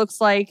 Whatever it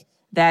looks like,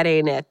 that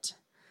ain't it.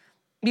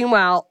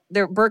 Meanwhile,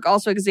 Burke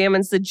also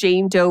examines the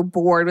Jane Doe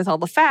board with all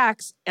the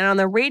facts. And on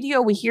the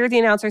radio, we hear the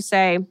announcer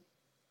say,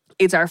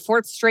 it's our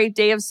 4th straight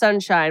day of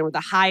sunshine with a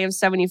high of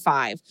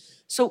 75.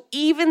 So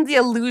even the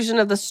illusion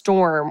of the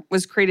storm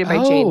was created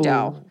by Jane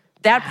Doe.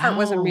 That part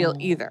wasn't real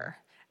either.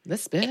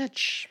 This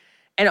bitch.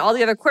 And all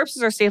the other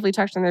corpses are safely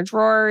tucked in their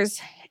drawers.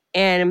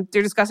 And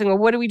they're discussing, well,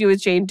 what do we do with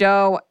Jane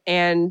Doe?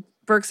 And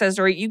Burke says,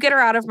 all right, you get her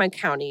out of my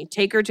county.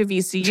 Take her to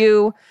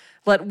VCU.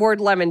 Let Ward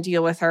Lemon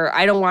deal with her.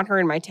 I don't want her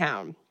in my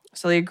town.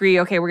 So they agree,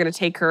 okay, we're going to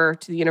take her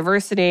to the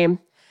university.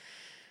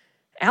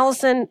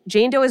 Alison,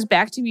 Jane Doe is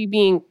back to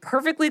being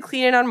perfectly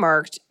clean and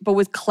unmarked, but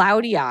with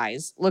cloudy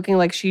eyes, looking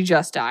like she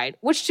just died.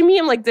 Which to me,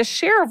 I'm like, the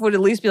sheriff would at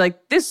least be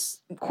like,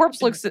 this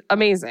corpse looks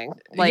amazing.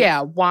 Like,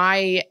 yeah,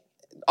 why?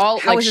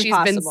 She's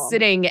been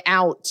sitting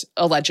out,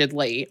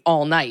 allegedly,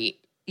 all night.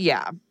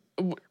 Yeah.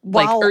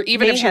 Or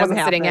even if she wasn't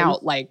sitting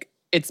out, like,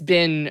 it's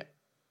been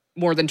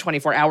more than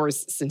 24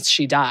 hours since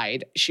she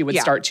died, she would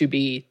start to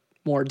be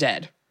more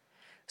dead.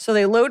 So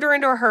they load her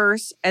into a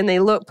hearse, and they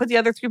put the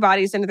other 3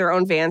 bodies into their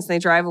own vans, and they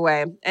drive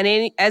away.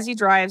 And as he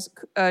drives,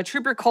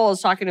 Trooper Cole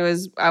is talking to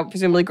his,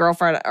 presumably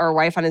girlfriend or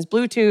wife on his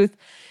Bluetooth,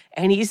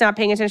 and he's not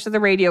paying attention to the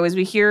radio as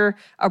we hear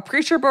a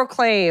preacher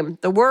proclaim,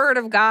 the word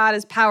of God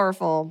is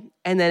powerful.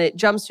 And then it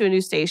jumps to a new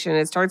station.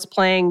 It starts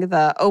playing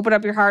the Open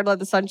Up Your Heart, Let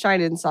the Sun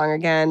Shine In song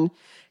again.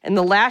 And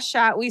the last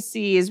shot we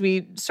see is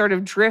we sort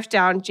of drift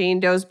down Jane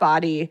Doe's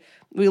body.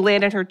 We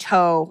land at her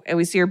toe, and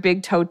we see her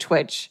big toe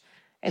twitch.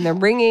 And the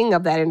ringing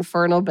of that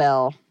infernal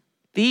bell.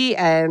 The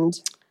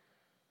end.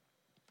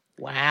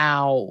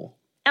 Wow.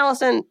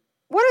 Alison,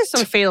 what are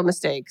some fatal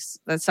mistakes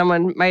that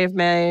someone might have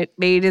made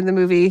in the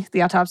movie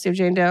The Autopsy of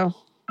Jane Doe?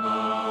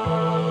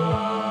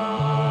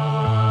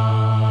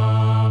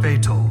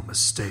 Fatal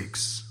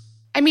mistakes.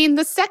 I mean,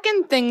 the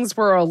second things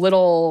were a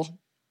little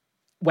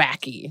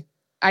wacky.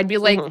 I'd be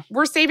like,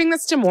 we're saving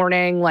this to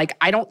morning. Like,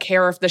 I don't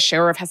care if the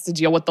sheriff has to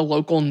deal with the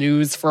local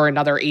news for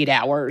another 8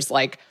 hours.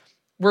 Like,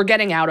 we're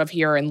getting out of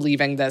here and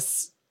leaving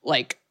this,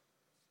 like,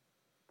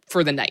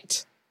 for the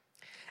night.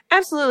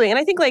 Absolutely. And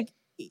I think, like,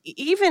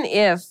 even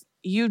if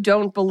you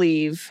don't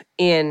believe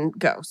in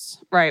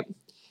ghosts, right?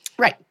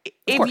 Right.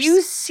 If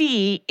you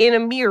see in a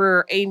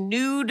mirror a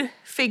nude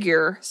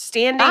figure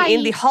standing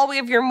in the hallway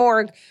of your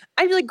morgue,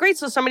 I'd be like, great,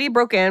 so somebody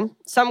broke in.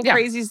 Something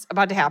crazy's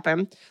about to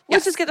happen.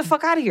 Let's just get the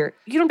fuck out of here.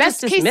 You don't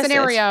Best just dismiss case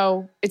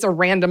scenario, it's a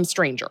random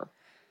stranger.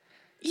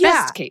 Yeah.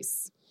 Best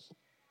case.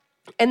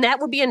 And that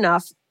would be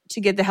enough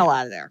to get the hell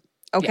out of there.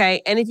 Okay?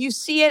 Yeah. And if you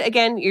see it,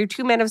 again, you're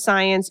two men of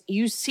science,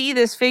 you see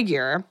this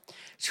figure,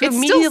 to it's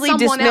immediately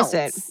dismiss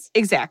else. it.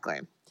 Exactly.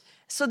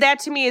 So that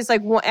to me is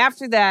like, well,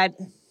 after that,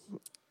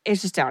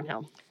 it's just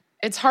downhill.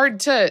 It's hard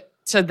to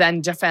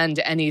then defend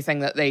anything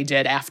that they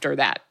did after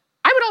that.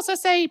 I would also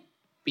say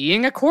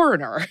being a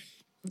coroner.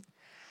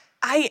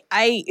 I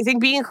think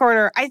being a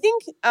coroner, I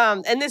think,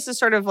 and this is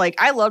sort of like,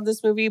 I love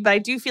this movie, but I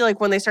do feel like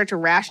when they start to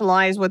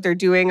rationalize what they're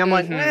doing, I'm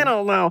like, I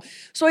don't know.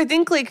 So I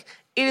think like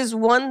it is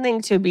one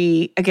thing to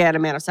be, again, a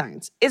man of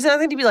science. It's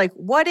another thing to be like,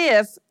 what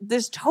if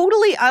this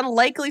totally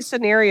unlikely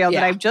scenario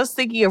that I'm just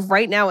thinking of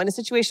right now in a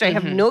situation I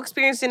have no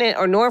experience in it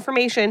or no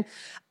information,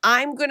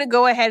 I'm going to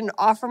go ahead and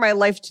offer my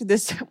life to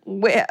this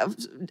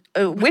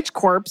witch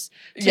corpse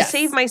to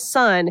save my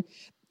son.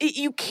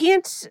 You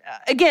can't,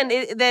 again,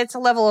 that's a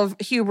level of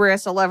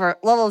hubris, a level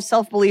of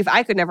self-belief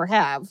I could never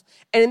have.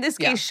 And in this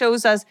case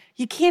shows us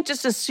you can't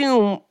just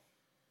assume,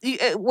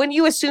 when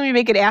you assume you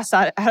make an ass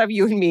out of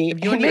you and me,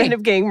 you end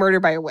up getting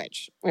murdered by a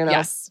witch. You know?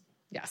 Yes.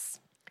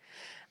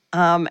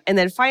 And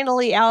then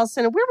finally,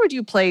 Alison, where would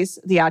you place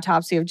The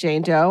Autopsy of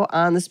Jane Doe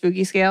on the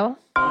spooky scale?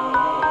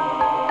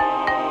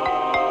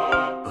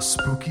 A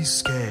spooky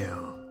scale.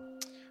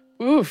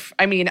 Oof.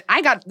 I mean,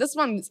 this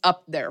one's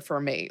up there for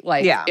me.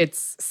 Like,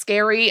 it's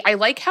scary. I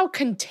like how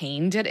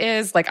contained it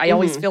is. Like, I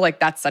always feel like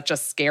that's such a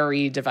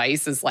scary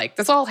device, is like,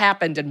 this all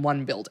happened in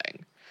one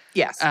building.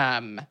 Yes.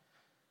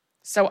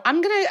 So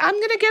I'm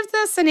gonna give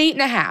this an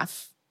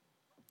 8.5.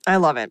 I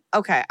love it.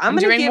 Okay. I'm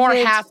doing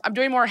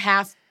more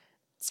half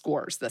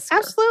scores this year.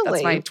 Absolutely.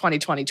 That's my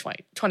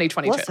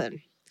 2022.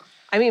 Listen,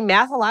 I mean,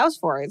 math allows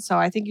for it, so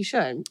I think you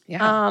should.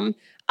 Yeah.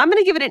 I'm going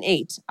to give it an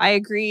 8. I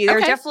agree. There are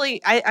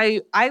definitely,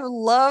 I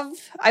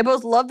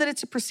both love that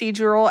it's a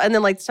procedural, and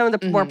then like some of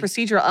the more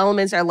procedural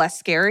elements are less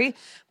scary.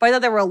 But I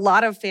thought there were a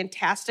lot of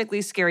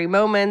fantastically scary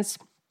moments.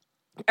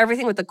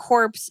 Everything with the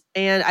corpse,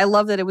 and I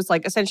love that it was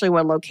like essentially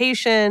one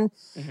location.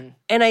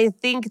 And I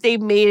think they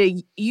made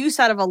a use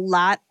out of a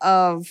lot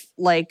of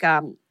like,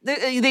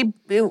 they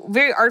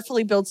very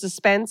artfully build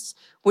suspense.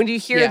 When you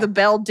hear the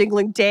bell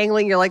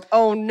dangling, you're like,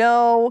 oh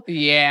no.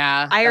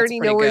 Yeah. I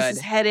already know where this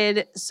is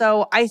headed.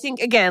 So I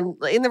think, again,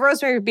 in the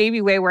Rosemary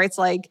Baby way, where it's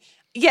like,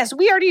 yes,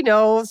 we already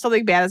know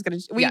something bad is going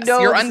to, we know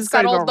you're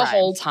unsettled the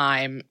whole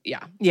time.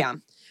 Yeah. Yeah.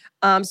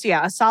 So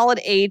yeah, a solid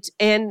 8.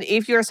 And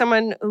if you're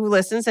someone who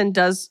listens and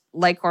does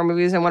like horror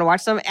movies and want to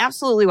watch them,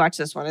 absolutely watch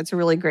this one. It's a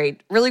really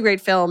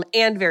great film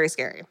and very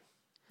scary.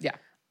 Yeah.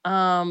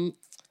 And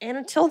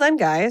until then,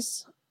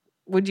 guys,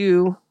 would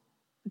you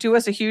do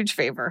us a huge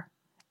favor?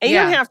 And you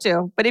don't have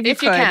to, but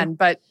if you can.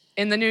 But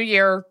in the new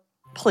year,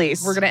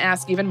 please, we're going to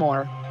ask even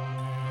more.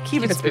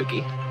 Keep it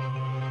spooky.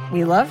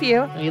 We love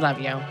you. We love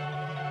you.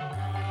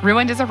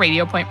 Ruined is a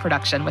Radio Point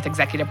production with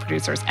executive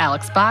producers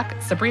Alex Bach,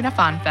 Sabrina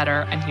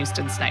Fonfetter, and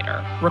Houston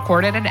Snyder.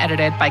 Recorded and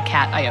edited by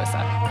Kat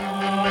Iosa.